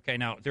Party. Okay,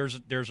 now there's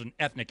an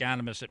ethnic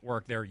animus at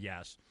work there,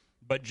 yes,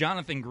 but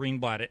Jonathan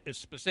Greenblatt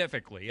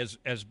specifically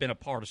has been a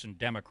partisan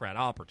Democrat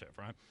operative,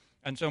 right?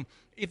 And so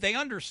if they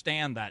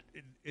understand that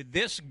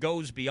this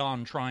goes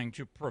beyond trying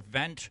to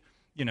prevent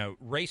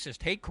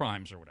racist hate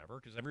crimes or whatever,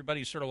 because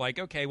everybody's sort of like,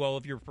 okay, well,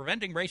 if you're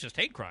preventing racist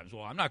hate crimes,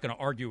 well, I'm not going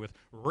to argue with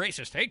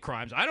racist hate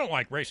crimes. I don't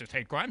like racist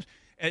hate crimes.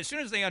 As soon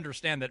as they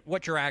understand that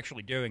what you're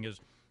actually doing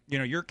is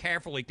you're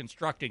carefully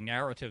constructing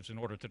narratives in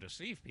order to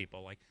deceive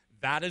people. Like,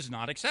 that is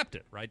not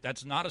accepted, right?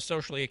 That's not a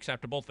socially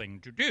acceptable thing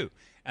to do.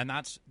 And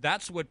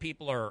that's what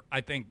people are,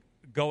 I think,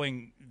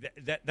 going.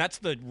 That's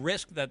the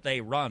risk that they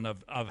run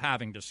of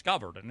having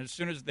discovered. And as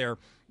soon as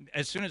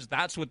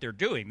that's what they're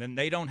doing, then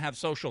they don't have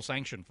social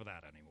sanction for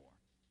that anymore.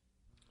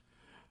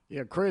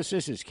 Yeah, Chris,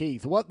 this is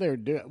Keith. What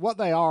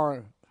they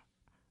are,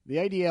 the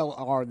ADL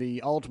are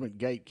the ultimate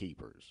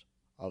gatekeepers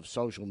of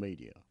social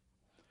media.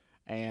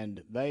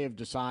 And they have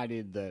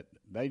decided that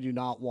they do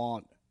not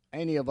want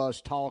any of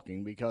us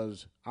talking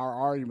because our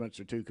arguments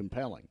are too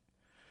compelling.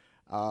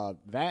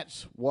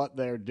 That's what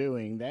they're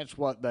doing. That's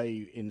what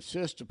they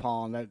insist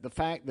upon. That the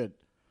fact that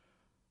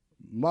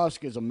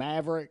Musk is a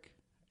maverick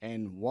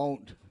and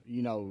won't,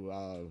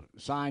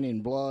 sign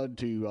in blood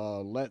to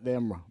let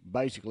them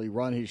basically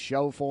run his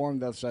show for him.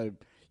 They'll say,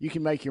 you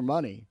can make your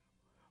money,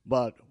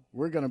 but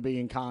we're going to be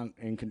in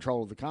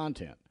control of the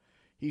content.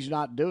 He's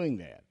not doing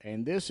that.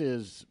 And this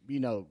is,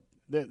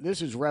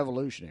 this is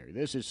revolutionary.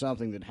 This is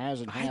something that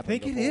hasn't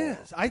happened before.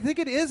 I think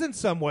it is in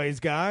some ways,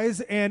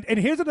 guys. And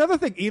here's another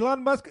thing.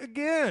 Elon Musk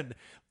again.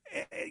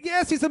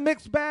 Yes, he's a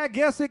mixed bag.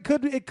 Yes, it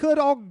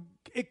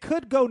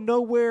could go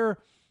nowhere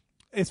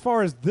as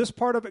far as this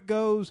part of it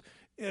goes.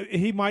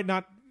 He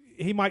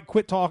might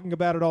quit talking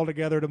about it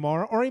altogether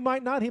tomorrow, or he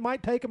might not. He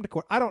might take him to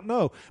court. I don't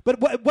know. But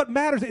what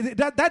matters is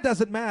that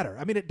doesn't matter.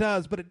 I mean, it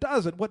does, but it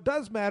doesn't. What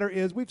does matter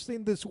is we've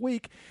seen this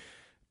week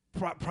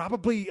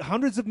probably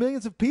hundreds of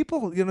millions of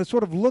people,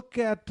 sort of look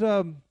at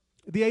the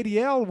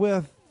ADL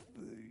with,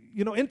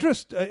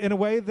 interest in a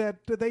way that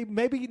they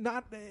maybe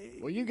not.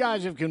 Well, you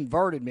guys have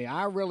converted me.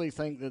 I really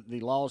think that the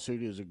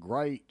lawsuit is a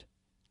great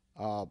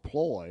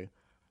ploy,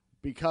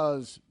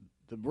 because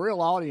the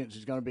real audience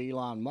is going to be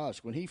Elon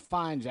Musk. When he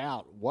finds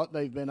out what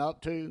they've been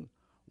up to,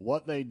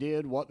 what they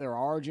did, what their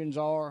origins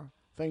are,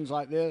 things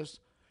like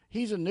this,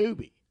 he's a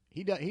newbie.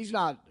 He's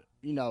not,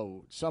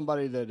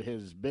 somebody that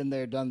has been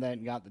there, done that,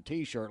 and got the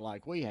T-shirt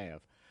like we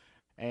have.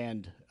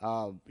 And,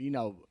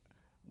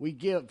 we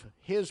give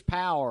his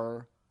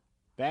power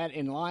that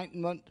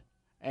enlightenment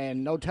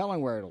and no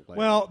telling where it'll land.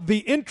 Well, the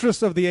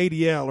interests of the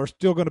ADL are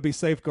still going to be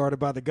safeguarded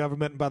by the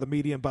government and by the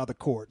media and by the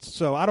courts.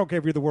 So I don't care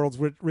if you're the world's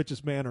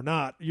richest man or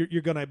not,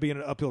 you're going to be in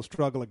an uphill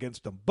struggle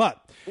against them.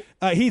 But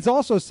he's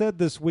also said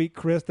this week,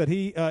 Chris, that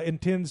he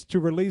intends to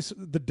release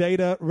the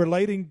data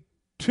relating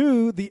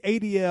to the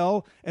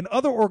ADL and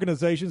other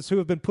organizations who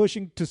have been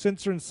pushing to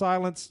censor and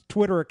silence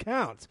Twitter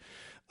accounts.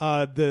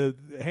 The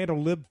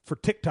handle libs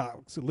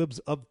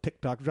of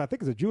TikTok, which I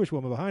think is a Jewish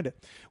woman behind it.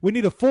 We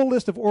need a full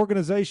list of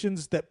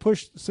organizations that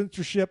push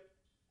censorship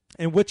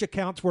and which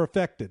accounts were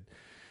affected.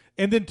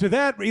 And then to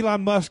that,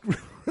 Elon Musk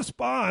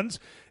responds,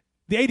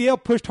 The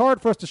ADL pushed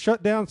hard for us to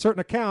shut down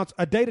certain accounts.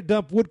 A data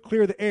dump would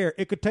clear the air.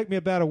 It could take me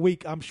about a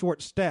week. I'm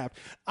short-staffed.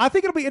 I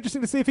think it'll be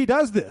interesting to see if he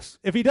does this.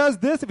 If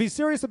he's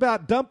serious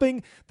about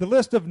dumping the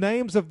list of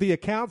names of the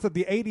accounts that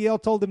the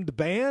ADL told him to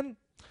ban.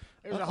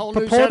 There's a whole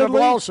new set of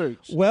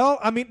lawsuits. Well,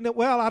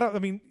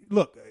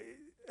 look,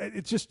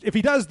 it's just if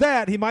he does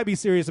that, he might be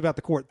serious about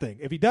the court thing.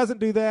 If he doesn't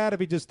do that,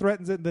 if he just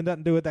threatens it and then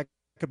doesn't do it, that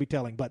could be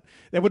telling. But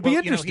that would be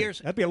interesting.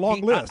 That'd be a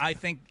long list. I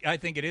think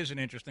it is an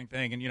interesting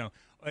thing, and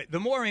the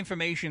more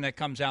information that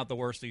comes out, the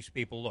worse these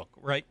people look.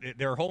 Right?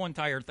 Their whole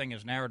entire thing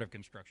is narrative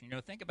construction.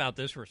 Think about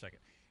this for a second.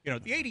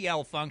 The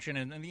ADL function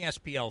and the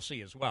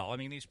SPLC as well. I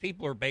mean, these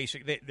people are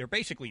they're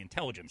basically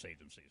intelligence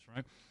agencies,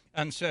 right?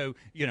 And so,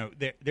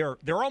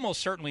 they're almost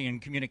certainly in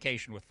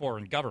communication with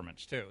foreign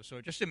governments, too. So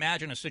just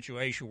imagine a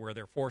situation where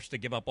they're forced to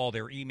give up all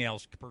their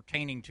emails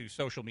pertaining to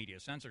social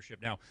media censorship.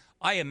 Now,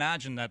 I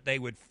imagine that they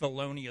would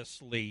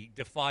feloniously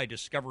defy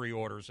discovery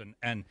orders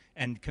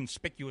and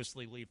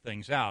conspicuously leave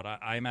things out.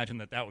 I imagine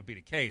that would be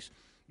the case.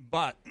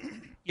 But,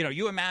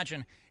 you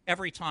imagine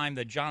every time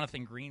that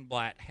Jonathan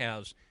Greenblatt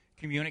has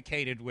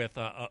communicated with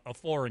a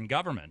foreign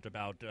government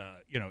about,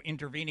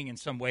 intervening in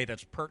some way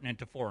that's pertinent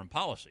to foreign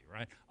policy,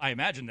 right? I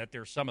imagine that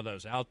there's some of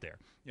those out there.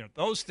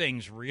 Those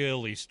things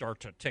really start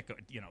to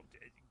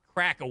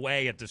crack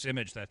away at this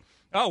image that,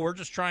 we're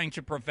just trying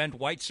to prevent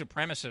white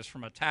supremacists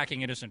from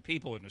attacking innocent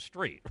people in the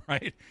street,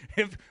 right?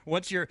 If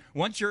once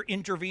you're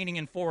intervening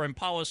in foreign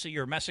policy,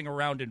 you're messing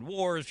around in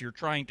wars, you're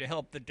trying to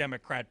help the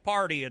Democrat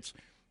Party, it's,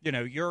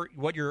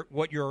 what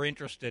you're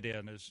interested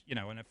in is,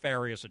 a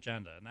nefarious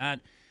agenda. And that,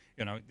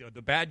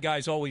 the bad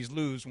guys always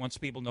lose once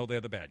people know they're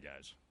the bad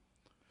guys.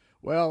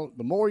 Well,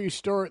 the more you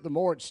stir it, the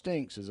more it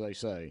stinks, as they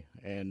say.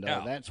 And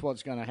that's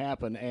what's going to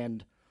happen.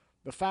 And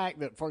the fact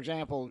that, for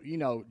example,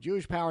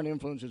 Jewish power and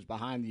influence is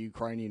behind the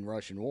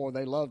Ukrainian-Russian war.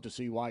 They love to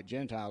see white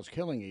Gentiles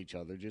killing each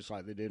other, just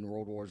like they did in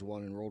World War I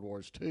and World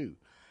War II.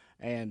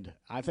 And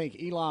I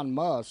think Elon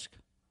Musk,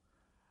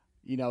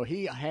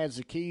 he has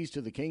the keys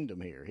to the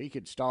kingdom here. He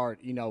could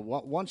start,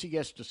 once he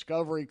gets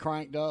discovery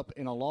cranked up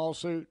in a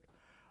lawsuit,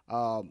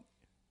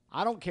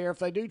 I don't care if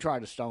they do try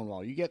to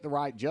stonewall. You get the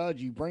right judge,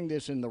 you bring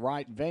this in the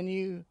right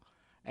venue,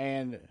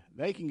 and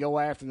they can go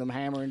after them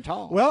hammer and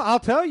tongs. Well, I'll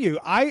tell you,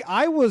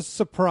 I was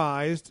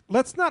surprised.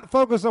 Let's not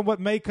focus on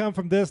what may come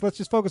from this. Let's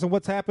just focus on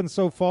what's happened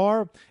so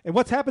far. And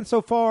what's happened so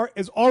far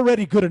is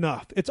already good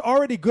enough. It's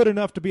already good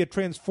enough to be a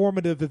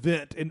transformative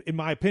event, in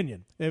my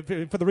opinion,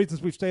 for the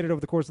reasons we've stated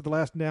over the course of the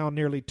last now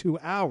nearly 2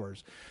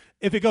 hours.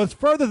 If it goes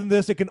further than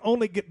this, it can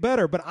only get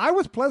better. But I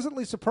was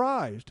pleasantly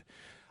surprised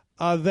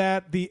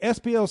that the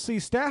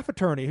SPLC staff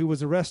attorney who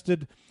was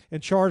arrested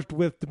and charged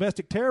with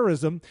domestic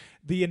terrorism,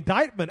 the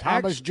indictment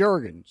Thomas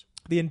Jurgens.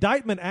 The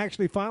indictment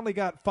actually finally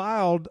got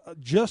filed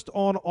just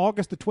on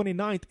August the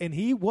 29th, and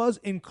he was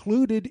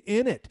included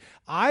in it.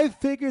 I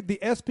figured the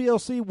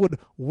SPLC would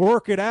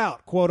work it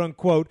out, quote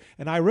unquote,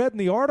 and I read in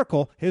the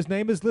article his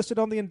name is listed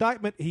on the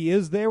indictment. He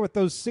is there with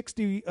those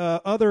 60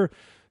 other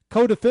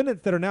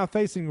co-defendants that are now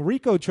facing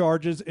RICO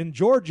charges in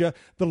Georgia.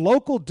 The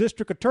local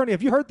district attorney,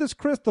 have you heard this,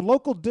 Chris? The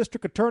local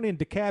district attorney in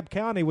DeKalb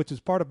County, which is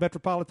part of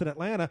metropolitan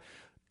Atlanta,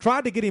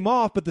 tried to get him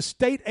off, but the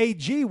state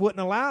AG wouldn't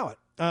allow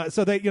it.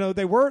 So there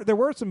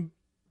were some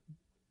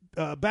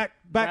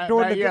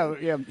backdoor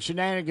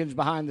shenanigans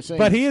behind the scenes.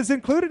 But he is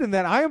included in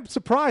that. I am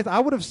surprised.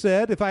 I would have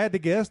said, if I had to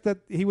guess, that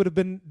he would have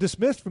been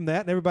dismissed from that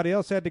and everybody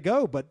else had to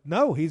go. But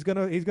no, he's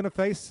gonna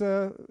face.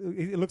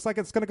 It looks like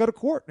it's gonna go to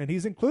court, and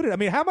he's included. I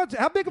mean, how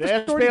big of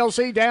a story?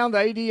 SPLC down, the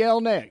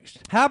ADL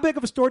next. How big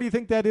of a story do you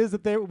think that is?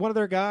 That one of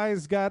their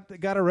guys got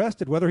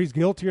arrested, whether he's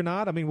guilty or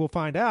not. I mean, we'll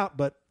find out.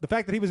 But the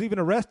fact that he was even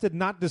arrested,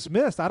 not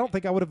dismissed, I don't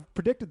think I would have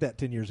predicted that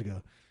 10 years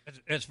ago.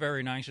 It's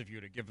very nice of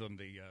you to give them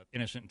the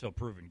innocent until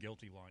proven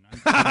guilty line.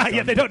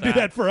 Yeah, they don't do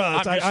that for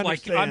us.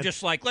 I'm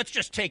just like, let's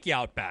just take you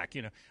out back,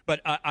 But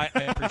I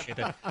appreciate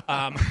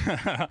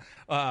that.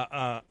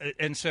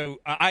 And so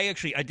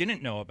I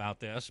didn't know about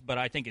this, but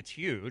I think it's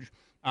huge.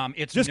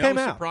 It's just no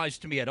surprise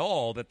to me at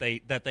all that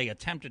they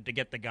attempted to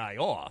get the guy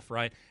off,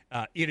 right?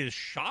 It is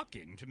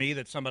shocking to me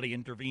that somebody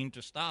intervened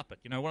to stop it.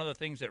 One of the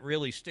things that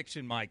really sticks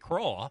in my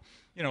craw,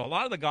 a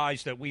lot of the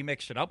guys that we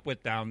mixed it up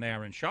with down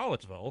there in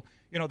Charlottesville,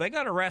 they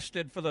got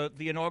arrested for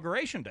the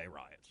Inauguration Day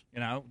riots.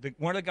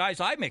 One of the guys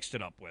I mixed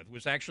it up with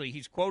was actually,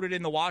 he's quoted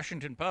in the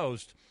Washington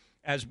Post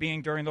as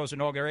being during those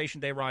Inauguration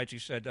Day riots. He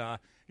said,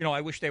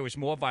 I wish there was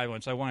more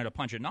violence. I wanted to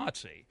punch a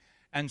Nazi.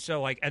 And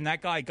so, and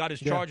that guy got his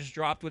charges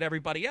dropped with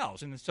everybody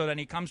else. And so then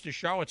he comes to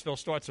Charlottesville,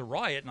 starts a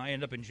riot, and I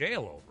end up in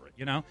jail over it,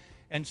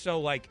 And so,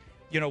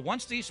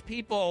 once these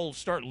people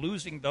start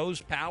losing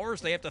those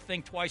powers, they have to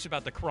think twice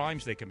about the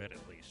crimes they commit, at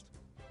least.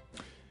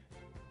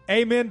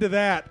 Amen to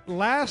that.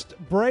 Last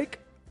break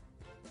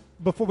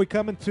before we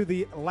come into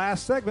the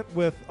last segment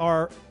with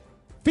our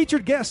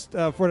featured guest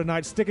for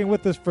tonight, sticking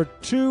with us for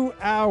 2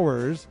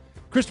 hours,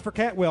 Christopher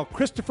Cantwell,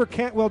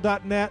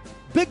 ChristopherCantwell.net.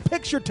 Big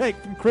picture take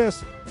from Chris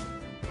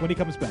when he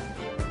comes back.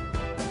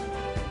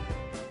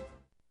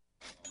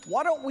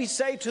 Why don't we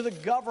say to the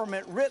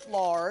government writ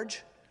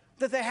large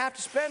that they have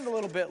to spend a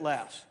little bit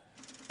less?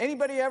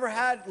 Anybody ever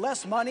had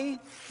less money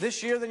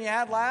this year than you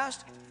had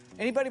last?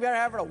 Anybody ever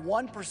having a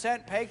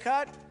 1% pay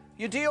cut?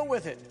 You deal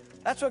with it.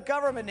 That's what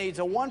government needs,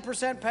 a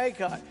 1% pay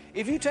cut.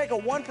 If you take a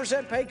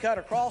 1% pay cut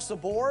across the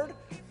board,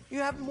 you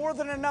have more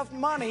than enough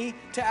money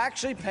to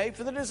actually pay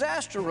for the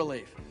disaster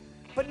relief.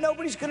 But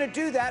nobody's going to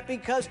do that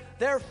because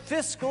they're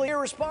fiscally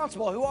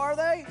irresponsible. Who are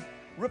they?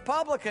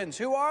 Republicans.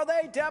 Who are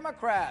they?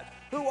 Democrats.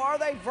 Who are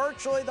they?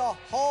 Virtually the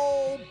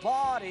whole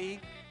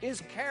body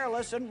is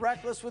careless and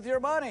reckless with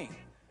your money.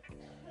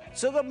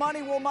 So the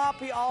money will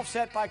not be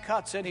offset by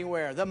cuts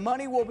anywhere. The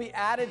money will be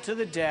added to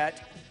the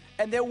debt,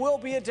 and there will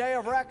be a day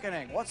of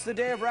reckoning. What's the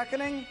day of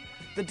reckoning?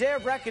 The day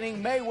of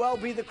reckoning may well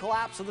be the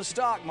collapse of the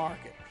stock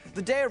market.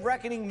 The day of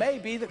reckoning may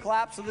be the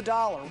collapse of the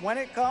dollar. When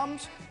it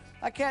comes,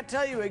 I can't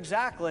tell you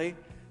exactly,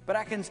 but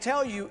I can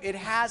tell you it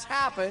has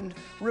happened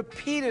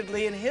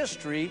repeatedly in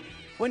history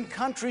when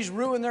countries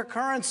ruin their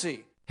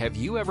currency. Have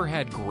you ever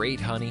had great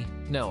honey?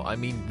 No, I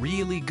mean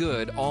really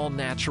good,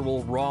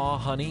 all-natural, raw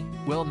honey?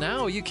 Well,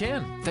 now you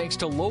can, thanks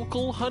to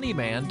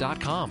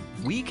LocalHoneyman.com.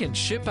 We can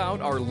ship out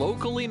our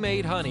locally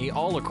made honey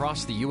all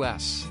across the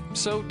U.S.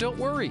 So don't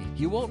worry,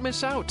 you won't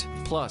miss out.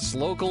 Plus,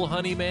 Local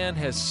Honeyman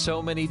has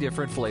so many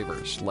different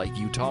flavors, like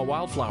Utah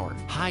Wildflower,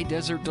 High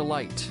Desert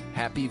Delight,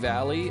 Happy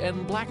Valley,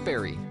 and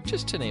Blackberry,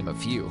 just to name a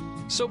few.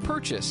 So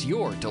purchase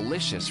your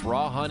delicious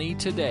raw honey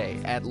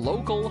today at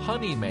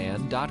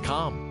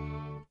LocalHoneyman.com.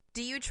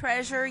 Do you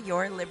treasure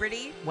your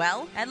liberty?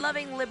 Well, at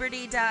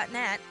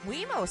LovingLiberty.net,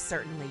 we most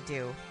certainly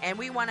do. And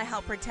we want to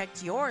help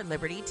protect your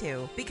liberty,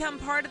 too. Become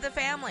part of the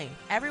family.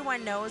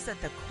 Everyone knows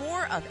that the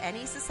core of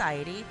any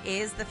society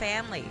is the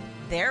family.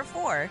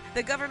 Therefore,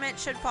 the government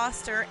should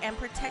foster and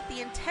protect the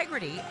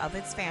integrity of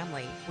its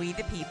family, we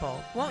the people.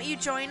 Won't you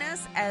join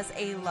us as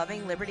a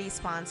Loving Liberty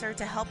sponsor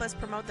to help us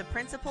promote the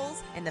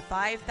principles in the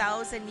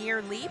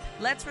 5,000-year leap?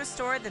 Let's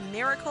restore the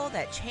miracle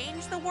that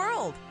changed the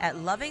world at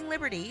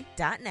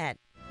LovingLiberty.net.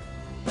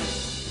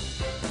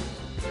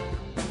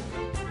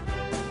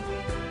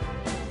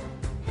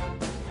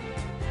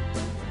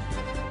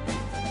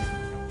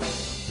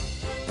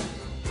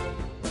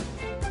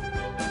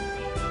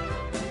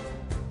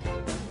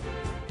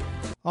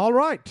 All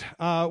right.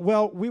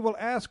 Well, we will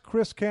ask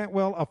Chris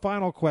Cantwell a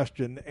final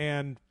question.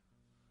 And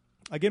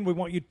again, we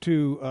want you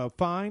to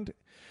find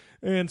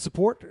and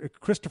support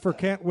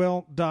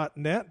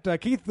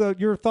ChristopherCantwell.net. Keith,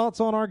 your thoughts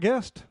on our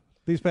guest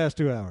these past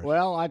 2 hours?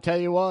 Well, I tell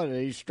you what,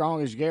 he's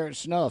strong as Garrett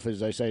Snuff,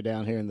 as they say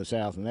down here in the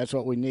South, and that's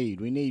what we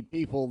need. We need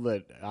people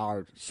that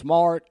are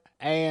smart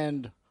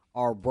and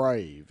are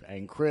brave.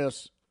 And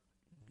Chris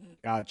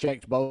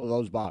checked both of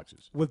those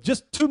boxes. With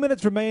just 2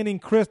 minutes remaining,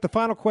 Chris, the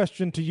final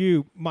question to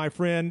you, my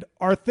friend.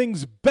 Are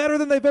things better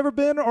than they've ever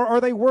been, or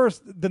are they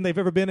worse than they've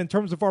ever been in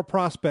terms of our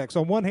prospects?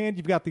 On one hand,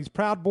 you've got these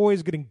Proud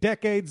Boys getting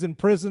decades in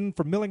prison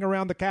for milling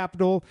around the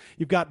Capitol.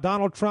 You've got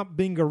Donald Trump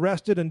being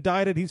arrested,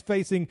 indicted. He's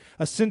facing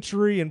a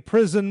century in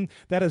prison.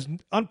 That is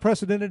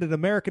unprecedented in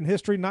American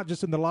history, not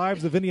just in the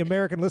lives of any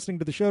American listening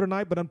to the show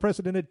tonight, but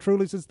unprecedented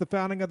truly since the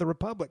founding of the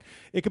Republic.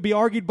 It could be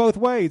argued both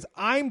ways.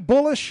 I'm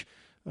bullish.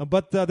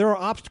 But there are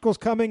obstacles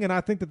coming, and I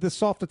think that this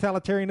soft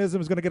totalitarianism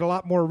is going to get a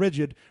lot more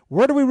rigid.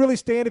 Where do we really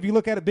stand if you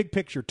look at it big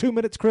picture? 2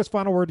 minutes, Chris,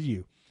 final word to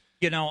you.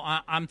 You know,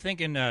 I'm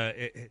thinking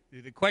the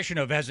question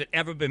of has it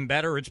ever been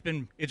better? It's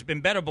been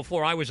better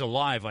before I was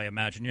alive, I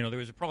imagine. You know, there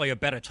was probably a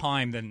better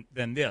time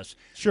than this.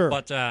 Sure.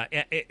 But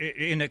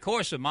in the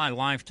course of my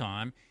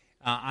lifetime,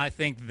 I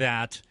think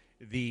that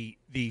the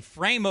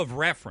frame of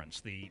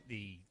reference, the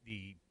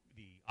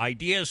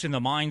ideas in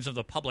the minds of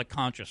the public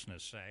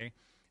consciousness, say,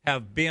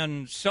 have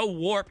been so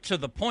warped to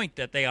the point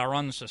that they are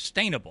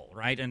unsustainable,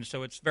 right? And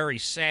so it's very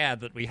sad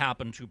that we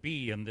happen to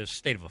be in this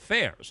state of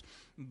affairs.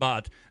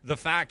 But the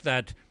fact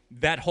that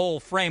that whole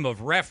frame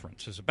of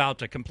reference is about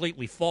to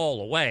completely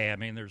fall away, I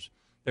mean,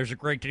 there's a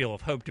great deal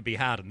of hope to be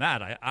had in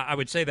that. I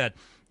would say that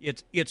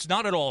it's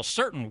not at all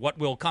certain what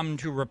will come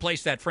to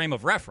replace that frame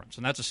of reference,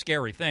 and that's a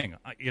scary thing.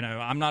 You know,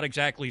 I'm not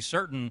exactly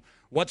certain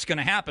what's going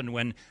to happen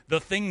when the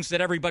things that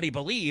everybody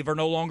believe are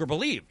no longer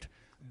believed.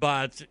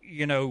 But,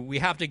 you know, we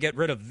have to get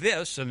rid of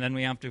this, and then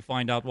we have to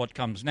find out what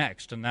comes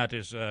next. And that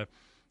is, you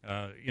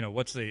know,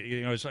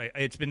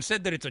 it's been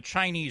said that it's a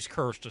Chinese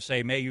curse to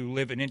say, may you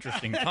live in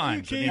interesting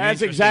times.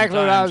 That's exactly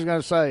what I was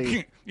going to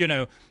say. You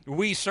know,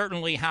 we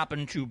certainly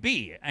happen to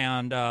be.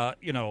 And,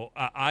 you know,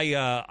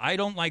 I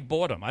don't like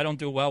boredom. I don't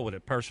do well with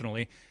it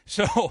personally.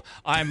 So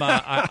I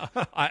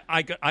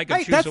could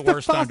choose the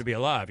worst time to be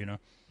alive, you know.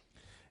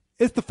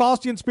 It's the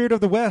Faustian spirit of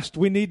the West.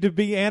 We need to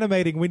be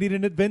animating. We need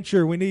an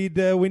adventure. We need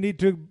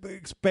to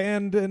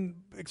expand and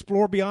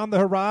explore beyond the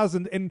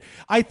horizon. And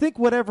I think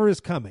whatever is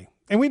coming,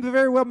 and we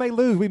very well may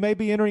lose. We may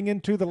be entering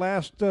into the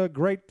last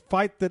great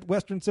fight that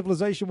Western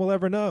civilization will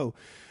ever know.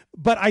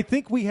 But I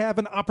think we have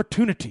an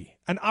opportunity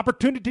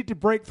to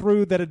break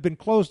through that had been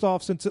closed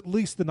off since at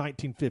least the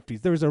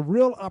 1950s. There's a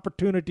real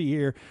opportunity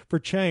here for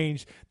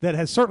change that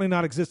has certainly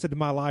not existed in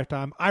my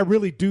lifetime. I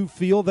really do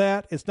feel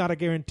that. It's not a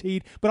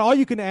guaranteed, but all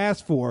you can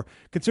ask for,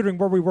 considering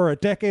where we were a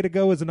decade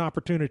ago, is an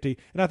opportunity,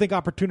 and I think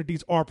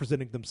opportunities are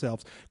presenting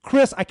themselves.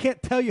 Chris, I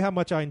can't tell you how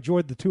much I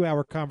enjoyed the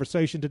 2-hour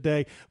conversation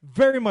today.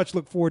 Very much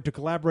look forward to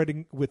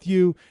collaborating with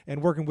you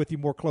and working with you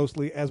more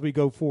closely as we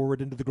go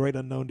forward into the great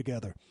unknown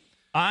together.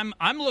 I'm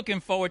looking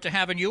forward to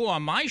having you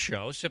on my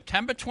show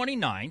September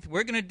 29th.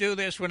 We're going to do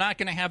this. We're not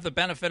going to have the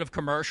benefit of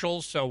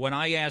commercials, so when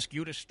I ask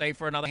you to stay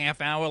for another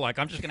half hour,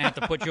 I'm just going to have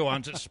to put you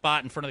on the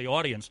spot in front of the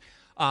audience.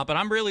 But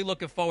I'm really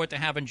looking forward to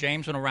having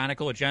James on a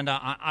Radical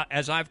Agenda.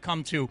 As I've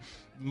come to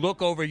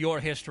look over your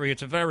history,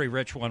 it's a very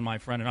rich one, my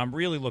friend, and I'm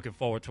really looking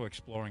forward to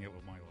exploring it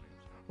with my audience.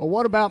 Well,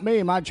 what about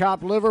me? My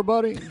chopped liver,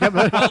 buddy?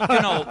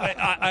 Well,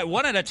 I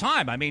one at a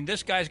time. I mean,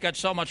 this guy's got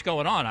so much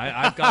going on.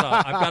 I've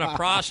got to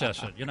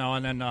process it,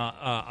 and then.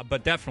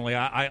 But definitely,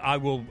 I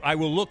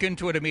will look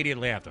into it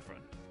immediately after, friend.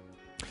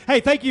 Hey,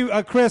 thank you,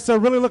 Chris.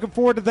 Really looking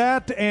forward to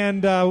that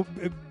and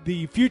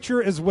the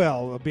future as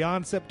well,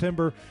 beyond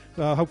September,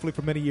 hopefully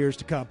for many years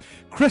to come.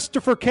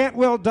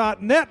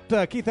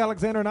 ChristopherCantwell.net. Keith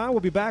Alexander and I will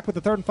be back with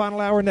the third and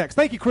final hour next.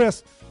 Thank you,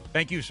 Chris.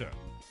 Thank you, sir.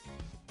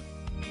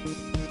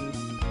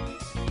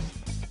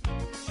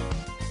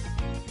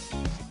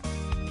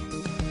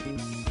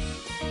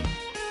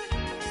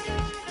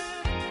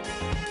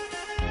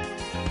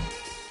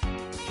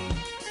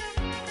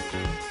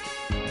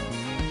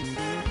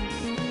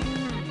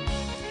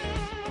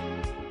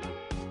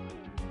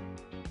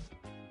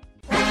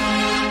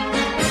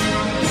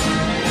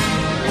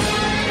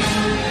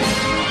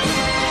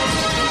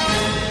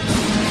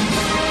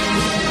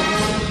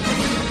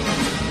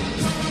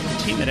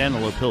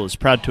 Antelope Hill is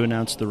proud to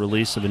announce the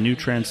release of a new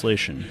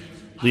translation,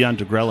 Leon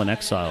Degrelle in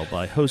Exile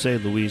by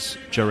José Luis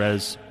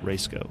Jerez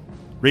Resco.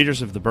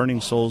 Readers of The Burning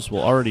Souls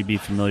will already be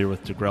familiar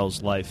with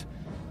Degrelle's life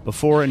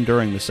before and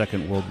during the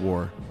Second World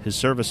War, his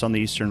service on the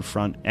Eastern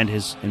Front, and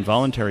his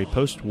involuntary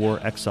post-war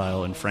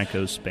exile in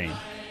Franco's Spain.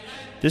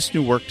 This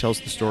new work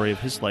tells the story of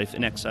his life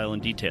in exile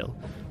in detail,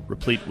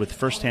 replete with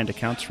first-hand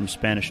accounts from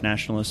Spanish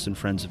nationalists and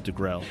friends of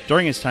Degrelle.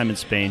 During his time in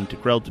Spain,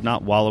 Degrelle did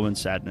not wallow in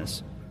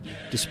sadness.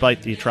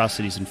 Despite the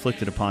atrocities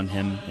inflicted upon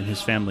him and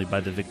his family by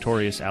the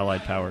victorious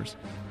Allied powers,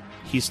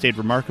 he stayed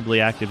remarkably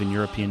active in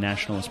European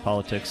nationalist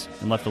politics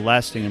and left a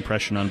lasting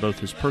impression on both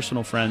his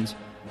personal friends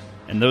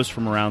and those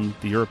from around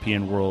the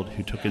European world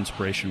who took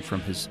inspiration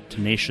from his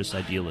tenacious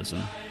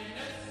idealism.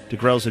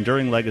 Degrelle's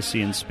enduring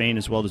legacy in Spain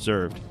is well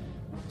deserved.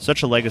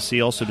 Such a legacy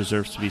also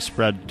deserves to be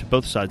spread to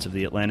both sides of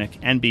the Atlantic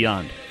and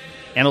beyond.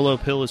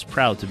 Antelope Hill is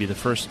proud to be the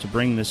first to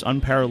bring this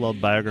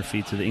unparalleled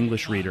biography to the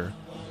English reader.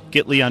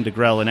 Get Leon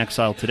Degrelle in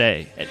Exile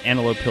today at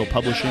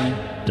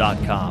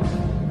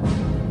antelopehillpublishing.com.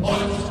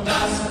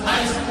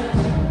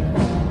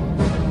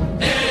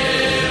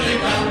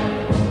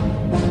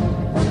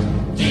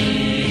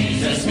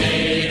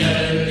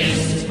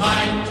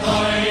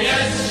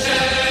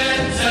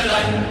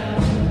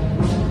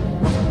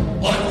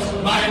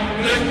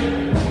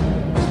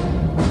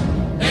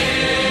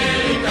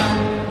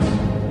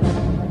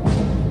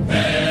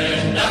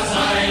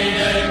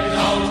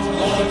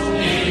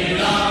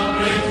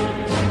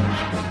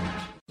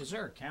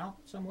 Count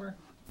somewhere?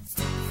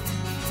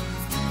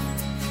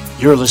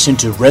 You're listening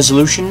to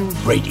Resolution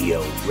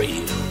Radio.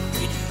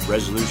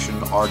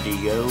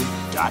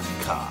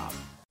 ResolutionRDO.com.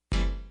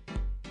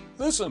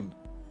 Listen,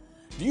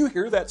 do you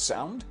hear that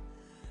sound?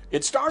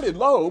 It started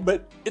low,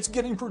 but it's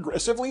getting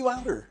progressively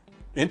louder.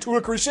 Into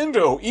a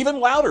crescendo,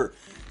 even louder.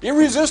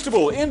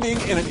 Irresistible,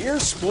 ending in an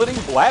ear-splitting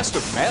blast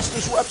of mass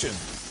disruption.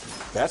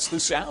 That's the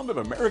sound of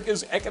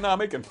America's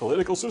economic and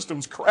political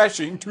systems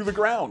crashing to the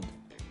ground.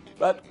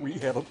 But we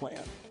have a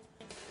plan.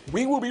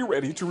 We will be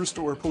ready to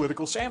restore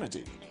political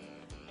sanity.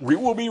 We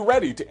will be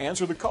ready to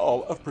answer the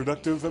call of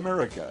productive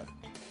America.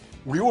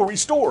 We will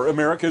restore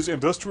America's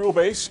industrial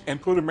base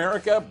and put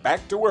America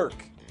back to work.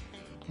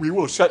 We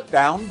will shut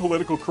down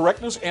political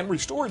correctness and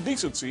restore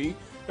decency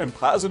and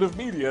positive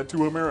media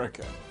to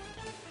America.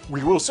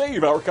 We will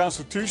save our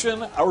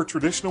Constitution, our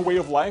traditional way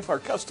of life, our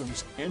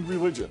customs, and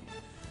religion.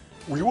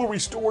 We will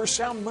restore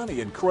sound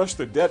money and crush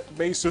the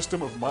debt-based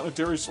system of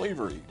monetary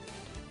slavery.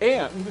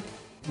 And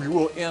we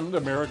will end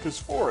America's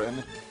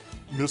foreign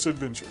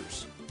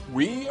misadventures.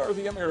 We are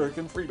the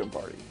American Freedom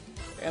Party,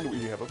 and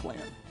we have a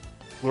plan.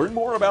 Learn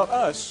more about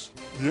us,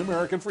 the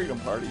American Freedom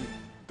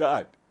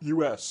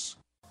Party.us.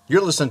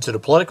 You're listening to the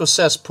Political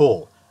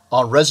Cesspool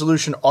on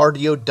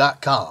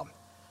ResolutionRDO.com.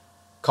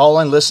 Call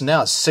and listen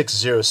now at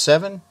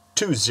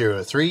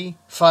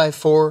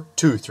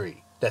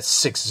 607-203-5423.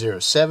 That's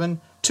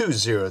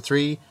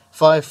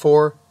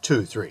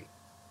 607-203-5423.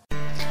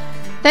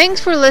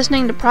 Thanks for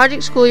listening to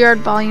Project Schoolyard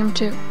Volume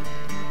 2.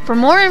 For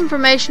more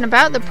information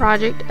about the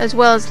project, as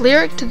well as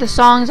lyrics to the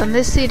songs on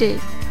this CD,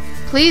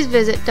 please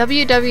visit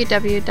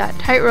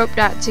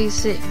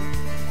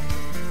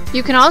www.tightrope.cc.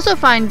 You can also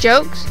find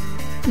jokes,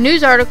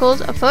 news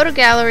articles, a photo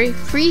gallery,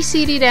 free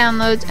CD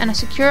downloads, and a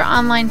secure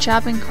online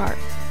shopping cart.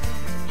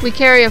 We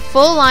carry a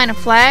full line of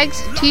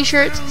flags,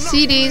 t-shirts,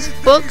 CDs,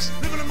 books,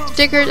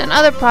 stickers, and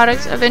other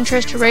products of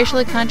interest to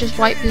racially conscious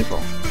white people.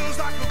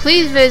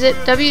 Please visit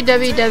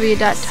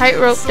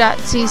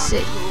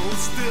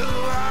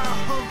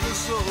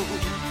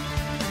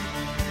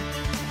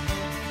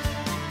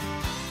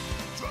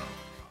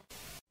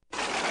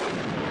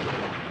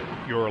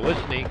You're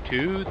listening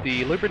to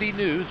the Liberty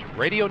News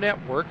Radio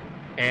Network,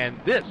 and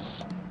this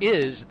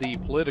is the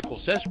Political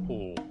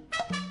Cesspool.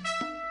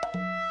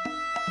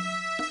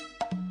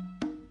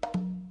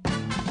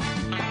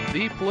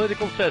 The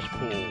Political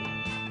Cesspool,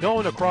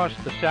 known across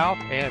the South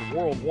and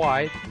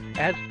worldwide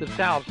as the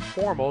South's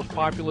foremost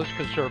populist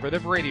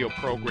conservative radio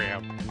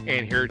program.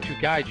 And here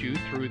to guide you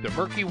through the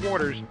murky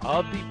waters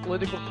of the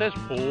Political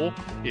Cesspool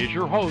is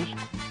your host,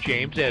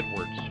 James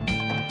Edwards.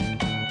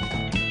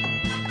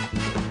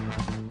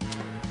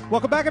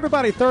 Welcome back,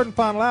 everybody. Third and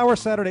final hour,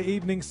 Saturday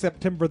evening,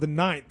 September the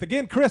 9th.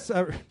 Again,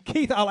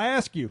 Keith, I'll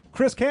ask you.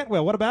 Chris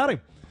Cantwell, what about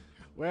him?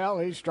 Well,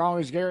 he's strong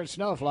as Garrett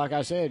Snuff, like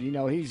I said. You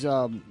know, he's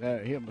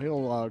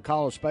he'll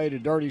call a spade a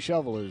dirty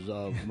shovel, as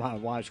my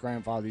wife's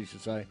grandfather used to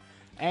say.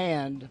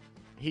 And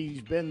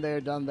he's been there,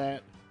 done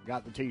that,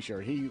 got the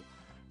T-shirt. He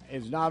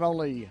is not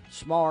only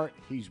smart,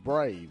 he's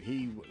brave.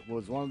 He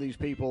was one of these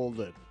people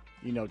that,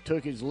 you know,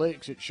 took his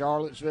licks at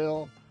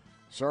Charlottesville,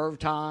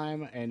 served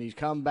time, and he's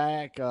come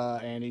back,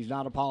 and he's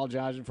not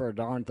apologizing for a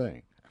darn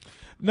thing.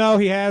 No,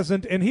 he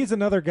hasn't, and he's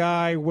another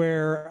guy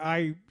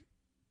where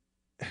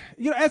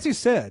as he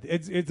said,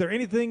 is there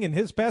anything in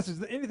his past, is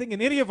there anything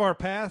in any of our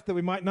past that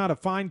we might not have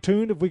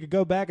fine-tuned if we could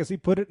go back, as he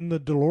put it, in the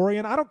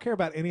DeLorean? I don't care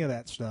about any of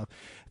that stuff.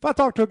 If I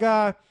talk to a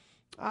guy,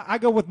 I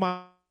go with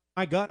my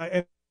gut,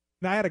 and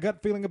I had a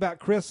gut feeling about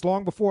Chris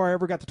long before I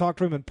ever got to talk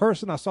to him in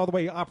person. I saw the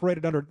way he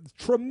operated under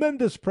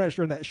tremendous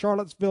pressure in that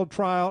Charlottesville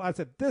trial. I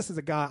said, this is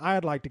a guy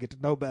I'd like to get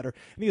to know better.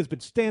 And he has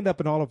been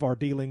stand-up in all of our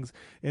dealings.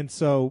 And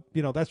so,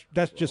 you know, that's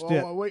just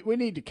it. We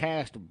need to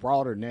cast a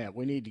broader net.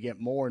 We need to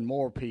get more and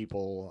more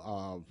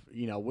people.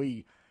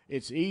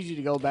 It's easy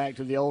to go back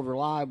to the old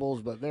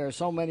reliables, but there are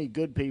so many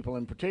good people,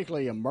 and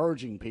particularly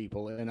emerging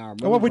people in our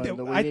movement,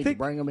 that we need to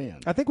bring them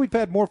in. I think we've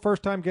had more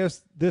first-time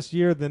guests this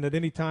year than at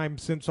any time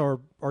since our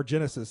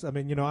genesis. I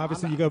mean, you know,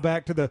 obviously you go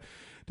back to the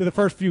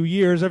first few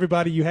years,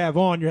 everybody you're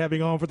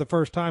having on for the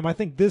first time. I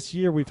think this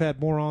year we've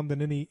had more on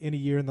than any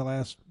year in the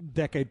last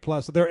decade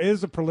plus. So there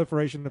is a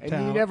proliferation of talent.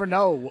 And you never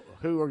know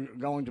who are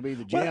going to be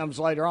the gems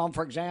later on.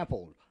 For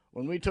example,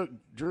 when we took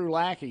Drew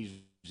Lackey's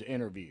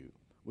interview,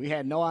 we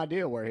had no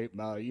idea where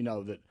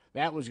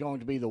that was going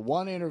to be the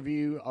one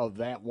interview of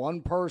that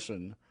one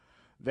person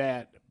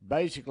that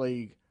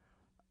basically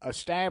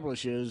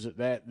establishes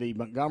that the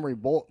Montgomery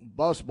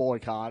bus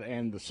boycott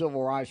and the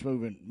civil rights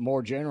movement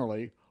more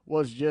generally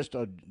was just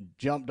a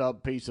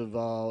jumped-up piece of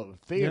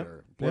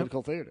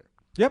political theater.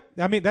 Yep.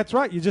 I mean, that's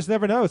right. You just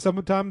never know.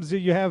 Sometimes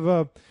you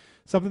have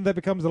something that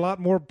becomes a lot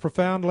more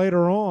profound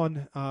later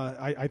on.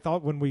 I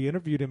thought when we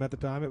interviewed him at the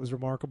time it was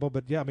remarkable.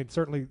 But, yeah, I mean,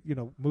 certainly, you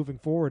know, moving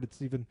forward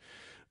it's even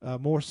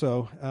more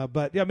so.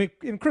 But, yeah, I mean,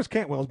 and Chris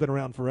Cantwell's been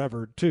around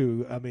forever,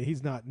 too. I mean,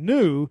 he's not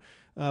new,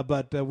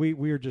 but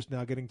we are just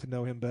now getting to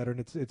know him better, and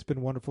it's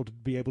been wonderful to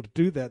be able to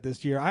do that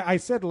this year. I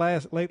said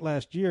late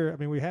last year, I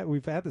mean,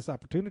 we've had this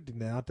opportunity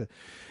now to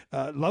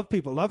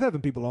love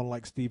having people on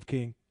like Steve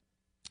King.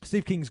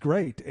 Steve King's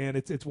great, and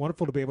it's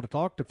wonderful to be able to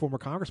talk to former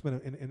congressmen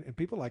and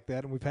people like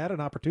that. And we've had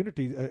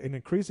an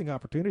increasing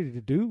opportunity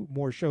to do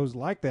more shows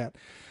like that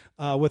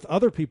with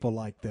other people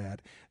like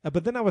that.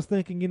 But then I was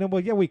thinking,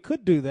 we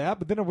could do that,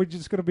 but then are we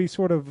just going to be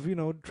sort of,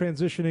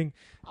 transitioning?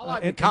 I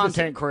like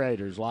content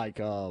creators like.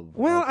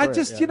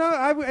 That's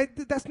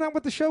not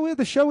what the show is.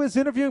 The show is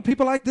interviewing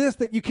people like this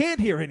that you can't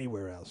hear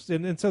anywhere else,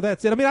 and so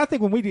that's it. I mean, I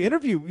think when we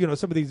interview,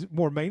 some of these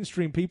more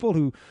mainstream people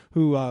who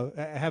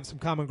have some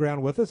common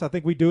ground with us, I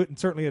think we do it in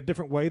certainly a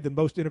different way than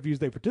most interviews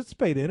they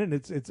participate in, and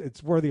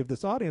it's worthy of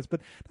this audience.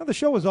 But now the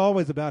show is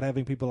always about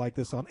having people like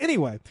this on.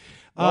 Anyway,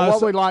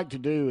 what we like to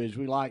do is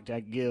we like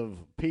to give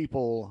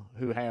people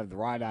who have the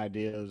right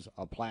ideas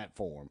a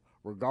platform,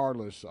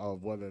 regardless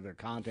of whether they're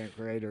content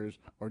creators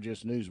or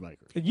just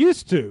newsmakers. It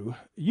used to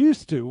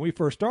when we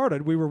first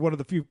started, we were one of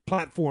the few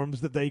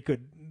platforms that they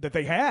could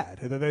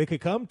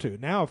come to.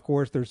 Now, of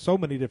course, there's so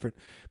many different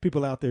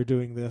people out there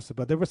doing this,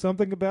 but there's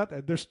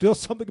still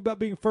something about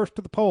being first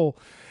to the poll.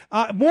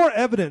 More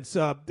evidence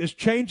is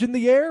change in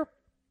the air.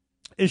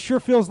 It sure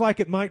feels like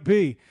it might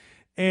be,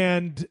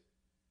 and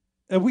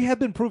we have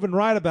been proven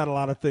right about a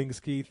lot of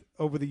things, Keith,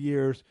 over the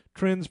years,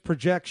 trends,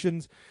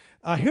 projections.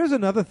 Here's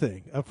another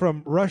thing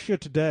from Russia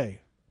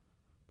Today.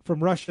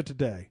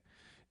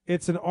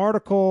 It's an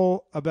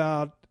article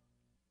about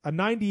a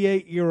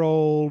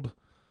 98-year-old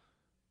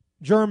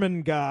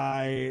German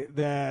guy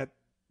that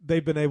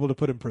they've been able to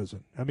put in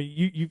prison. I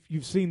mean,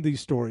 you've seen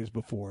these stories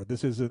before.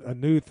 This isn't a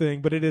new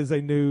thing, but it is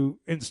a new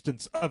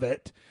instance of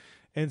it.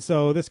 And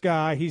so this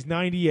guy, he's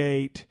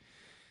 98,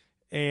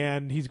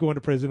 and he's going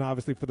to prison,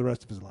 obviously, for the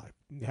rest of his life,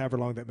 however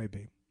long that may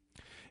be.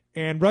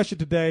 And Russia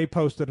Today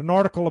posted an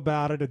article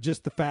about it, a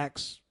just the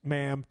facts,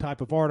 ma'am, type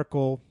of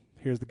article.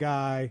 Here's the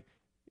guy.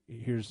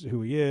 Here's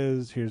who he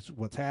is. Here's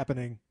what's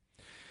happening.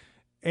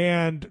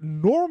 And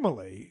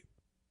normally,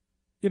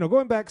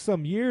 going back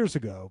some years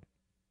ago,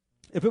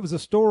 if it was a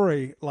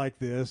story like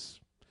this,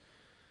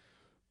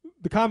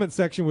 the comment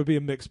section would be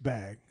a mixed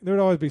bag. There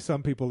would always be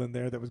some people in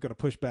there that was going to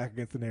push back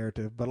against the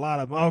narrative, but a lot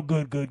of them, oh,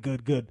 good, good,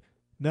 good, good.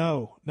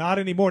 No, not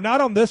anymore.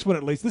 Not on this one,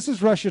 at least. This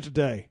is Russia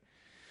Today.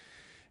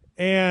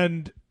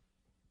 And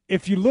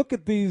if you look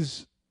at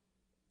these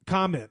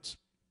comments,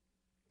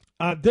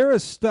 there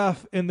is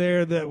stuff in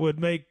there that would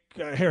make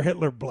Herr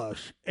Hitler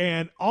blush.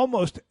 And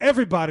almost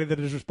everybody that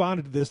has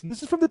responded to this, and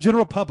this is from the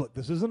general public.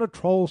 This isn't a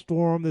troll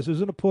storm. This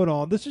isn't a put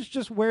on. This is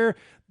just where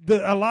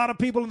a lot of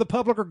people in the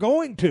public are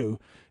going to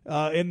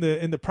in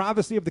the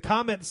privacy of the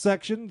comment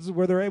sections,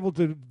 where they're able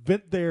to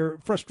vent their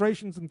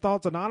frustrations and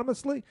thoughts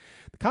anonymously.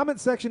 The comment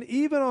section,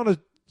 even on a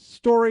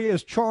story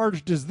as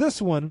charged as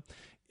this one,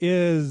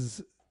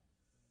 is,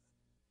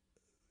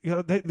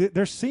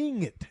 they're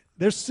seeing it.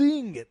 They're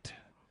seeing it.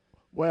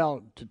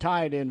 Well, to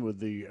tie it in with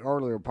the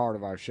earlier part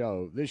of our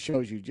show, this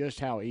shows you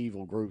just how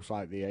evil groups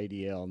like the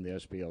ADL and the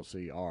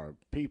SPLC are.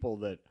 People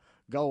that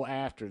go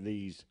after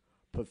these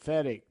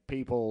pathetic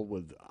people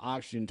with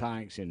oxygen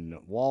tanks and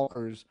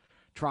walkers,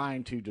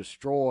 trying to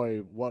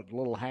destroy what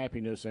little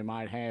happiness they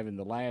might have in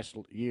the last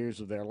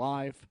years of their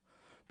life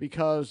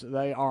because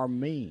they are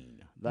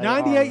mean.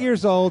 98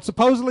 years old.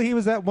 Supposedly he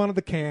was at one of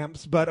the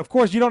camps, but of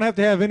course you don't have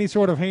to have any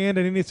sort of hand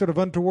in any sort of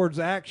untoward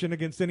action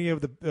against any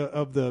of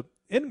the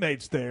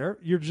inmates there.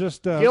 You're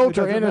just guilt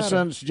or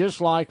innocence,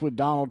 just like with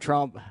Donald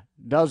Trump,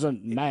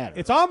 doesn't matter.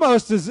 It's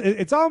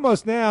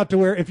almost now to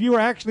where if you were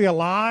actually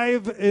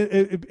alive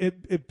in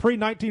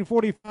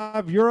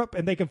pre-1945 Europe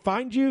and they can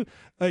find you,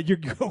 you're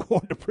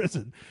going to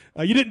prison.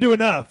 You didn't do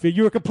enough.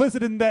 You were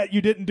complicit in that.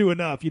 You didn't do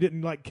enough. You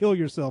didn't kill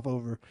yourself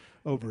over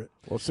it.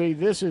 Well, see,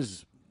 this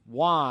is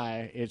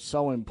why it's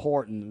so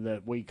important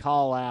that we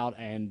call out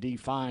and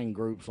define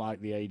groups like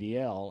the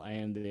ADL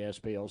and the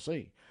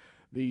SPLC.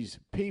 These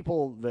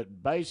people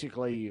that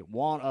basically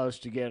want us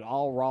to get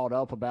all wrought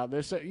up about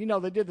this. They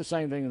did the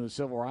same thing in the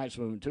civil rights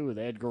movement, too, with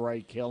Edgar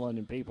Ray killing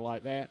and people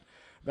like that.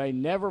 They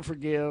never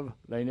forgive.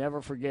 They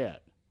never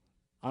forget.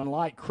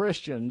 Unlike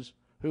Christians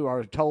who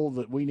are told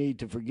that we need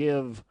to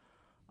forgive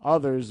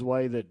others the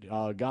way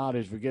that God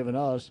has forgiven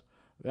us,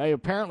 they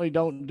apparently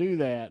don't do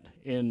that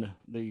in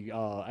the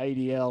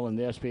ADL and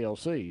the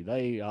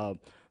SPLC.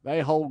 They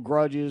hold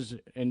grudges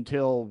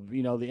until,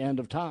 the end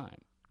of time.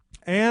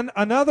 And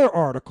another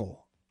article.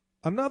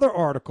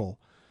 The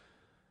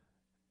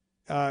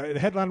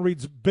headline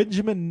reads,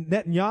 Benjamin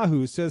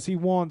Netanyahu says he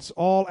wants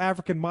all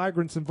African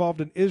migrants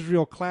involved in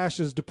Israel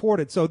clashes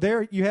deported. So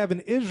there you have in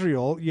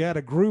Israel, you had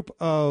a group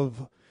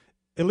of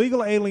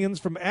illegal aliens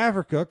from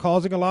Africa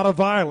causing a lot of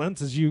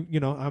violence, as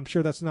I'm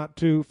sure that's not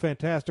too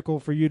fantastical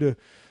for you to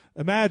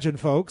imagine,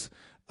 folks.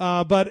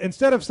 But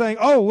instead of saying,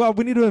 oh, well,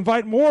 we need to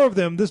invite more of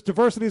them, this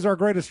diversity is our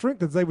greatest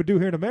strength, as they would do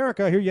here in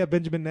America, here you have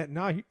Benjamin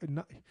Netanyahu,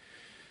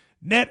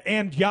 Net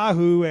and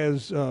Yahoo,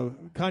 as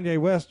Kanye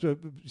West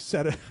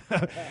said it.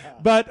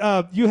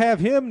 But you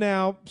have him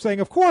now saying,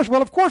 of course we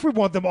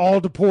want them all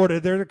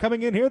deported. They're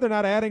coming in here. They're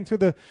not adding to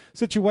the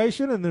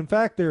situation. And in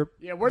fact, they're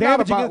we're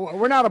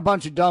not a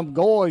bunch of dumb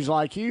goys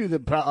like you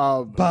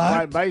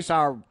that base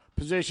our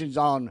positions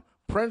on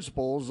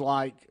principles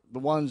like the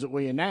ones that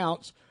we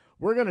announce.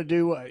 We're going to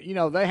do,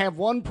 they have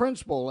one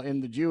principle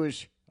in the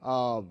Jewish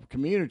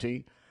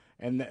community,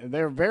 and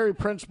they're very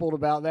principled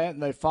about that,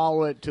 and they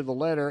follow it to the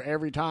letter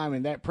every time.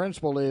 And that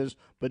principle is,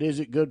 but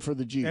is it good for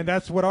the Jews? And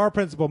that's what our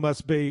principle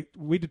must be.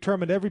 We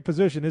determine every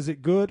position. Is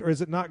it good or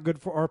is it not good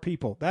for our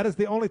people? That is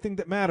the only thing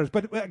that matters.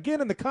 But again,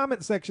 in the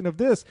comment section of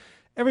this,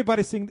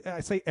 everybody's seeing,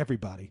 I say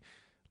everybody,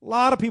 a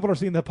lot of people are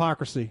seeing the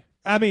hypocrisy.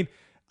 I mean,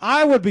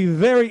 I would be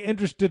very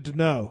interested to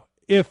know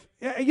if,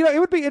 it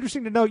would be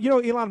interesting to know,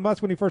 Elon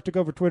Musk, when he first took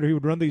over Twitter, he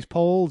would run these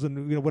polls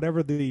and,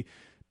 whatever the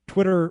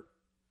Twitter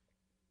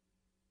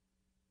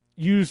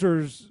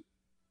users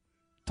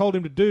told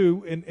him to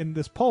do in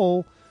this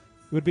poll,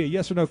 it would be a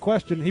yes or no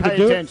question. He would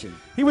do it.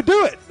 He would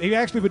do it. He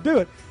actually would do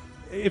it.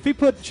 If he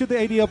put, should the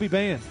ADL be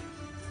banned?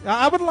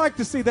 I would like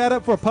to see that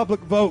up for a public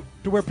vote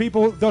to where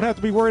people don't have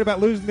to be worried about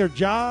losing their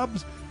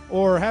jobs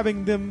or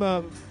having them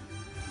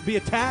be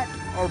attacked.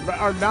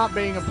 Or not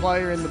being a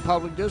player in the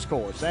public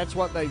discourse. That's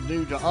what they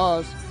do to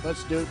us.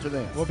 Let's do it to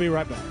them. We'll be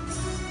right back.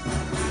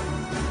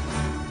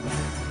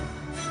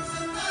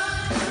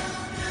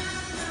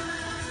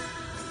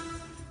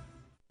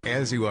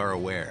 As you are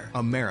aware,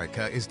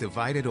 America is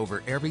divided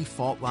over every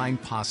fault line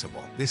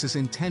possible. This is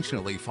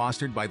intentionally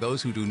fostered by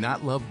those who do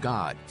not love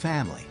God,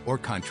 family, or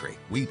country.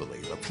 We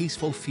believe a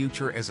peaceful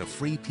future as a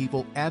free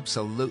people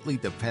absolutely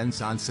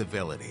depends on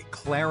civility.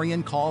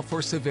 Clarion Call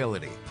for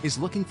Civility is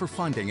looking for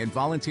funding and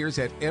volunteers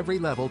at every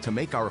level to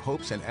make our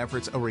hopes and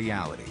efforts a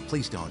reality.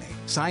 Please donate,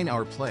 sign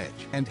our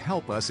pledge, and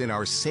help us in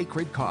our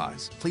sacred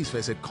cause. Please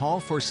visit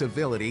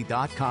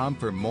callforcivility.com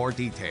for more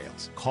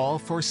details.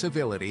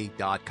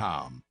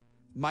 Callforcivility.com.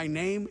 My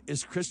name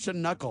is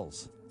Christian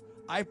Knuckles.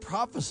 I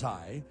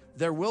prophesy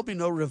there will be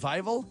no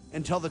revival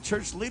until the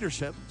church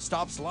leadership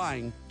stops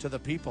lying to the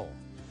people.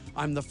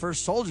 I'm the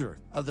first soldier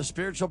of the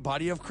spiritual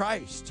body of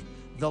Christ,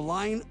 the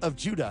Lion of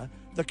Judah,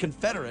 the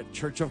Confederate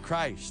Church of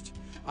Christ.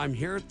 I'm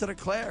here to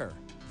declare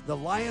the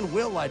lion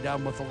will lie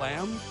down with the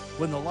lamb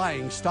when the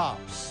lying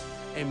stops.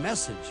 A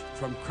message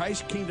from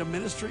Christ Kingdom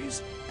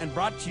Ministries and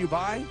brought to you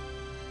by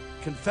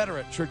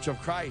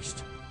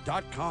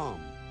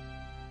ConfederateChurchOfChrist.com.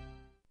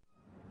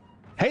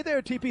 Hey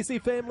there,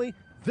 TPC family.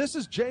 This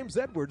is James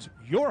Edwards,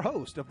 your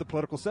host of the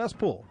Political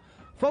Cesspool.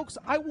 Folks,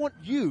 I want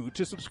you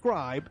to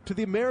subscribe to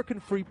the American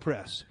Free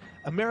Press,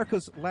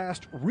 America's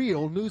last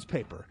real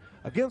newspaper.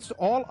 Against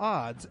all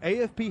odds,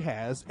 AFP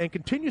has and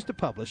continues to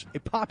publish a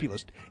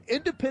populist,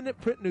 independent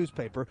print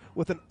newspaper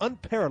with an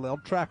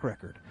unparalleled track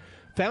record.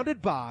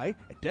 Founded by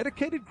a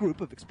dedicated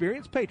group of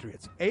experienced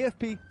patriots,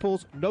 AFP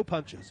pulls no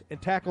punches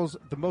and tackles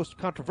the most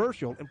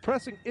controversial and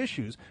pressing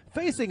issues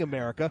facing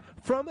America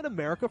from an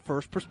America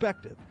First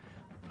perspective.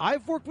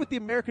 I've worked with the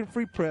American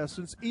Free Press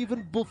since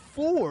even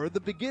before the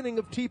beginning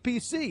of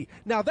TPC.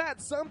 Now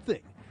that's something.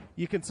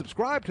 You can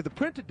subscribe to the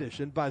print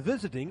edition by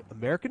visiting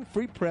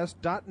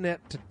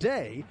AmericanFreePress.net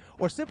today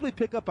or simply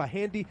pick up a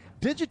handy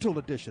digital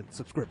edition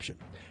subscription.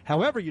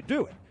 However you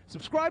do it,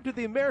 subscribe to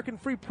the American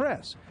Free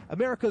Press,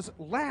 America's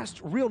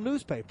last real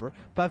newspaper,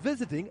 by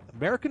visiting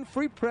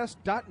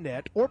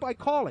AmericanFreePress.net or by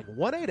calling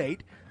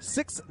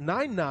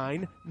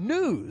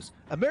 1-888-699-NEWS,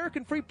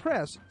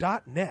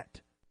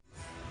 AmericanFreePress.net.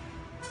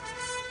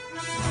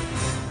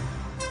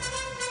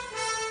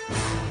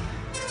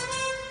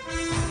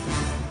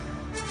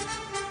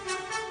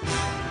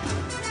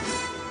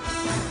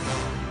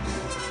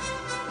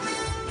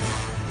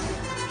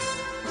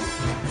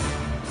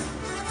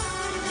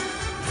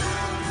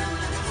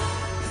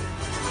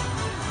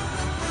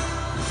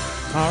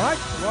 All right,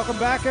 welcome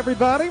back,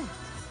 everybody.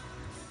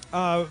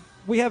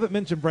 We haven't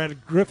mentioned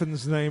Brad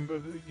Griffin's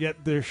name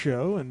yet this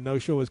show, and no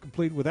show is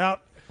complete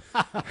without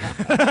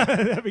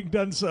having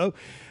done so.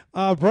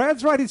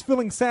 Brad's right. He's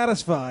feeling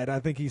satisfied, I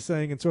think he's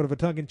saying, in sort of a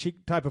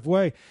tongue-in-cheek type of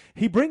way.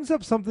 He brings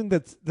up something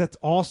that's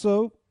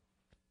also,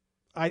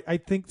 I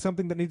think,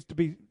 something that needs to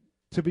be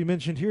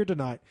mentioned here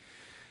tonight.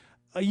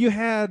 You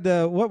had,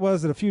 what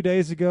was it, a few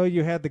days ago,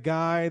 you had the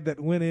guy that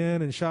went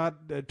in and shot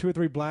 2 or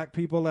 3 black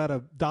people at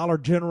a Dollar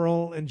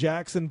General in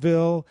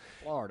Jacksonville,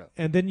 Florida.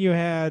 And then you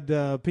had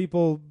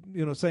people,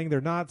 saying they're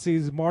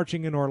Nazis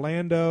marching in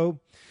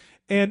Orlando.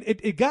 And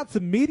it got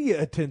some media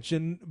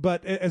attention,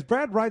 but as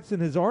Brad writes in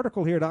his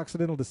article here at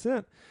Occidental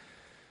Dissent,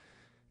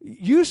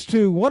 used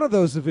to one of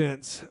those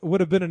events would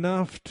have been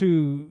enough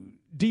to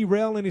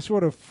derail any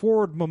sort of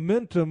forward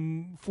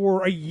momentum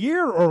for a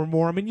year or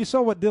more. I mean, you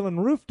saw what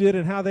Dylan Roof did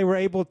and how they were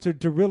able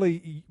to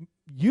really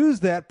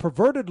use that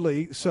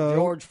pervertedly. So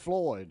George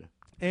Floyd.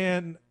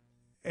 And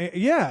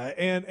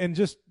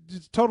just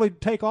totally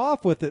take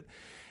off with it.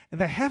 And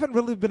they haven't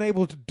really been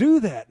able to do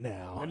that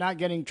now. They're not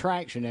getting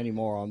traction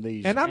anymore on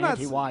these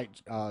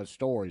anti-white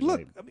stories.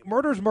 Look, I mean,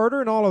 murder's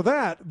murder and all of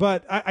that,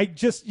 but I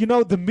just,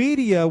 the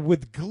media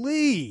with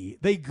glee,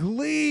 they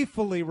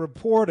gleefully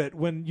report it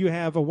when you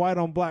have a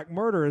white-on-black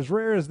murder, as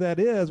rare as that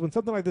is. When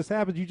something like this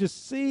happens, you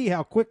just see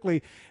how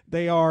quickly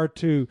they are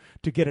to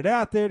get it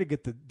out there, to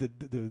get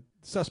the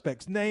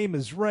suspect's name,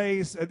 his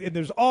race, and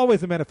there's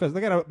always a manifesto.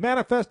 They got a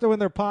manifesto in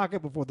their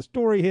pocket before the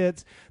story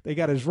hits. They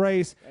got his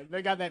race.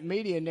 They got that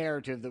media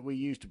narrative that we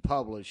used to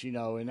publish,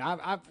 and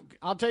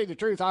I'll tell you the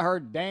truth. I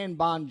heard Dan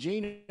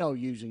Bongino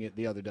using it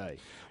the other day.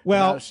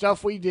 Well,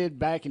 stuff we did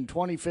back in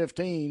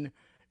 2015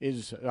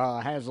 has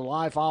a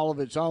life all of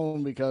its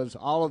own because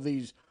all of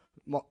these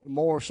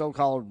more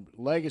so-called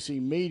legacy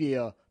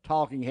media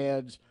talking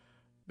heads,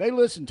 they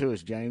listen to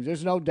us, James.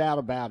 There's no doubt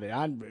about it.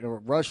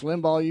 Rush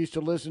Limbaugh used to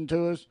listen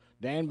to us.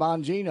 Dan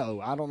Bongino,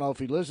 I don't know if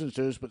he listens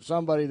to us, but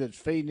somebody that's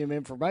feeding him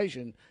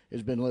information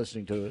has been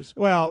listening to us.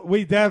 Well,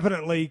 we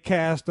definitely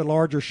cast a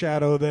larger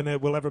shadow than it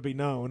will ever be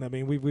known. I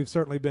mean, we've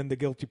certainly been the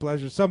guilty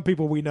pleasure. Some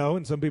people we know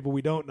and some people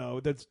we don't know.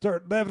 There's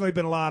definitely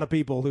been a lot of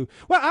people who.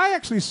 Well, I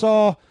actually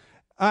saw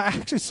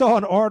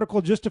an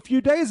article just a few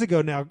days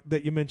ago now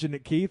that you mentioned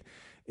it, Keith.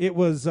 It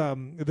was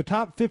the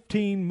top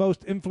 15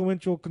 most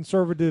influential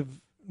conservative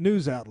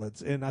news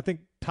outlets, and I think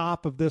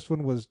top of this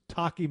one was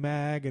Talkie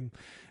Mag, and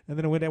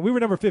then it went down. We were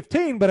number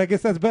 15, but I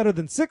guess that's better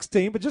than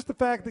 16. But just the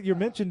fact that you're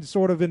mentioned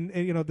sort of in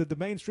the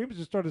mainstream has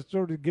just started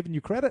sort of giving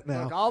you credit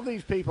now. Look, all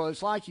these people,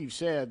 it's like you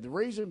said, the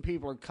reason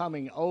people are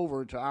coming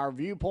over to our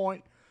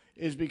viewpoint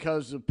is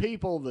because the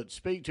people that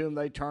speak to them,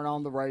 they turn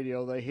on the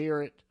radio, they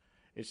hear it.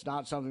 It's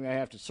not something they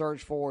have to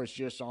search for. It's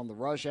just on the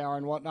rush hour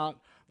and whatnot.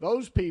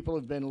 Those people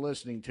have been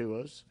listening to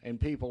us, and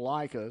people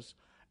like us,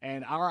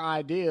 and our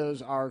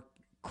ideas are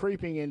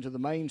creeping into the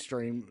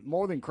mainstream.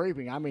 More than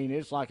creeping, I mean,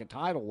 it's like a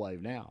tidal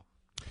wave now.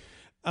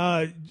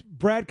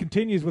 Brad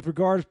continues with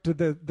regards to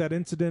that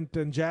incident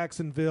in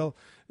Jacksonville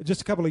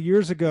just a couple of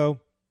years ago.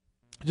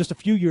 Just a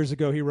few years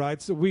ago, he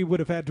writes, we would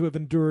have had to have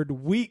endured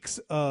weeks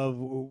of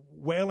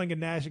wailing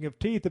and gnashing of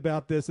teeth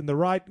about this, and the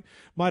right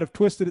might have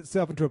twisted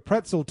itself into a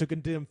pretzel to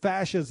condemn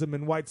fascism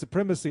and white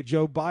supremacy.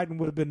 Joe Biden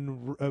would have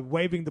been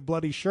waving the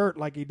bloody shirt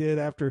like he did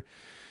after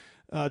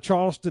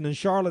Charleston and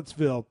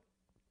Charlottesville.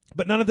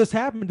 But none of this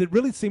happened. It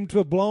really seemed to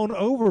have blown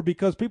over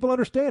because people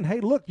understand, hey,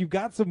 look, you've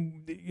got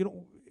some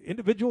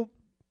individual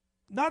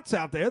nuts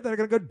out there that are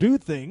going to go do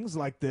things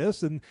like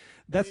this, and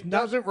that's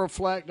doesn't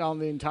reflect on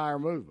the entire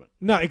movement.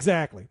 No,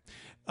 exactly.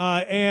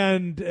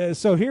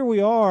 So here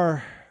we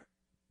are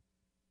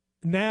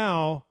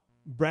now.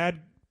 Brad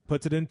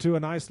puts it into a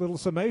nice little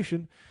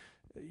summation.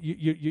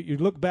 You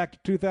look back to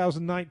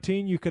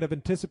 2019, you could have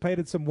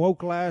anticipated some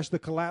woke lash, the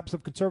collapse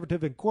of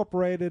Conservative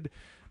Incorporated,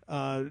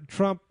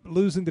 Trump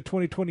losing the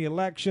 2020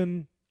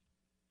 election.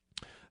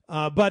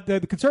 But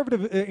the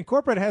Conservative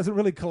Incorporated hasn't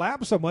really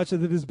collapsed so much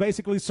that it has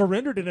basically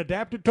surrendered and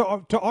adapted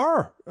to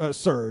our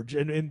surge.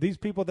 And these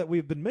people that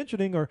we've been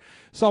mentioning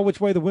saw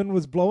which way the wind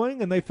was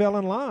blowing, and they fell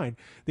in line.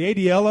 The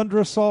ADL under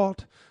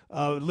assault,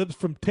 libs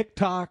from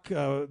TikTok,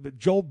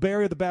 Joel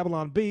Berry of the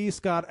Babylon Bee,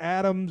 Scott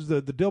Adams,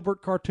 the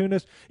Dilbert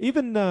cartoonist,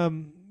 even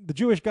the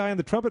Jewish guy in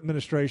the Trump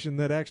administration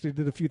that actually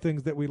did a few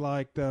things that we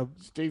liked.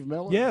 Steve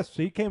Miller? Yes,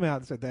 he came out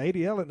and said the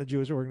ADL isn't a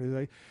Jewish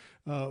organization.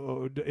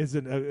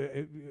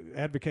 Isn't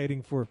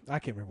advocating for, I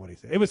can't remember what he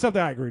said. It was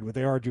something I agreed with.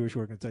 They are a Jewish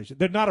organization.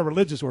 They're not a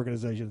religious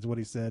organization is what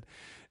he said.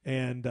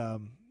 And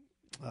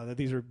that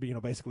these are,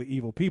 basically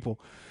evil people.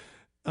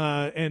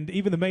 And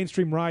even the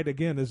mainstream right,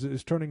 again,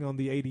 is turning on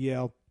the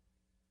ADL.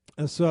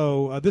 And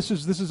so this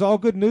is all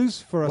good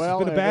news for us. Well,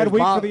 it's been a bad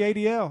week for the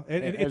ADL.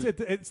 And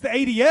it's the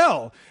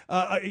ADL.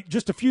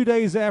 Just a few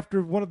days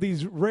after one of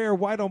these rare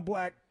white on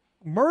black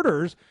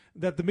murders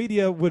that the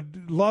media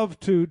would love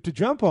to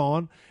jump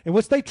on, in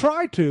which they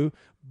try to,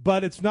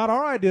 but it's not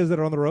our ideas that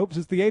are on the ropes.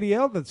 It's the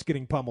ADL that's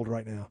getting pummeled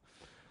right now.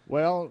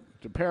 Well,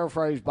 to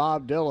paraphrase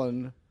Bob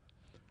Dylan,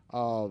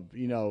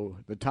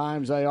 the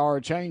times they are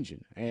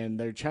changing, and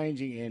they're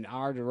changing in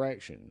our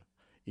direction.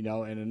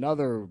 And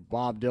another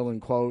Bob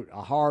Dylan quote,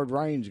 a hard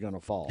rain's going to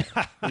fall.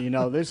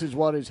 This is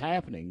what is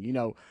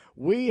happening.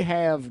 We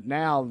have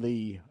now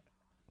the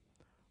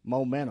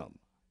momentum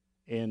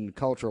in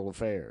cultural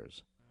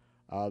affairs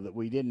that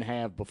we didn't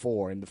have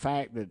before. And the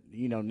fact that,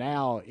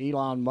 now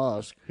Elon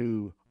Musk,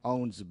 who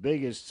owns the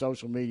biggest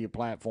social media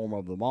platform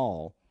of them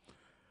all,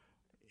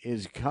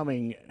 is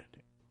coming,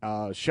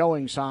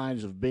 showing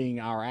signs of being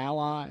our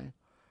ally,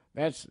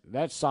 that's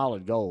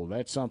solid gold.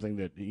 That's something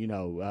that,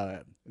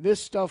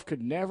 this stuff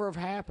could never have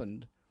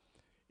happened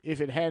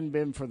if it hadn't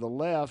been for the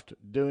left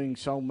doing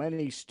so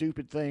many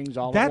stupid things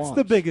all at once. That's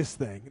the biggest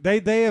thing.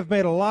 They have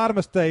made a lot of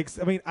mistakes.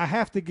 I mean, I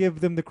have to give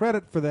them the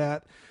credit for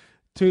that.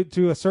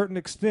 To a certain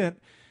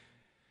extent,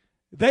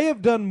 they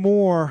have done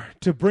more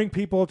to bring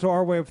people to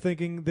our way of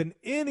thinking than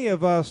any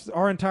of us,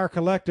 our entire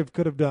collective,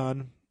 could have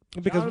done.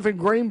 Because Jonathan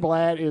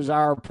Greenblatt is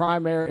our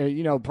primary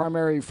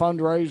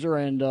fundraiser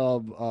and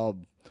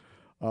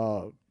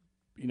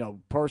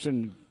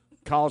person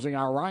causing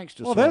our ranks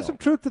to swell. Well, there's some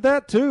truth to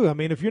that, too. I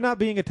mean, if you're not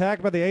being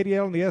attacked by the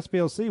ADL and the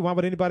SPLC, why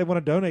would anybody want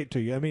to donate to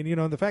you? I mean,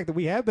 the fact that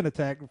we have been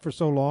attacked for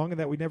so long and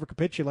that we never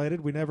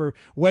capitulated, we never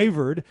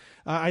wavered,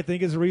 I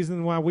think is the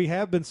reason why we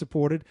have been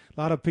supported.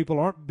 A lot of people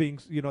aren't being,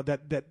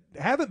 that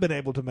haven't been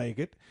able to make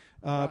it.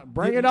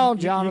 Bring it on,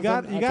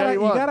 Jonathan. You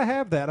got to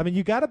have that. I mean,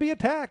 you got to be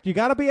attacked. You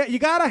got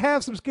to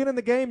have some skin in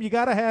the game. You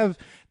got to have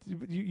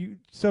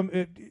some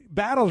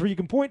battles where you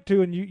can point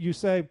to and you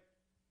say,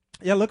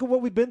 yeah, look at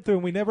what we've been through,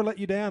 and we never let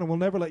you down, and we'll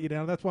never let you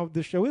down. That's why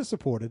this show is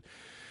supported.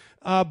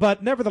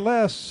 But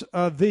nevertheless,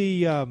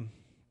 this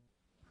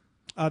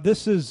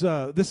is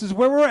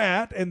where we're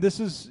at, and this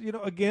is,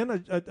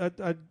 again,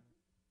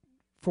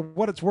 for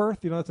what it's worth.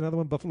 That's another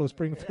one, Buffalo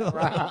Springfield.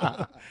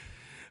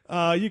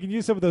 You can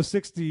use some of those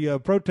 60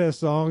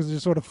 protest songs and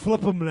just sort of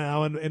flip them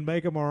now and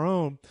make them our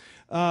own.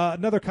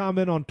 Another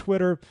comment on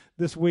Twitter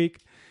this week: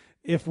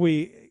 if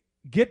we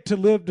get to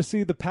live to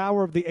see the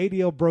power of the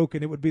ADL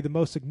broken, it would be the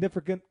most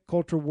significant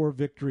culture war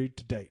victory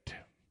to date.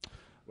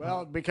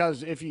 Well,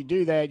 because if you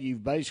do that,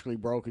 you've basically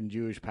broken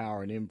Jewish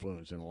power and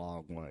influence in a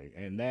long way,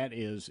 and that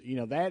is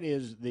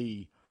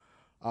the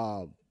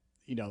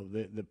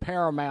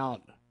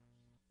paramount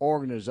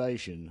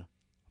organization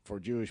for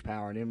Jewish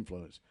power and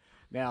influence.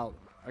 Now,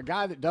 a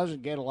guy that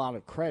doesn't get a lot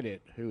of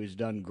credit, who has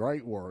done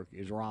great work,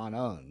 is Ron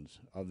Unz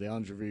of the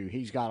Unz Review.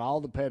 He's got all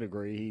the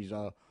pedigree. He's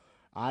a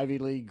Ivy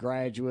League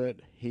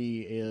graduate.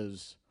 He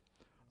is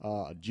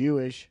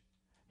Jewish.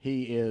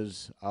 He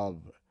is I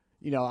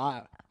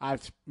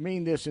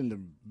mean this in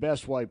the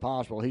best way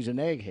possible. He's an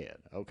egghead,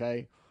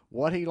 okay?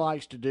 What he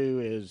likes to do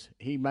is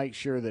he makes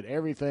sure that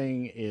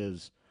everything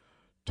is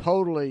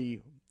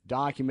totally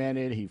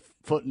documented. He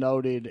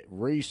footnoted,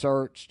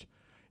 researched.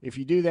 If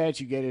you do that,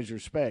 you get his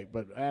respect.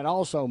 But that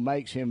also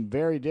makes him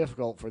very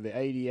difficult for the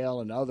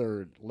ADL and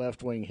other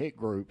left-wing hit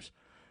groups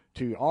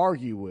to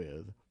argue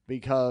with,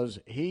 because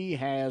he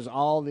has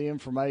all the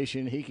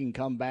information. He can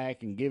come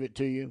back and give it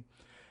to you.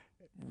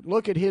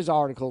 Look at his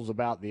articles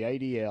about the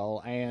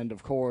ADL, and,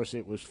 of course,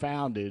 it was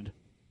founded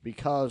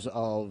because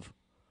of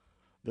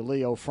the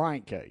Leo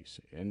Frank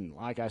case. And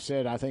like I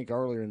said, I think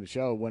earlier in the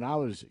show, when I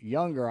was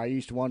younger, I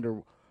used to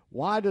wonder,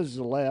 why does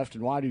the left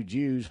and why do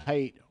Jews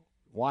hate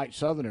white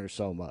Southerners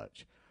so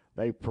much?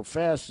 They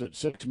profess that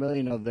 6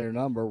 million of their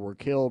number were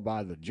killed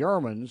by the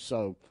Germans,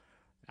 so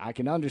I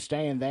can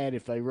understand that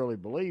if they really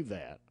believe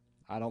that.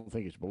 I don't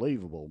think it's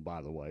believable,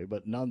 by the way,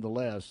 but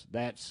nonetheless,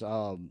 that's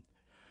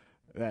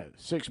that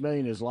 6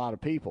 million is a lot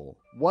of people.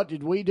 What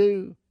did we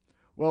do?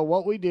 Well,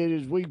 what we did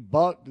is we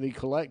bucked the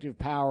collective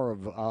power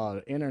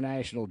of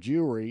international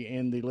Jewry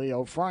in the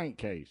Leo Frank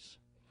case.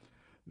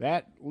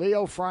 That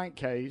Leo Frank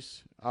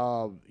case,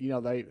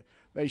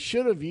 they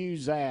should have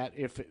used that.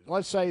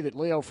 Let's say that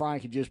Leo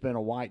Frank had just been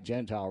a white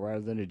Gentile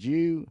rather than a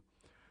Jew,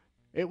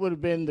 it would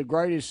have been the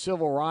greatest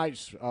civil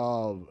rights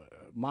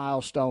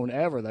milestone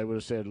ever. They would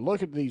have said,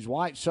 look at these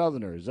white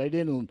Southerners. They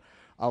didn't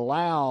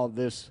allow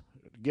this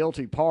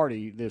guilty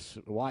party, this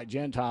white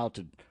Gentile,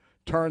 to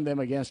turn them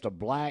against a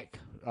black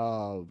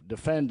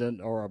defendant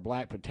or a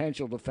black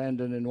potential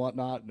defendant and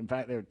whatnot. In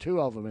fact, there were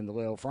two of them in the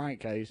Leo Frank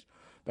case.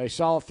 They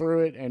saw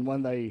through it, and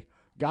when they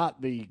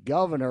got the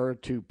governor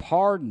to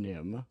pardon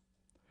him,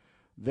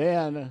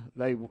 then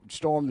they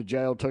stormed the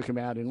jail, took him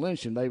out and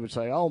lynched him. They would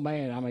say, oh,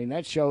 man, I mean,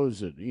 that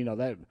shows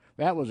that,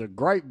 that was a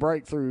great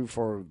breakthrough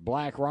for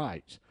black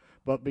rights.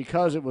 But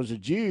because it was a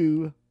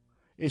Jew,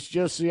 it's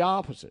just the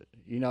opposite.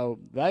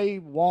 They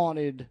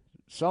wanted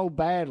so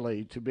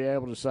badly to be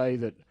able to say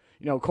that,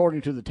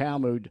 according to the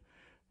Talmud,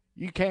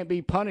 you can't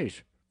be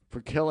punished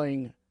for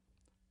killing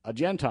a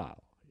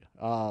Gentile.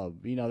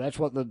 That's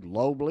what the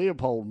Loeb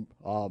Leopold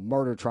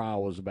murder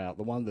trial was about,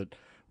 the one that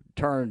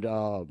turned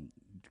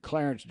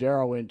Clarence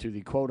Darrow into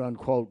the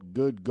quote-unquote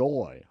good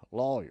goy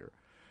lawyer.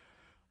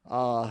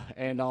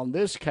 And on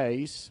this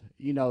case,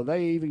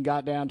 they even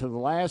got down to the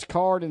last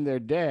card in their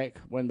deck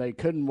when they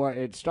couldn't.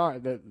 It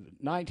started.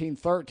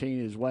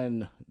 1913 is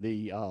when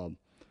the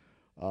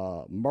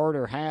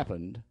murder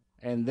happened,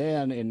 and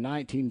then in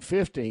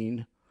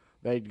 1915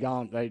 they'd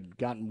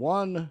gotten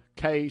one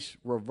case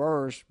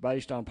reversed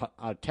based on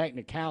a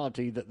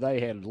technicality that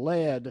they had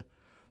led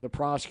the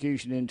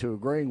prosecution into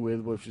agreeing with,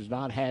 which is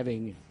not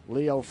having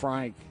Leo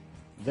Frank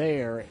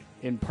there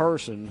in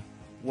person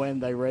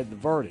when they read the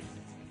verdict.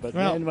 But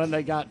then when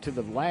they got to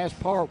the last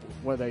part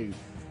where they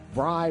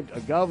bribed a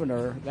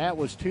governor, that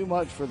was too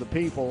much for the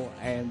people,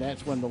 and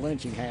that's when the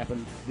lynching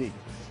happened. The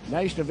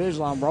Nation of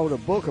Islam wrote a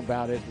book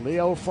about it,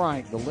 Leo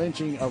Frank, The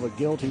Lynching of a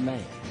Guilty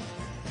Man.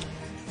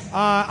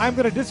 I'm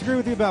going to disagree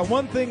with you about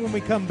one thing when we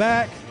come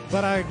back,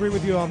 but I agree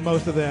with you on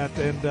most of that.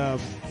 And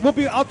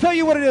I'll tell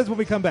you what it is when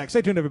we come back.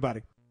 Stay tuned,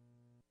 everybody.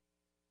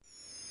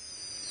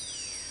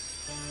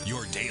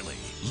 Your daily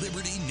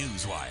Liberty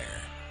News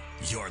Wire.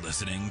 You're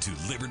listening to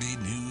Liberty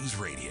News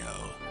Radio.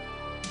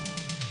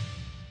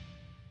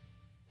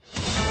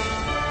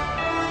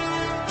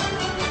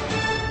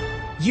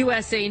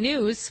 USA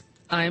News.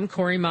 I'm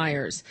Corey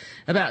Myers.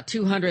 About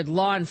 200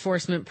 law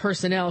enforcement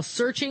personnel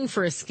searching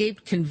for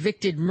escaped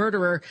convicted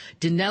murderer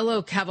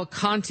Danilo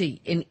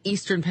Cavalcanti in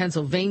eastern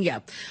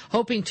Pennsylvania,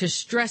 hoping to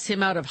stress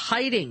him out of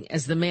hiding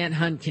as the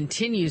manhunt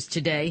continues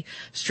today,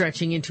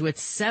 stretching into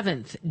its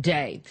 7th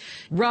day.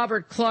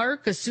 Robert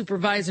Clark, a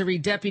supervisory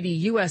deputy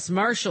U.S.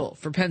 Marshal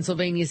for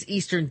Pennsylvania's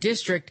Eastern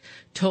District,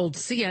 told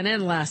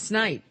CNN last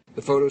night.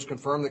 The photos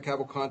confirm that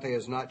Cavalcanti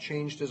has not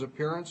changed his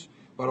appearance,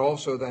 but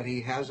also that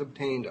he has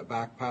obtained a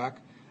backpack,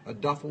 a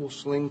duffel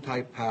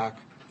sling-type pack,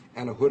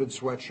 and a hooded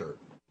sweatshirt.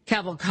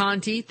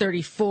 Cavalcanti,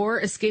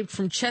 34, escaped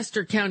from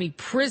Chester County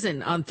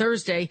Prison on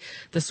Thursday.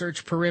 The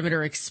search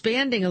perimeter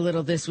expanding a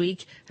little this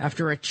week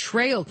after a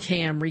trail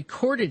cam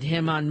recorded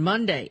him on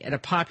Monday at a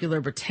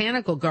popular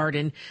botanical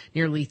garden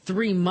nearly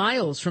 3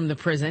 miles from the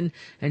prison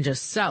and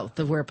just south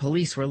of where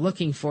police were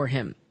looking for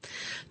him.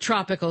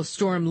 Tropical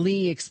Storm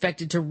Lee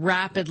expected to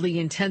rapidly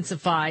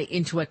intensify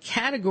into a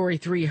Category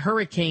 3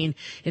 hurricane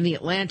in the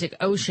Atlantic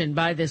Ocean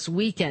by this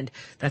weekend.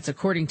 That's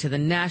according to the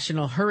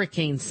National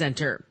Hurricane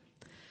Center.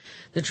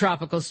 The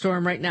tropical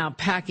storm right now,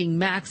 packing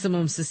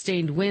maximum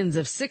sustained winds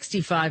of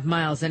 65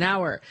 miles an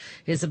hour,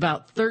 is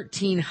about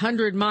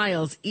 1,300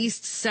 miles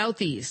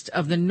east-southeast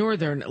of the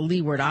northern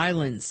Leeward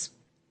Islands.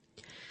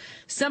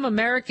 Some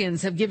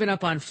Americans have given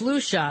up on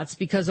flu shots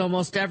because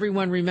almost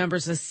everyone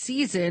remembers a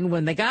season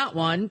when they got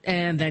one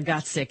and then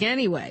got sick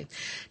anyway.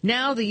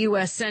 Now the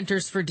U.S.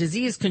 Centers for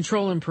Disease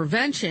Control and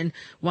Prevention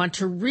want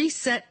to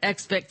reset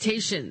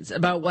expectations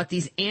about what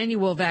these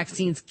annual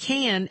vaccines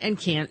can and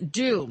can't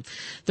do.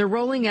 They're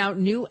rolling out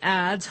new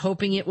ads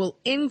hoping it will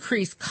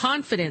increase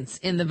confidence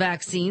in the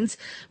vaccines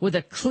with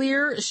a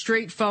clear,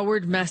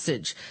 straightforward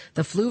message.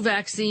 The flu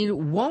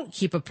vaccine won't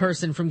keep a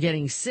person from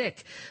getting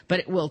sick, but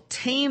it will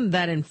tame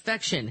that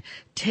infection,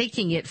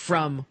 taking it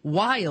from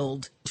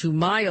wild to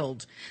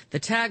mild. The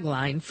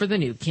tagline for the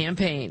new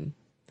campaign.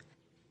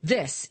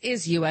 This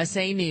is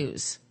USA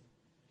News.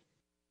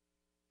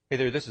 Hey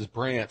there, this is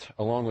Brant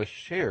along with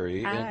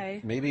Sherry. Hi.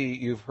 And maybe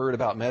you've heard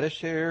about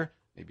MediShare.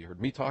 Maybe you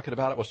heard me talking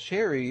about it. Well,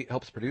 Sherry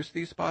helps produce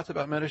these spots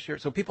about MediShare.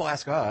 So people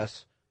ask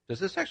us, does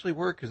this actually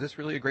work? Is this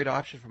really a great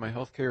option for my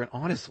health care? And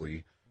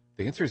honestly,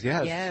 the answer is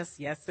yes.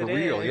 Yes, For it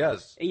real, is.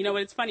 yes. And you know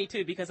what? It's funny,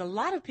 too, because a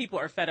lot of people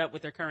are fed up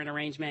with their current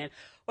arrangement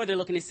or they're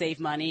looking to save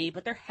money,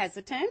 but they're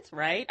hesitant,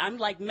 right? I'm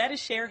like,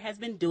 MediShare has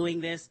been doing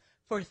this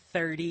for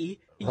 30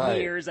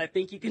 years. I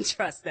think you can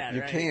trust that,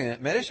 You right? can.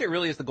 MediShare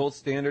really is the gold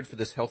standard for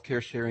this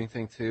healthcare sharing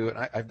thing, too.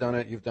 And I've done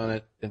it, you've done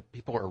it, and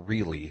people are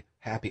really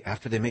happy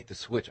after they make the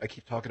switch. I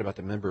keep talking about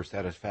the member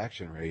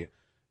satisfaction rate.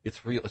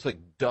 It's real. It's like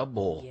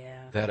double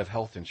that have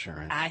health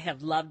insurance. I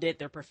have loved it.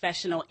 They're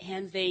professional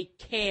and they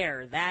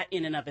care. That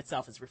in and of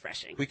itself is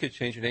refreshing. We could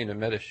change your name to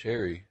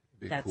MetaSherry.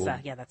 That's cool.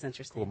 Yeah, that's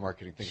interesting. Cool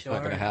marketing thing. Sure.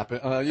 It's not going to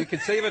happen. You can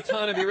save a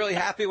ton and be really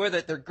happy with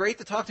it. They're great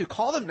to talk to.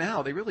 Call them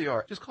now. They really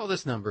are. Just call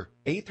this number,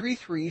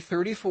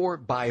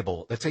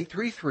 833-34-BIBLE. That's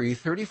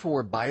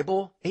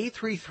 833-34-BIBLE,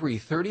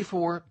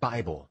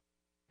 833-34-BIBLE.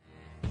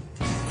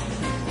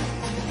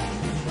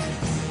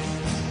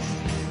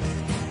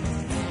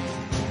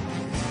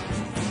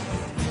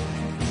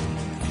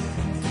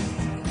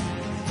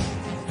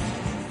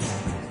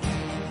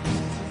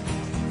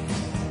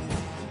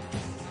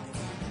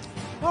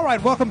 All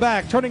right, welcome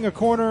back. Turning a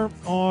corner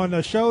on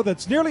a show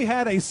that's nearly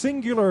had a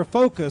singular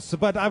focus.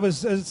 But I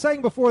was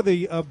saying before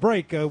the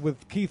break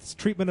with Keith's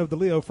treatment of the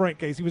Leo Frank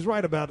case, he was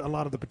right about a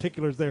lot of the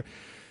particulars there.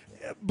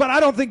 But I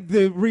don't think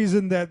the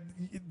reason that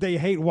they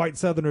hate white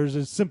Southerners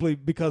is simply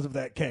because of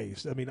that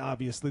case. I mean,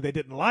 obviously they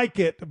didn't like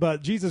it,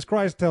 but Jesus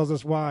Christ tells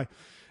us why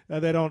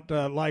they don't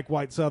like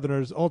white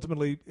Southerners.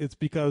 Ultimately, it's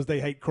because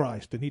they hate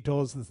Christ. And he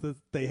told us that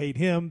they hate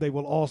him. They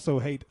will also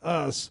hate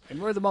us.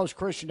 And we're the most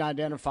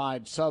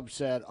Christian-identified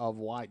subset of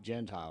white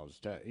Gentiles.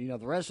 You know,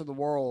 the rest of the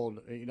world,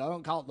 you know, I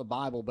don't call it the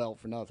Bible Belt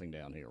for nothing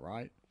down here,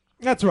 right?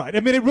 That's right. I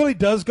mean, it really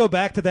does go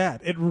back to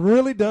that. It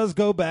really does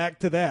go back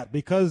to that.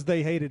 Because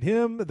they hated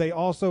him, they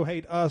also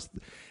hate us.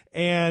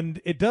 And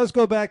it does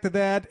go back to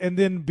that. And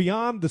then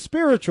beyond the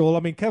spiritual, I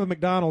mean, Kevin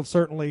McDonald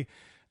certainly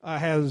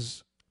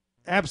has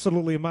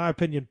absolutely, in my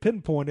opinion,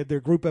 pinpointed their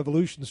group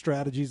evolution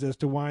strategies as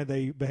to why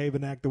they behave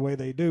and act the way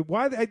they do.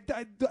 What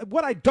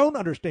I don't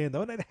understand,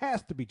 though, and it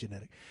has to be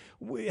genetic,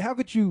 how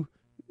could you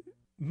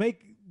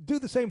do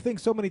the same thing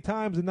so many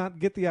times and not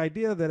get the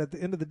idea that at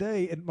the end of the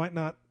day it might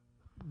not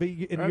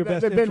be in your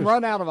best They've interest? been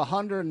run out of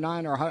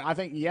 109 or 100. I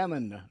think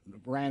Yemen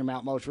ran them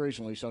out most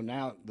recently, so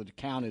now the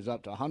count is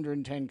up to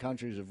 110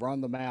 countries have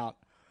run them out.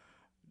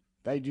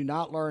 They do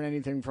not learn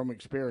anything from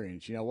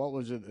experience. You know, what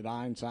was it that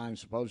Einstein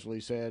supposedly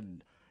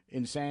said?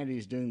 Insanity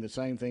is doing the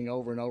same thing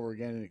over and over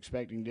again and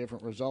expecting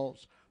different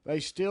results. They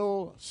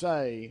still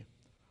say,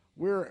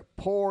 we're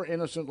poor,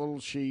 innocent little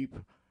sheep.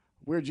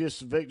 We're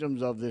just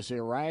victims of this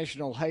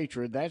irrational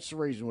hatred. That's the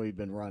reason we've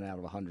been run out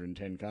of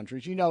 110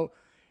 countries. You know,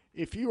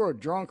 if you were a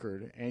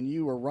drunkard and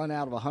you were run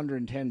out of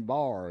 110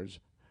 bars,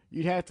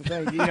 you'd have to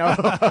think, you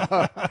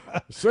know,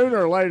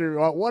 sooner or later,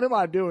 what am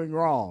I doing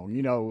wrong?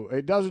 You know,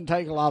 it doesn't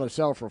take a lot of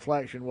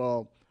self-reflection.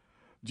 Well,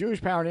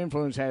 Jewish Power and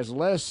Influence has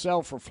less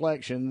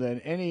self-reflection than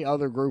any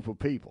other group of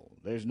people.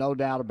 There's no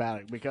doubt about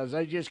it, because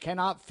they just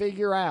cannot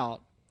figure out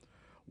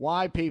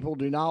why people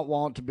do not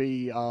want to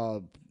be,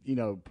 you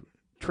know,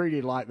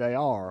 treated like they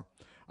are.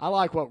 I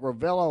like what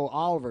Ravello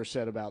Oliver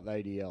said about the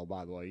ADL,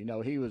 by the way. You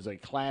know, he was a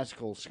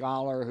classical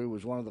scholar who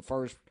was one of the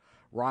first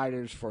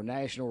writers for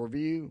National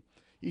Review.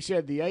 He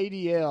said the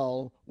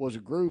ADL was a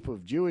group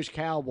of Jewish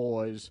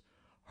cowboys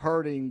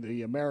herding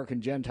the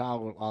American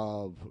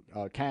Gentile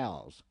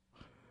cows.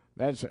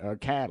 That's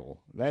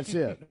cattle. That's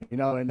it. You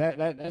know, and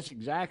that's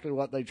exactly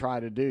what they try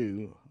to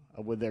do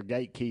with their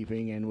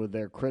gatekeeping and with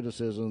their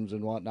criticisms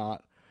and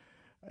whatnot.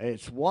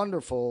 It's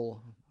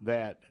wonderful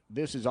that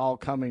this is all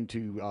coming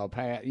to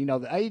pass. You know,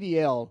 the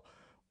ADL,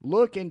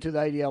 look into the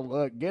ADL.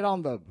 Look, get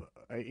on the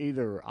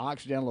either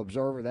Occidental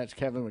Observer, that's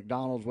Kevin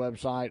McDonald's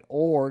website,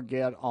 or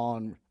get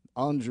on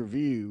Unz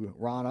Review,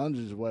 Ron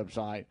Unz's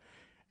website,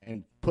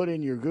 and put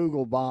in your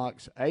Google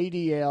box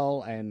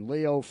ADL and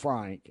Leo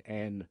Frank,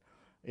 and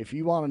if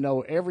you want to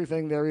know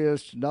everything there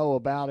is to know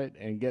about it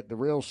and get the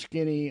real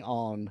skinny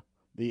on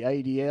the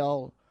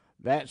ADL,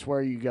 that's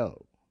where you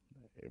go.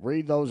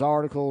 Read those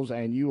articles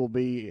and you will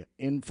be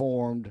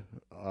informed.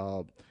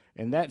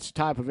 And that's the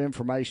type of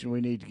information we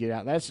need to get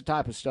out. That's the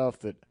type of stuff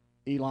that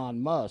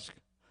Elon Musk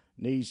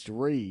needs to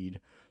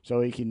read so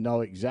he can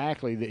know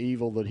exactly the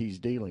evil that he's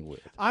dealing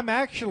with. I'm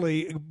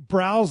actually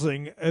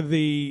browsing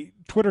the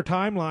Twitter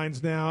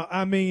timelines now.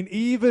 I mean,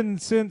 even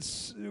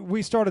since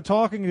we started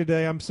talking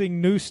today, I'm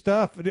seeing new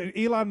stuff.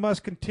 Elon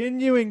Musk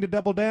continuing to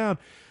double down.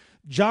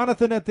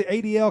 Jonathan at the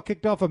ADL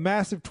kicked off a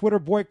massive Twitter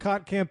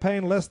boycott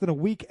campaign less than a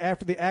week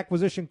after the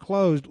acquisition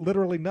closed.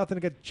 Literally nothing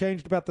got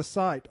changed about the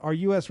site. Our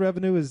U.S.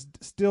 revenue is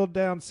still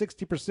down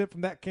 60%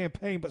 from that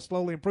campaign, but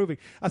slowly improving.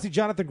 I see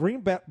Jonathan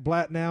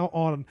Greenblatt now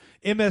on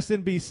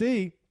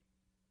MSNBC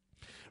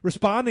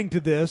responding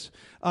to this.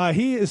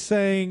 He is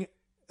saying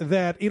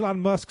that Elon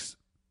Musk's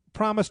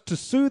promise to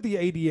sue the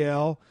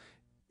ADL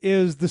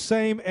is the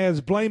same as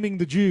blaming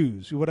the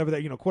Jews, whatever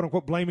that, you know, quote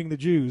unquote, blaming the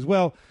Jews.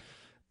 Well,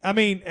 I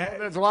mean,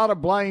 there's a lot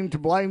of blame to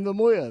blame them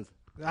with.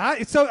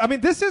 I mean,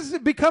 this is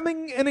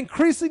becoming an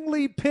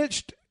increasingly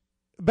pitched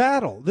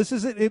battle. This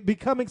is it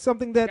becoming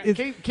something that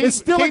is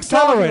still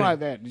accelerating. Like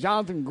that.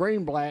 Jonathan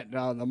Greenblatt,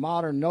 the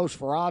modern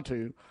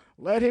Nosferatu,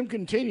 let him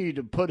continue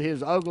to put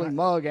his ugly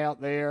mug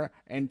out there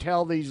and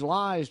tell these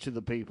lies to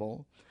the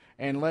people,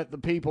 and let the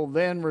people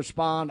then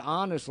respond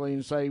honestly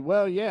and say,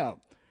 well, yeah,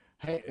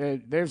 hey,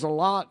 there's a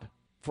lot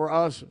for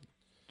us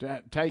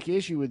to take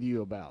issue with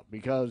you about,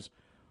 because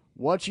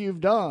what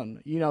you've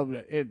done, you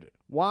know,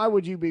 why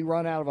would you be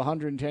run out of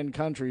 110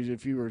 countries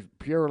if you were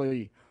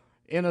purely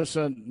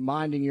innocent,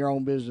 minding your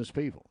own business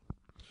people?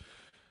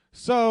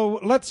 So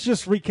let's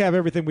just recap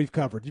everything we've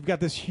covered. You've got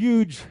this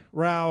huge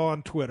row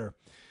on Twitter.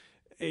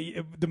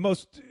 The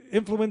most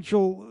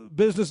influential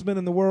businessman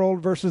in the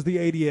world versus the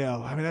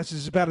ADL. I mean, that's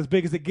just about as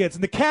big as it gets.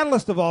 And the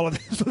catalyst of all of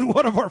this was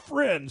one of our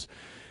friends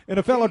and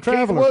a fellow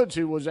traveler. Keith Woods,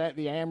 who was at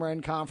the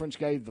Ameren conference,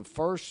 gave the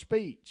first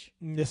speech.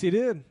 Yes, he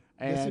did.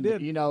 And, yes, he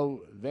did. You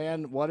know,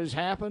 then what has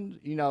happened?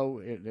 You know,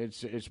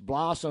 it's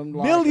blossomed.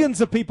 Millions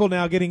of people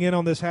now getting in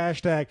on this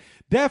hashtag.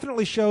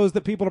 Definitely shows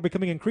that people are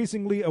becoming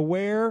increasingly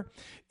aware,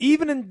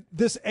 even in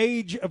this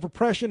age of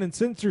repression and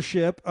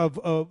censorship, of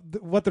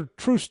what the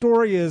true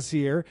story is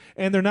here,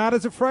 and they're not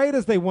as afraid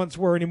as they once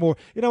were anymore.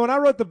 You know, when I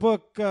wrote the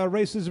book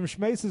Racism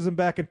Schmacism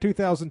back in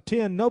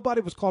 2010,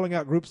 nobody was calling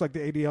out groups like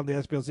the ADL and the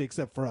SPLC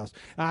except for us.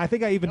 I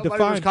think I even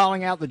Nobody was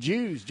calling out the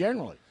Jews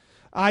generally.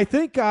 I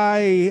think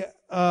I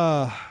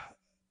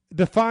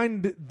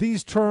defined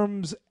these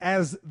terms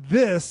as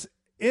this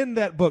in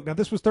that book. Now,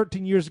 this was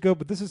 13 years ago,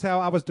 but this is how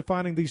I was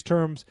defining these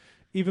terms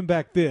even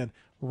back then.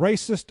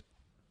 Racist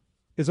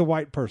is a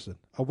white person.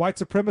 A white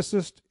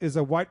supremacist is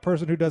a white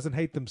person who doesn't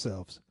hate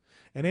themselves.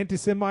 An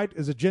anti-Semite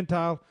is a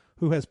Gentile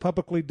who has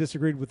publicly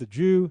disagreed with a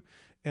Jew,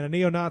 and a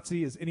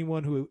neo-Nazi is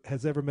anyone who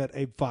has ever met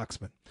Abe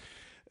Foxman.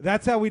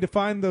 That's how we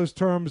defined those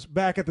terms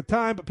back at the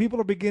time, but people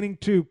are beginning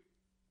to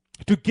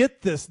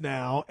get this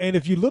now. And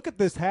if you look at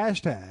this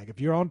hashtag, if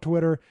you're on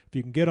Twitter, if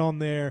you can get on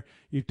there,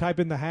 you type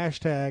in the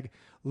hashtag,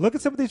 look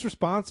at some of these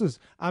responses.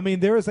 I mean,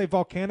 there is a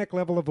volcanic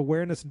level of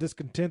awareness and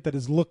discontent that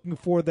is looking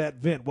for that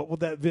vent. What will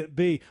that vent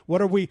be?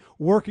 What are we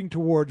working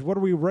towards? What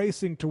are we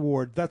racing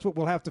towards? That's what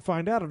we'll have to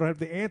find out. I don't have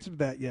the answer to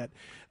that yet.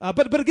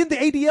 But again, the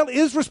ADL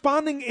is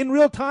responding in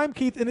real time,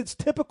 Keith, in its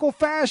typical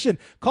fashion,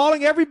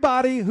 calling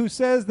everybody who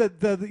says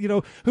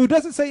that, who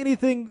doesn't say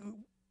anything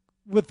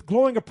with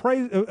glowing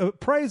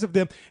praise of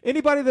them.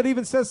 Anybody that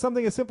even says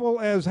something as simple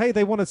as, hey,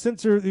 they want to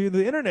censor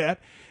the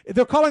internet,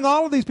 they're calling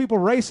all of these people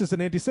racist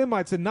and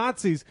anti-Semites and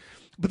Nazis.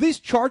 But these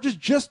charges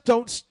just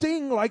don't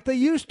sting like they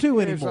used to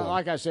anymore.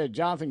 Like I said,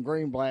 Jonathan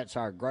Greenblatt's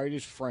our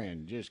greatest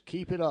friend. Just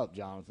keep it up,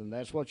 Jonathan.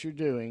 That's what you're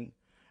doing.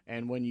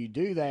 And when you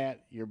do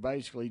that, you're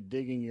basically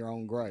digging your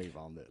own grave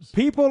on this.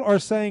 People are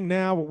saying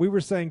now what we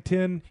were saying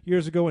 10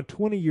 years ago and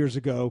 20 years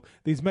ago,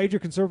 these major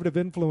conservative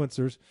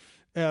influencers,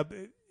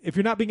 if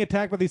you're not being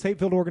attacked by these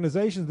hate-filled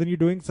organizations, then you're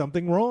doing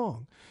something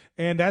wrong.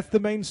 And that's the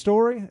main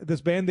story.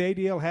 This ban the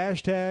ADL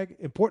hashtag,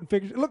 important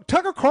figures. Look,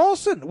 Tucker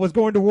Carlson was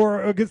going to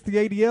war against the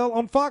ADL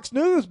on Fox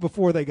News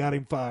before they got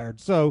him fired.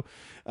 So,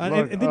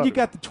 and then you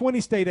got the 20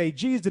 state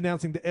AGs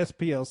denouncing the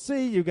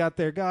SPLC. You got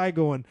their guy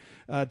going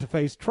to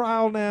face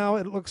trial now,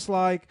 it looks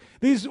like.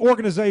 These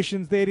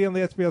organizations, the ADL and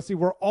the SPLC,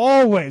 were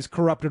always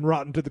corrupt and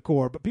rotten to the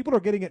core, but people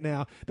are getting it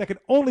now. That can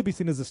only be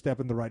seen as a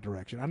step in the right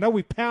direction. I know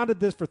we pounded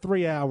this for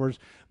 3 hours,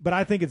 but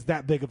I think it's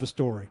that big of a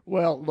story.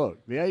 Well,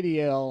 look, the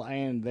ADL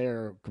and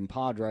their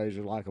compadres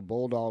are like a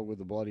bulldog with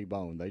a bloody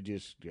bone. They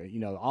just,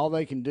 all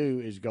they can do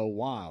is go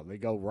wild. They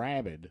go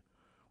rabid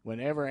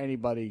whenever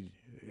anybody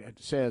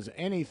says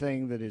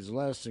anything that is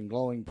less than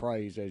glowing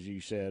praise, as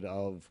you said,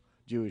 of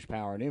Jewish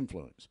power and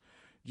influence.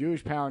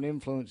 Jewish power and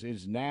influence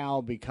is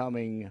now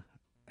coming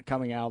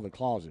out of the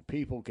closet.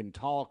 People can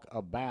talk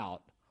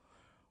about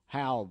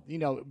how,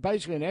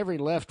 basically in every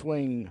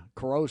left-wing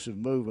corrosive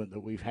movement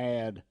that we've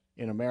had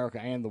in America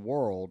and the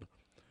world,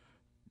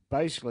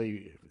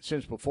 basically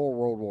since before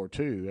World War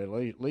II,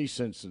 at least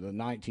since the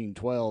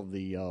 1912,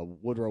 the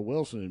Woodrow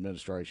Wilson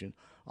administration,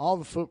 all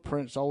the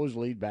footprints always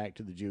lead back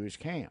to the Jewish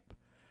camp.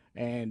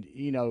 And,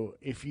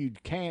 if you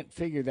can't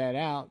figure that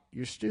out,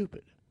 you're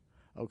stupid.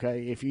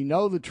 Okay? If you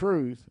know the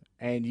truth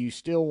and you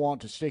still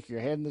want to stick your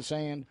head in the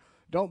sand,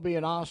 don't be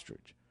an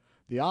ostrich.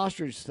 The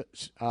ostrich,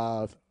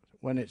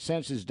 when it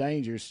senses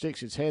danger,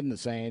 sticks its head in the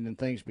sand and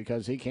thinks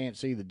because he can't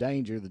see the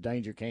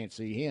danger can't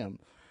see him.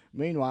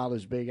 Meanwhile,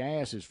 his big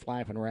ass is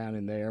flapping around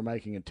in there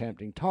making a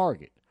tempting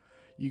target.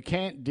 You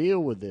can't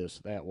deal with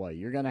this that way.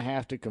 You're going to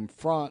have to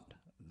confront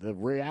the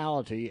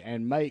reality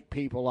and make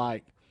people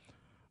like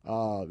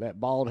that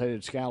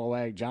bald-headed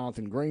scalawag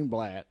Jonathan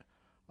Greenblatt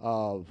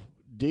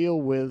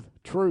deal with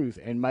truth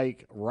and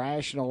make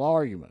rational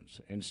arguments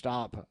and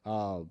stop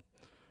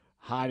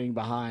hiding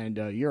behind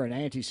you're an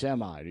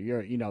anti-Semite,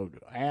 or you're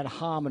ad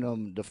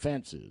hominem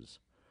defenses.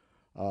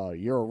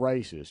 You're a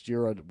racist,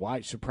 you're a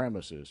white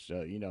supremacist,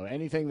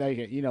 anything they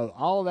can,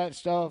 all that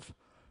stuff,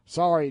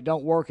 sorry, it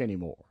don't work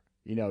anymore.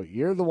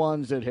 You're the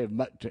ones that have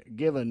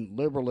given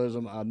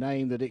liberalism a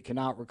name that it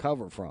cannot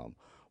recover from.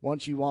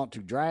 Once you want to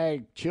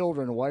drag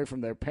children away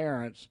from their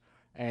parents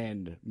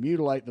and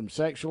mutilate them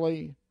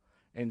sexually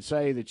and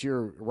say that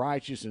you're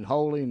righteous and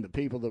holy and the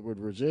people that would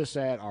resist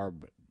that are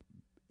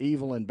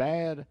evil and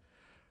bad,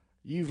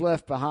 you've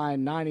left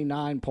behind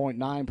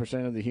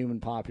 99.9% of the human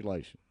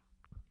population.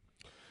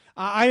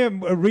 I am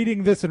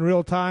reading this in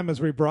real time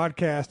as we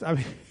broadcast. I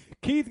mean,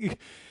 Keith,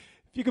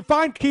 you can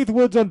find Keith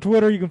Woods on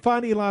Twitter. You can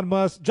find Elon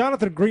Musk.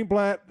 Jonathan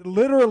Greenblatt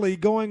literally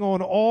going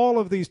on all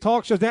of these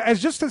talk shows. Now,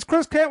 just as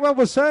Chris Cantwell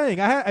was saying,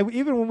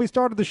 even when we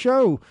started the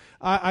show,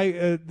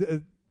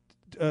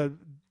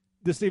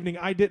 this evening,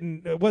 I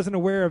wasn't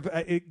aware of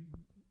it.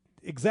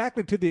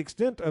 exactly to the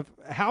extent of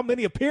how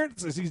many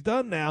appearances he's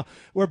done now,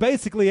 where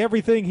basically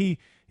everything he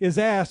is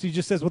asked, he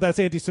just says, well, that's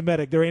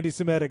anti-Semitic. They're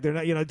anti-Semitic. They're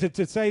not,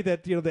 to say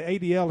that, the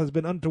ADL has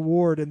been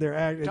untoward in their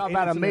act. Talk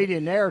about a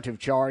media narrative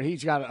chart.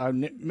 He's got a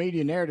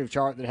media narrative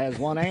chart that has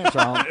one answer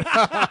on it.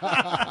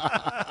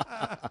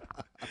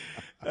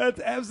 That's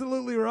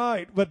absolutely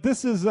right. But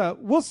this is,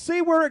 we'll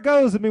see where it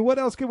goes. I mean, what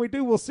else can we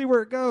do? We'll see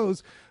where it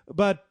goes.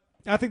 But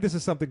I think this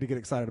is something to get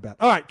excited about.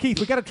 All right, Keith,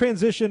 we got to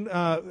transition.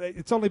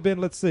 It's only been,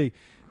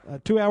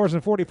 2 hours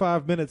and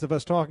 45 minutes of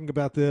us talking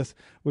about this.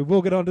 We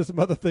will get on to some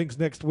other things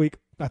next week,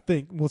 I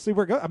think. We'll see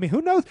where it goes. I mean,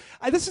 who knows?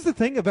 This is the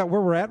thing about where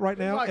we're at right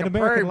now like in a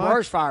American life.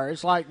 brush fire.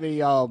 It's like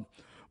the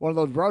one of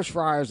those brush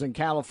fires in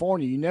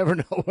California. You never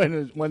know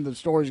when the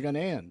story's going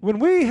to end. When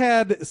we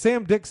had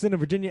Sam Dixon and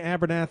Virginia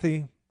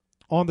Abernathy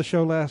on the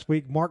show last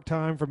week, Mark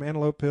Time from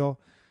Antelope Hill,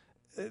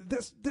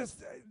 this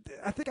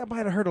I think I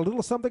might have heard a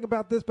little something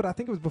about this, but I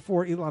think it was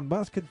before Elon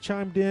Musk had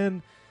chimed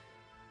in.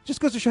 Just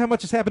goes to show how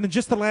much has happened in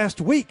just the last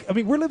week. I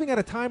mean, we're living at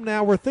a time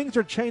now where things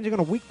are changing on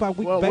a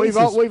week-by-week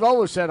basis. We've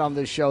always said on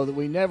this show that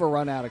we never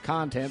run out of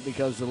content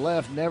because the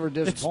left never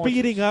disappoints. It's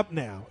speeding up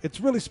now.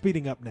 It's really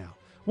speeding up now.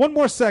 One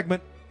more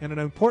segment and an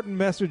important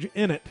message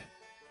in it,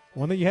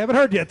 one that you haven't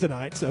heard yet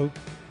tonight, so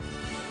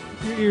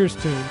keep your ears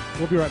tuned.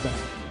 We'll be right back.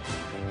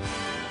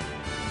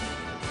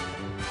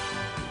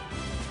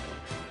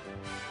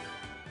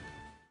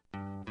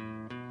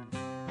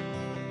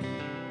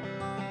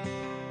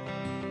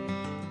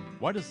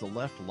 Why does the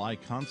left lie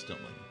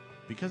constantly?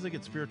 Because they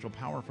get spiritual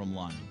power from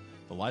lying.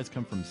 The lies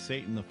come from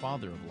Satan, the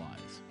father of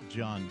lies.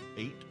 John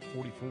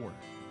 8:44.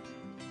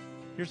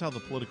 Here's how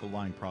the political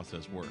lying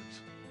process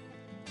works.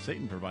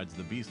 Satan provides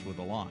the beast with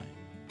a lie.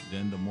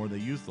 Then the more they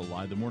use the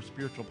lie, the more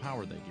spiritual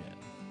power they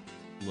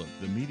get. Look,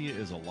 the media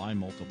is a lie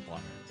multiplier,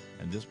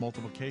 and this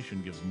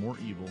multiplication gives more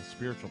evil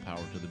spiritual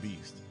power to the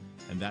beast,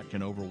 and that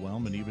can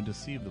overwhelm and even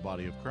deceive the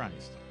body of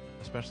Christ,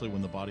 especially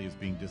when the body is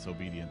being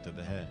disobedient to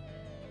the head.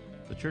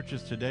 The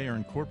churches today are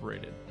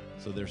incorporated,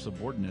 so they're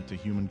subordinate to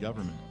human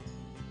government.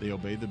 They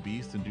obey the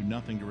beast and do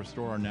nothing to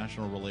restore our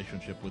national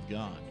relationship with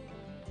God.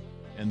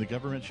 And the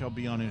government shall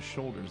be on his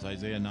shoulders,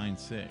 Isaiah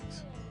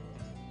 9:6.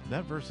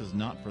 That verse is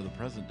not for the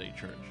present-day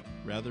church.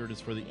 Rather, it is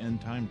for the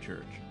end-time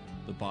church,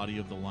 the body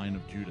of the line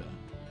of Judah.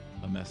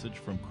 A message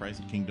from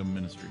Christ Kingdom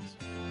Ministries.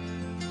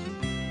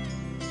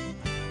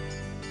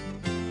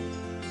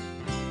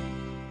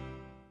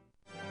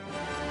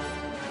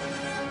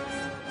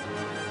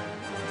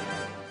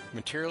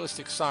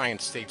 Materialistic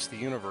science states the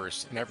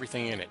universe and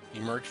everything in it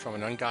emerged from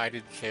an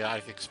unguided,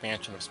 chaotic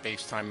expansion of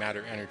space-time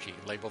matter energy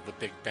labeled the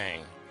Big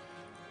Bang.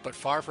 But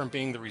far from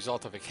being the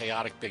result of a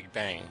chaotic Big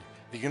Bang,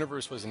 the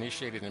universe was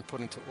initiated and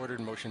put into ordered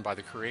motion by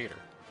the Creator.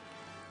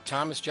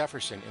 Thomas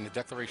Jefferson, in the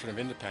Declaration of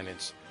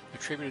Independence,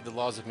 attributed the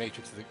laws of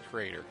nature to the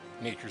Creator,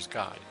 nature's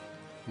God.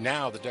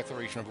 Now, the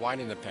Declaration of White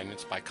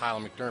Independence by Kyle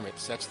McDermott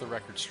sets the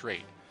record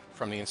straight,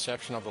 from the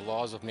inception of the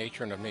laws of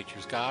nature and of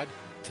nature's God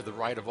to the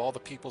right of all the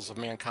peoples of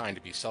mankind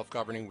to be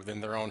self-governing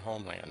within their own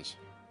homelands.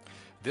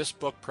 This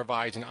book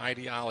provides an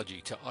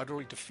ideology to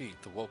utterly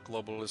defeat the woke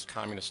globalist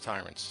communist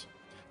tyrants.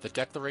 The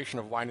Declaration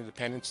of White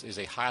Independence is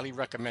a highly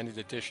recommended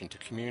addition to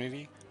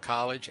community,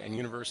 college, and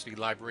university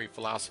library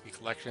philosophy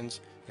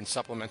collections and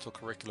supplemental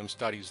curriculum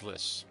studies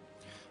lists.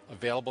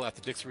 Available at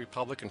the Dixie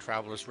Republic and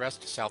Travelers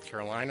Rest, South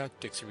Carolina,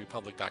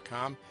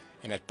 DixieRepublic.com,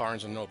 and at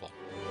Barnes & Noble.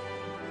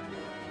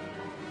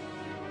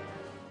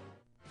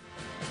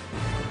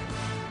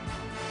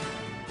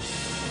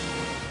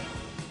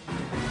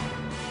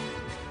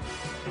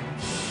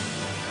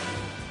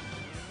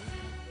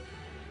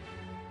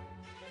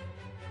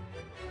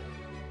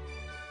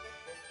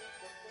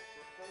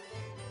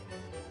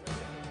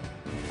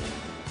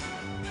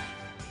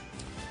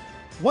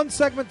 One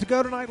segment to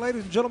go tonight,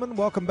 ladies and gentlemen.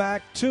 Welcome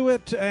back to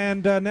it.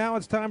 And now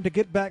it's time to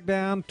get back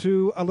down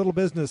to a little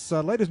business.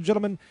 Ladies and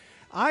gentlemen,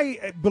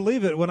 I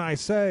believe it when I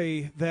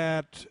say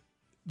that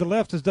the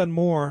left has done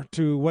more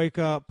to wake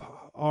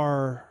up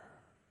our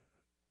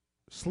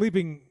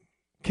sleeping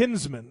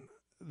kinsmen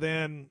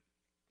than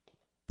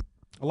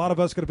a lot of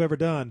us could have ever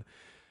done.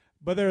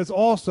 But there is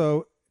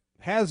also,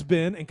 has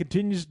been, and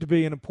continues to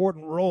be an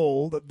important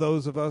role that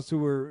those of us who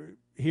were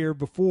here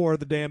before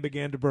the dam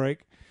began to break.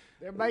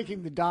 They're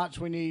making the dots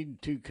we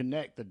need to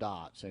connect the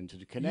dots. And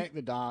to connect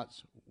the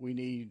dots, we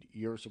need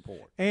your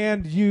support.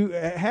 And you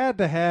had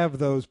to have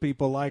those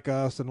people like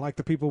us and like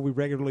the people we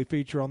regularly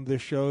feature on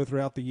this show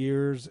throughout the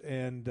years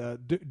and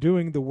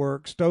doing the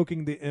work,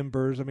 stoking the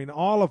embers. I mean,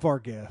 all of our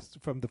guests,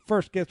 from the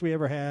first guest we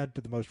ever had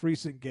to the most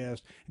recent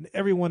guest and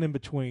everyone in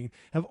between,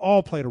 have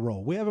all played a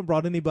role. We haven't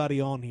brought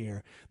anybody on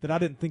here that I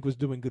didn't think was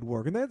doing good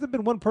work. And there's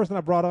been one person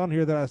I brought on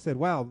here that I said,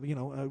 wow, you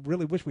know, I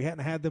really wish we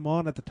hadn't had them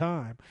on at the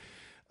time.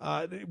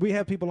 We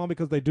have people on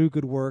because they do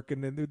good work,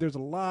 and there's a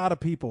lot of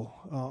people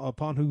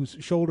upon whose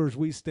shoulders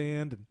we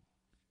stand, and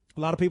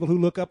a lot of people who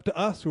look up to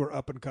us who are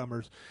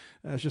up-and-comers.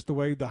 That's just the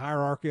way the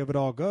hierarchy of it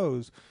all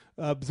goes.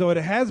 So it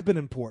has been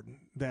important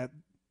that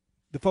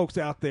the folks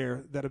out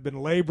there that have been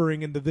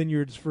laboring in the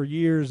vineyards for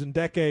years and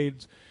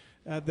decades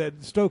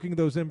that stoking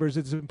those embers.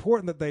 It's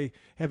important that they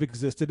have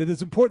existed. It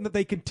is important that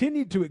they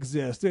continue to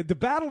exist. The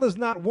battle is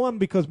not won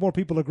because more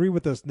people agree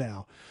with us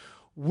now.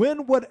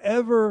 When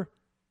whatever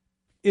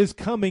is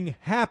coming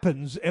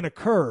happens and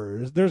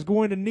occurs, there's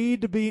going to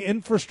need to be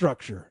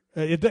infrastructure.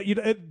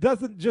 It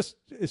doesn't just,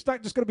 it's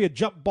not just going to be a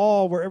jump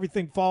ball where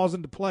everything falls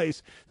into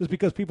place just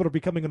because people are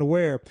becoming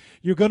unaware.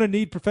 You're going to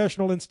need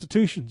professional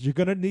institutions. You're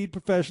going to need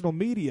professional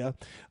media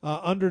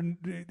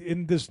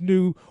in this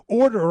new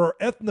order or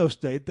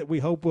ethno-state that we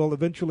hope will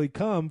eventually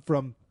come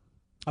from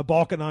a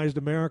balkanized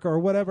America or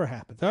whatever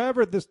happens.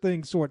 However this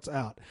thing sorts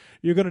out,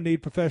 you're going to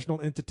need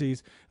professional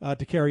entities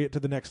to carry it to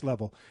the next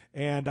level.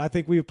 And I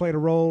think we've played a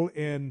role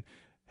in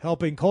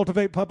helping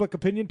cultivate public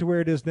opinion to where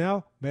it is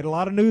now. Made a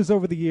lot of news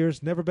over the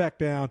years, never back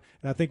down,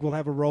 and I think we'll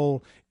have a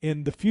role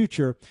in the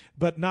future,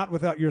 but not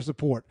without your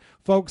support.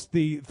 Folks,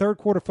 the third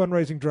quarter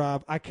fundraising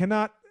drive, I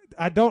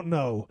don't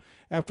know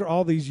after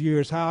all these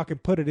years how I can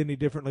put it any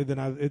differently than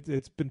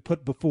it's been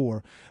put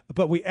before,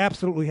 but we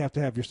absolutely have to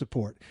have your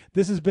support.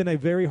 This has been a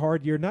very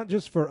hard year, not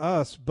just for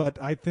us,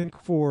 but I think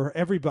for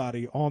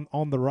everybody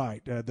on the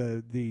right,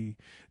 the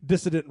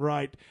dissident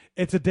right.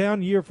 It's a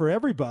down year for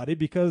everybody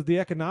because the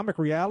economic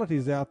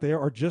realities out there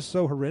are just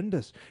so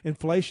horrendous.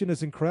 Inflation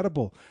is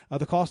incredible.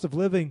 The cost of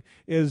living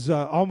is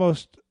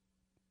almost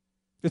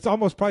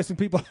pricing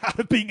people out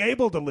of being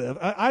able to live.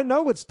 I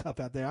know it's tough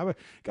out there. I've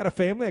got a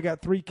family. I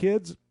got 3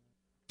 kids.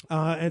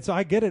 And so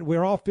I get it.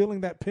 We're all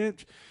feeling that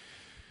pinch.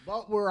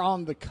 But we're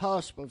on the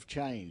cusp of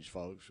change,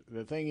 folks.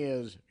 The thing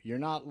is, you're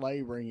not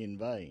laboring in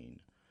vain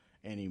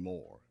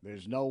anymore.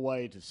 There's no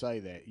way to say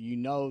that. You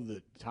know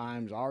that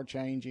times are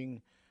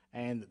changing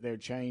and they're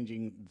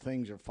changing.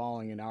 Things are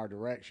falling in our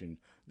direction.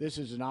 This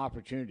is an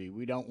opportunity.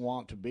 We don't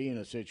want to be in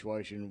a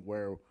situation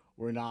where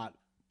we're not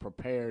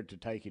prepared to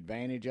take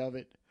advantage of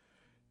it.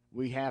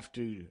 We have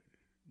to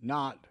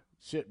not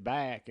sit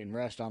back and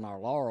rest on our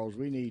laurels.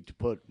 We need to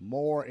put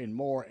more and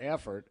more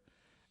effort,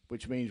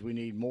 which means we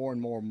need more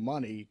and more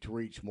money to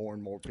reach more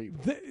and more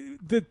people.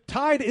 The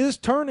tide is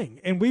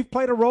turning, and we've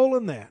played a role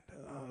in that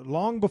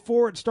long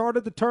before it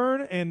started to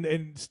turn,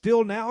 and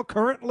still now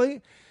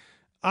currently.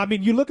 I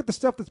mean, you look at the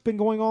stuff that's been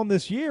going on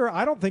this year,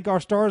 I don't think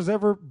our stars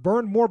ever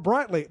burned more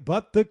brightly,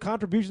 but the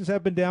contributions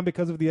have been down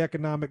because of the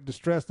economic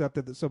distress out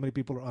there that so many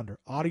people are under.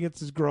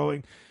 Audience is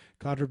growing,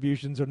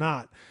 contributions are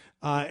not.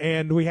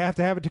 And we have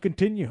to have it to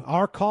continue.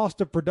 Our cost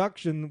of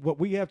production, what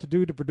we have to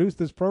do to produce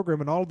this program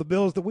and all of the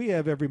bills that we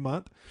have every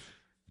month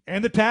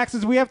and the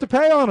taxes we have to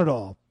pay on it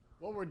all.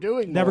 What we're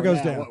doing never goes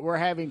now, down. We're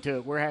having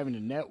to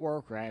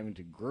network, we're having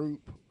to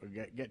group,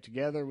 get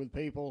together with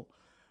people.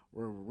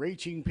 We're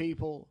reaching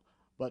people,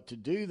 but to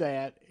do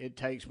that, it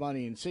takes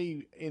money. And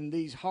see, in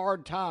these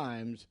hard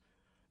times,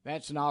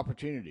 that's an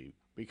opportunity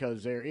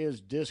because there is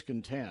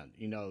discontent.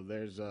 You know,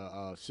 there's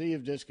a sea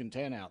of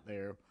discontent out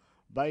there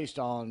based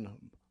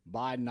on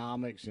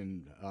Bidenomics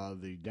and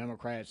the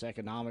Democrats'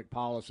 economic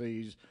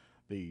policies,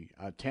 the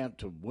attempt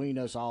to wean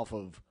us off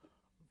of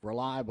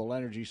reliable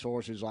energy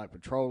sources like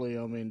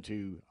petroleum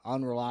into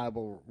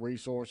unreliable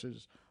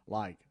resources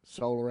like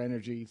solar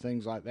energy,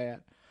 things like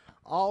that.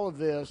 All of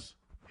this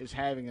is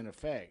having an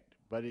effect,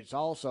 but it's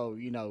also,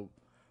 you know,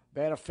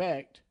 that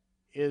effect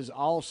is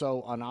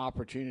also an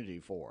opportunity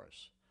for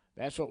us.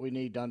 That's what we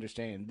need to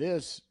understand.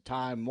 This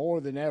time, more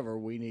than ever,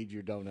 we need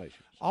your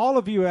donations. All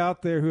of you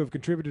out there who have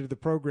contributed to the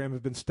program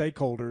have been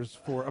stakeholders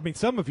for, I mean,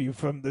 some of you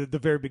from the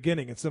very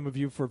beginning, and some of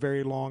you for a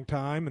very long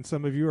time, and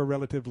some of you are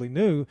relatively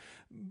new.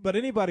 But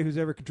anybody who's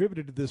ever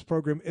contributed to this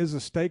program is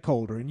a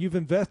stakeholder, and you've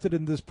invested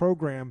in this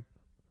program,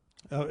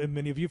 and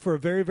many of you for a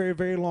very, very,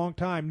 very long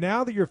time.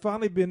 Now that you're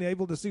finally been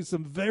able to see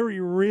some very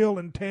real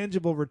and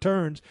tangible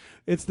returns,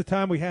 it's the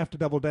time we have to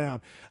double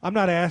down. I'm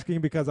not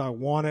asking because I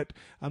want it.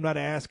 I'm not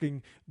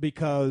asking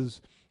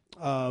because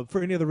for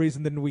any other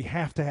reason than we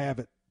have to have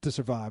it to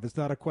survive. It's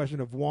not a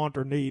question of want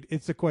or need.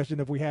 It's a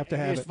question of we have to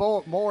have it. It's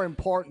more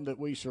important that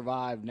we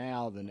survive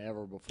now than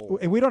ever before.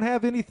 And we don't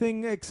have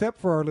anything except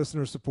for our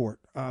listener support.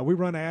 We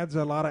run ads,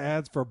 a lot of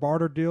ads for a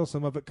barter deal.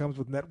 Some of it comes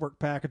with network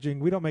packaging.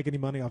 We don't make any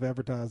money off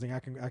advertising. I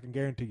can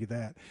guarantee you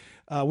that.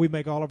 We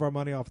make all of our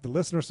money off the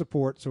listener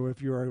support. So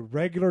if you're a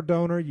regular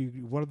donor,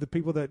 you're one of the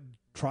people that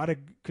try to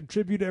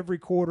contribute every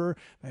quarter,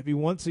 maybe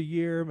once a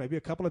year, maybe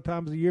a couple of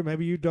times a year,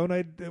 maybe you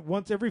donate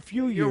once every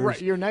few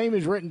years. Your name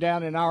is written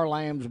down in our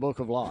Lamb's Book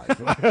of Life.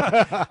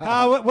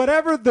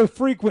 Whatever the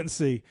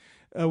frequency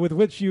with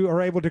which you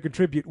are able to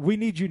contribute, we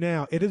need you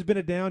now. It has been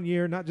a down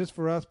year, not just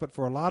for us, but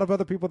for a lot of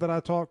other people that I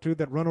talk to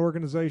that run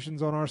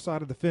organizations on our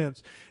side of the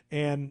fence,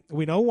 and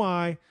we know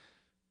why.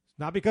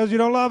 Not because you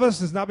don't love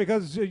us. It's not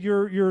because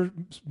your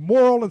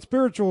moral and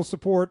spiritual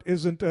support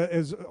isn't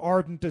as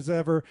ardent as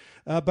ever.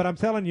 But I'm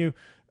telling you,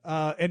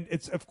 and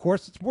it's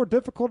more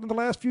difficult in the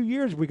last few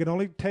years. We can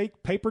only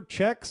take paper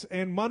checks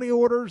and money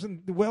orders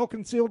and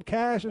well-concealed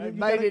cash. They've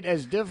made it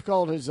as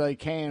difficult as they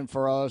can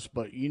for us.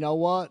 But you know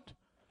what?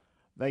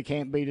 They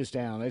can't beat us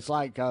down. It's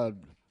like Hank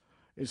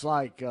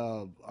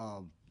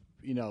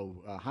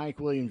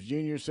Williams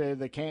Jr. said,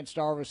 they can't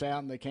starve us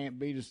out and they can't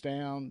beat us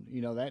down.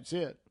 You know, that's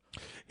it.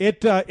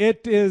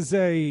 It is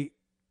a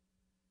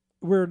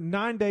we're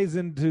 9 days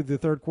into the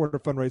third quarter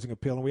fundraising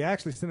appeal, and we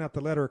actually sent out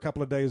the letter a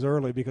couple of days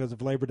early because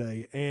of Labor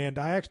Day. And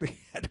I actually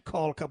had to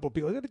call a couple of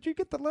people. Did you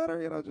get the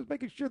letter? Just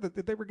making sure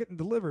that they were getting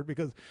delivered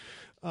because,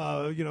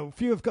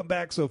 few have come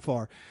back so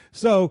far.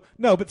 So,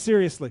 no, but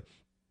seriously,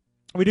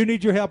 we do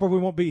need your help or we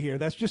won't be here.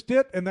 That's just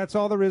it, and that's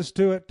all there is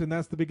to it, and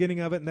that's the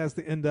beginning of it, and that's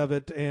the end of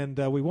it. And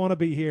we want to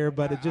be here,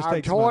 but it just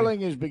takes money. Our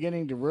toiling is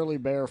beginning to really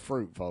bear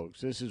fruit, folks.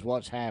 This is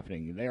what's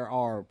happening. There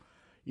are,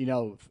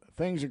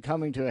 things are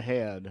coming to a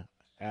head.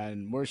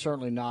 And we're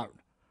certainly not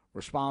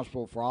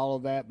responsible for all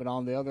of that. But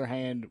on the other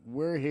hand,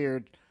 we're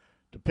here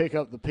to pick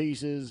up the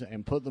pieces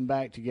and put them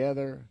back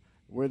together.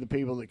 We're the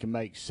people that can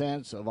make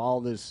sense of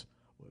all this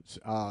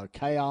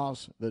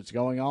chaos that's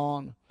going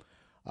on.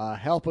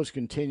 Help us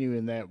continue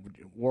in that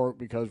work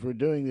because we're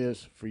doing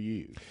this for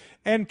you.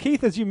 And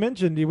Keith, as you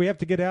mentioned, we have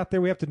to get out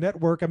there. We have to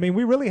network. I mean,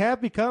 we really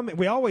have become,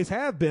 we always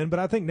have been, but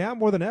I think now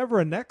more than ever,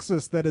 a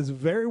nexus that is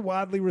very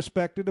widely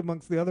respected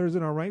amongst the others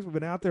in our ranks. We've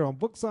been out there on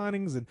book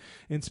signings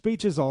and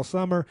speeches all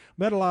summer,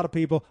 met a lot of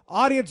people.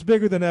 Audience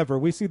bigger than ever.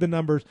 We see the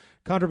numbers,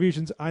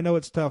 contributions. I know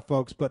it's tough,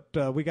 folks, but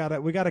we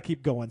gotta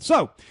keep going.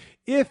 So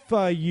if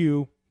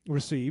you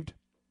received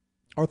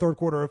our third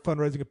quarter of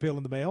fundraising appeal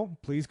in the mail,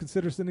 please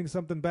consider sending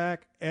something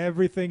back.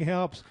 Everything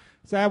helps.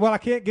 Say, well, I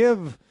can't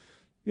give,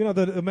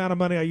 the amount of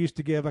money I used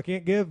to give. I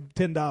can't give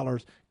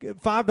 $10.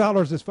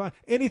 $5 is fine.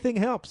 Anything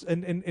helps.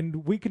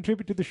 And we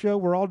contribute to the show.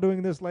 We're all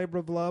doing this labor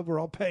of love. We're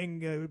all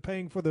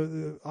paying for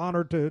the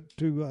honor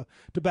to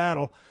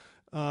battle.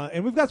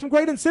 And we've got some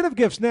great incentive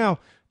gifts. Now,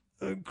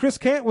 Chris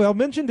Cantwell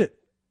mentioned it.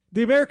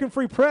 The American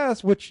Free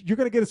Press, which you're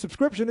going to get a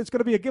subscription, it's going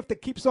to be a gift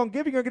that keeps on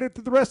giving. You're going to get it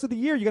through the rest of the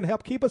year. You're going to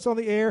help keep us on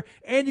the air,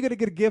 and you're going to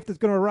get a gift that's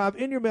going to arrive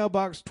in your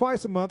mailbox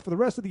twice a month for the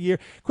rest of the year.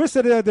 Chris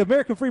said the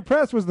American Free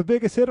Press was the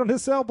biggest hit on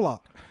his cell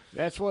block.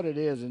 That's what it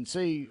is. And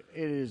see,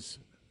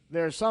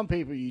 there are some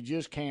people you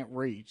just can't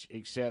reach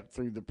except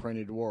through the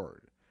printed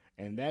word.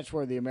 And that's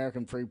where the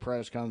American Free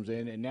Press comes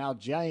in. And now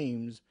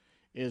James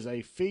is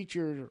a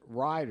featured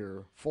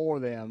writer for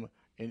them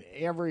in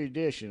every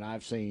edition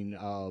I've seen.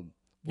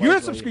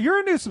 You're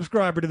a new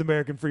subscriber to the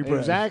American Free Press.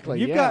 Exactly.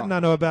 You've gotten, I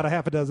know, about a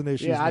half a dozen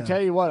issues. Yeah, now. I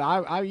tell you what,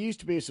 I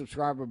used to be a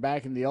subscriber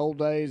back in the old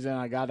days, and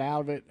I got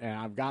out of it, and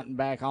I've gotten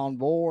back on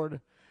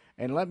board.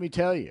 And let me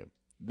tell you,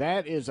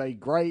 that is a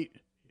great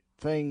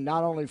thing,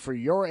 not only for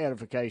your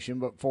edification,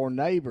 but for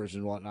neighbors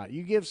and whatnot.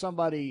 You give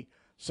somebody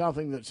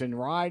something that's in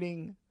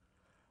writing,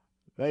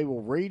 they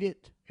will read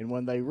it, and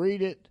when they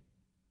read it,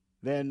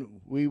 then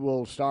we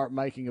will start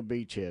making a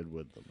beachhead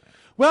with them.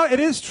 Well,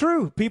 it is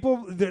true.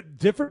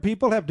 Different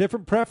people have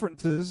different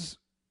preferences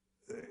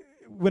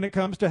when it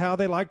comes to how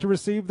they like to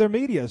receive their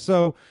media.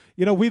 So,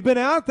 we've been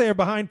out there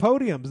behind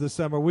podiums this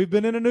summer. We've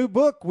been in a new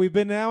book. We've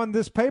been now in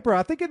this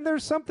paper.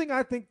 There's something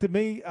to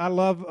me, I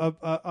love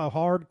a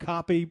hard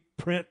copy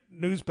print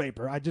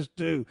newspaper. I just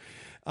do.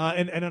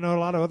 And I know a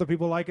lot of other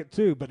people like it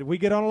too. But we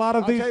get on a lot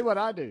of these. I'll tell you what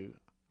I do.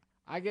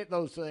 I get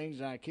those things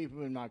and I keep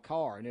them in my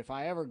car. And if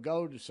I ever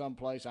go to some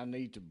place I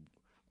need to,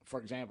 for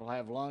example,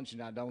 have lunch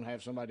and I don't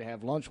have somebody to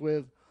have lunch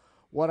with,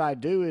 what I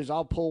do is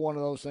I'll pull one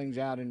of those things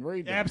out and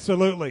read them.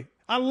 Absolutely.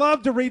 I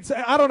love to read.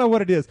 I don't know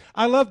what it is.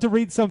 I love to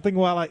read something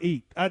while I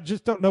eat. I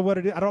just don't know what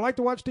it is. I don't like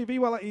to watch TV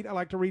while I eat. I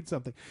like to read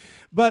something.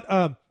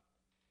 But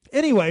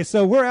anyway,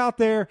 so we're out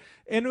there,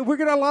 and we're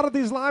getting a lot of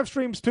these live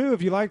streams too.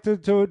 If you like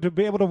to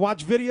be able to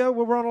watch video,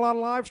 we're on a lot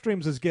of live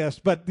streams as guests.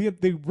 But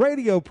the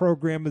radio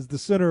program is the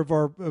center of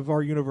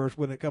our universe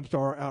when it comes to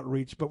our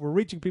outreach. But we're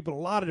reaching people a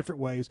lot of different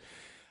ways.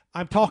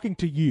 I'm talking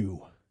to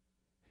you.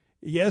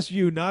 Yes,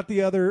 you, not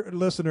the other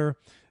listener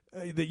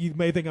that you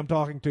may think I'm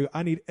talking to.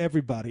 I need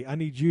everybody. I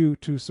need you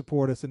to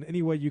support us in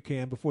any way you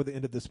can before the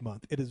end of this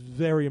month. It is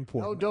very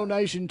important. No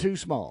donation too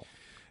small.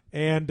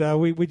 And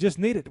we just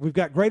need it. We've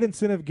got great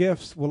incentive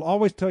gifts. We'll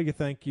always tell you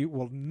thank you.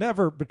 We'll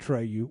never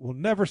betray you. We'll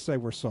never say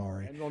we're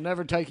sorry. And we'll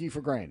never take you for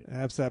granted.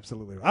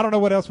 Absolutely. I don't know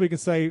what else we can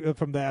say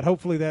from that.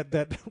 Hopefully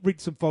that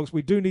reached some folks.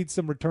 We do need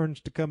some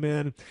returns to come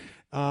in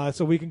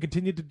so we can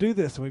continue to do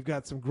this. And we've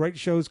got some great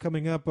shows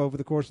coming up over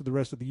the course of the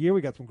rest of the year.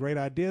 We got some great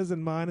ideas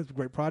in mind and some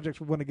great projects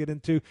we want to get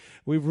into.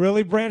 We've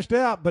really branched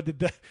out, but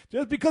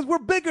just because we're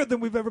bigger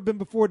than we've ever been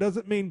before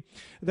doesn't mean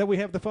that we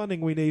have the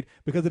funding we need,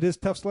 because it is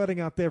tough sledding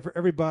out there for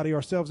everybody,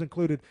 ourselves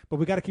included. But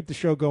we got to keep the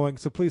show going,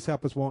 so please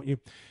help us, won't you?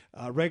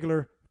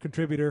 Regular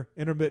contributor,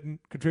 intermittent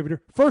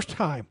contributor,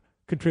 first-time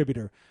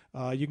contributor.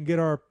 You can get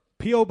our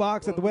P.O.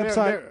 Box at the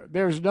website.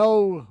 There's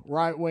no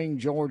right-wing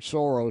George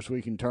Soros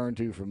we can turn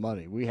to for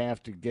money. We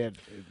have to get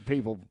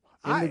people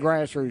in the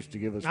grassroots to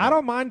give us money. I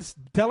don't mind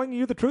telling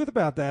you the truth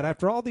about that.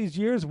 After all these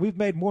years, we've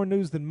made more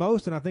news than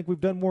most, and I think we've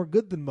done more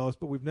good than most,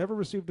 but we've never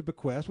received a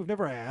bequest. We've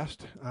never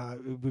asked.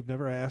 We've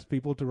never asked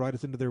people to write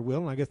us into their will,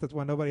 and I guess that's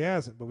why nobody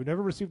hasn't. But we've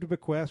never received a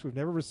bequest. We've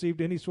never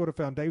received any sort of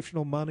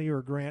foundational money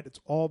or grant.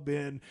 It's all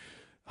been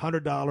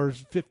 $100,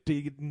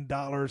 $50,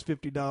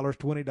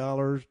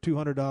 $20,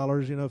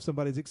 $200, if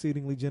somebody's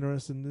exceedingly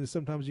generous, and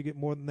sometimes you get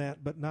more than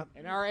that, but not.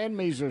 And our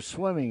enemies are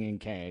swimming in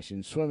cash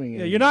and swimming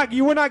in. Yeah,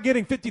 we're not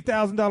getting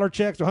 $50,000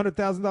 checks or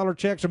 $100,000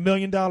 checks or $1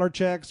 million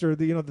checks or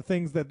the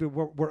things that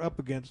we're up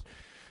against.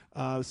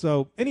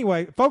 So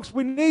anyway, folks,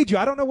 we need you.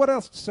 I don't know what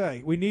else to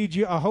say. We need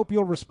you. I hope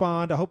you'll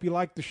respond. I hope you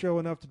like the show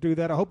enough to do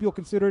that. I hope you'll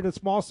consider it a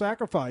small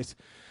sacrifice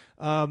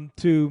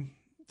to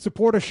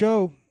support a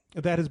show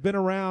that has been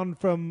around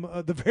from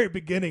the very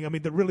beginning. I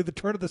mean, really the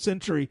turn of the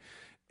century,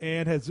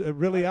 and has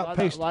really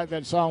outpaced. Like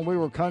that song, "We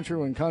Were Country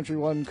When Country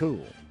Wasn't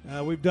Cool."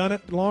 We've done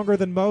it longer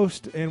than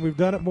most, and we've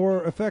done it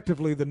more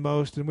effectively than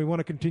most, and we want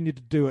to continue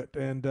to do it.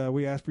 And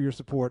we ask for your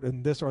support.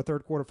 And this, our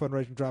third quarter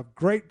fundraising drive,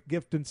 great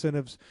gift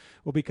incentives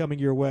will be coming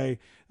your way.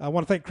 I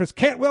want to thank Chris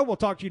Cantwell. We'll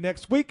talk to you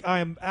next week. I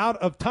am out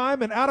of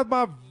time and out of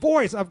my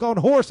voice. I've gone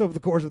hoarse over the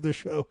course of this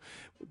show.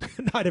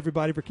 Good night,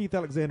 everybody. For Keith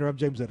Alexander, I'm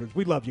James Edwards.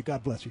 We love you.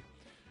 God bless you.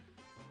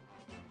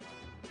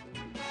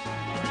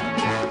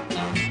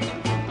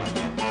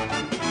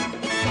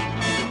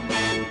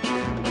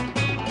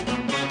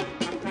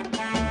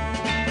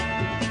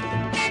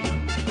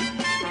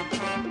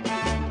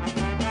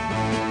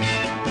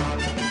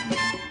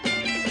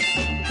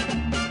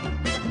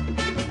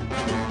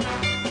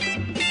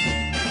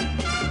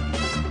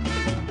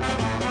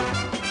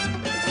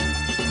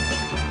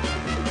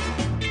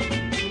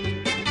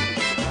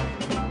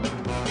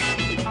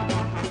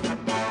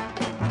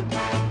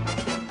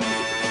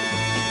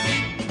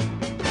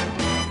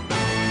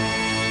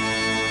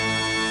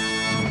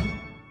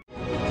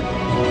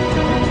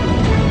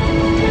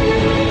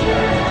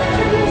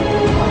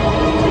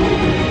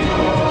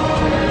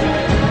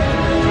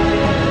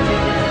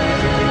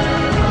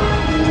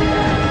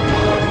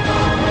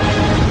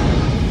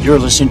 You're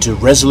listening to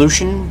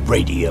Resolution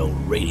Radio.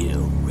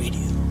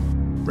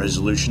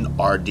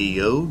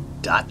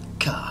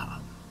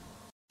 ResolutionRDO.com.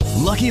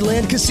 Lucky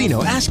Land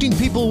Casino, asking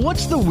people,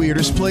 what's the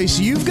weirdest place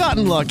you've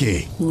gotten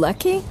lucky?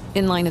 Lucky?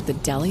 In line at the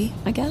deli,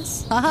 I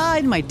guess? Aha,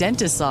 in my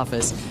dentist's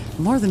office.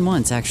 More than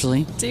once,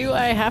 actually. Do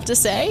I have to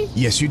say?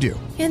 Yes, you do.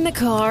 In the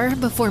car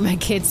before my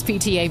kids'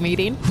 PTA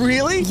meeting.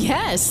 Really?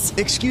 Yes.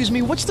 Excuse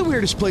me, what's the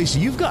weirdest place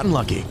you've gotten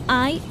lucky?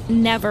 I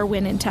never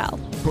win and tell.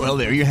 Well,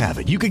 there you have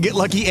it. You can get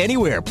lucky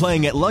anywhere,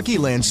 playing at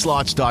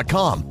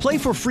LuckyLandSlots.com. Play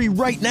for free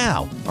right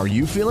now. Are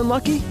you feeling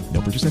lucky?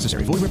 No purchase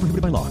necessary. Void where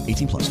prohibited by law.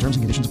 18+. Terms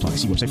and conditions apply.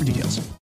 See website for details.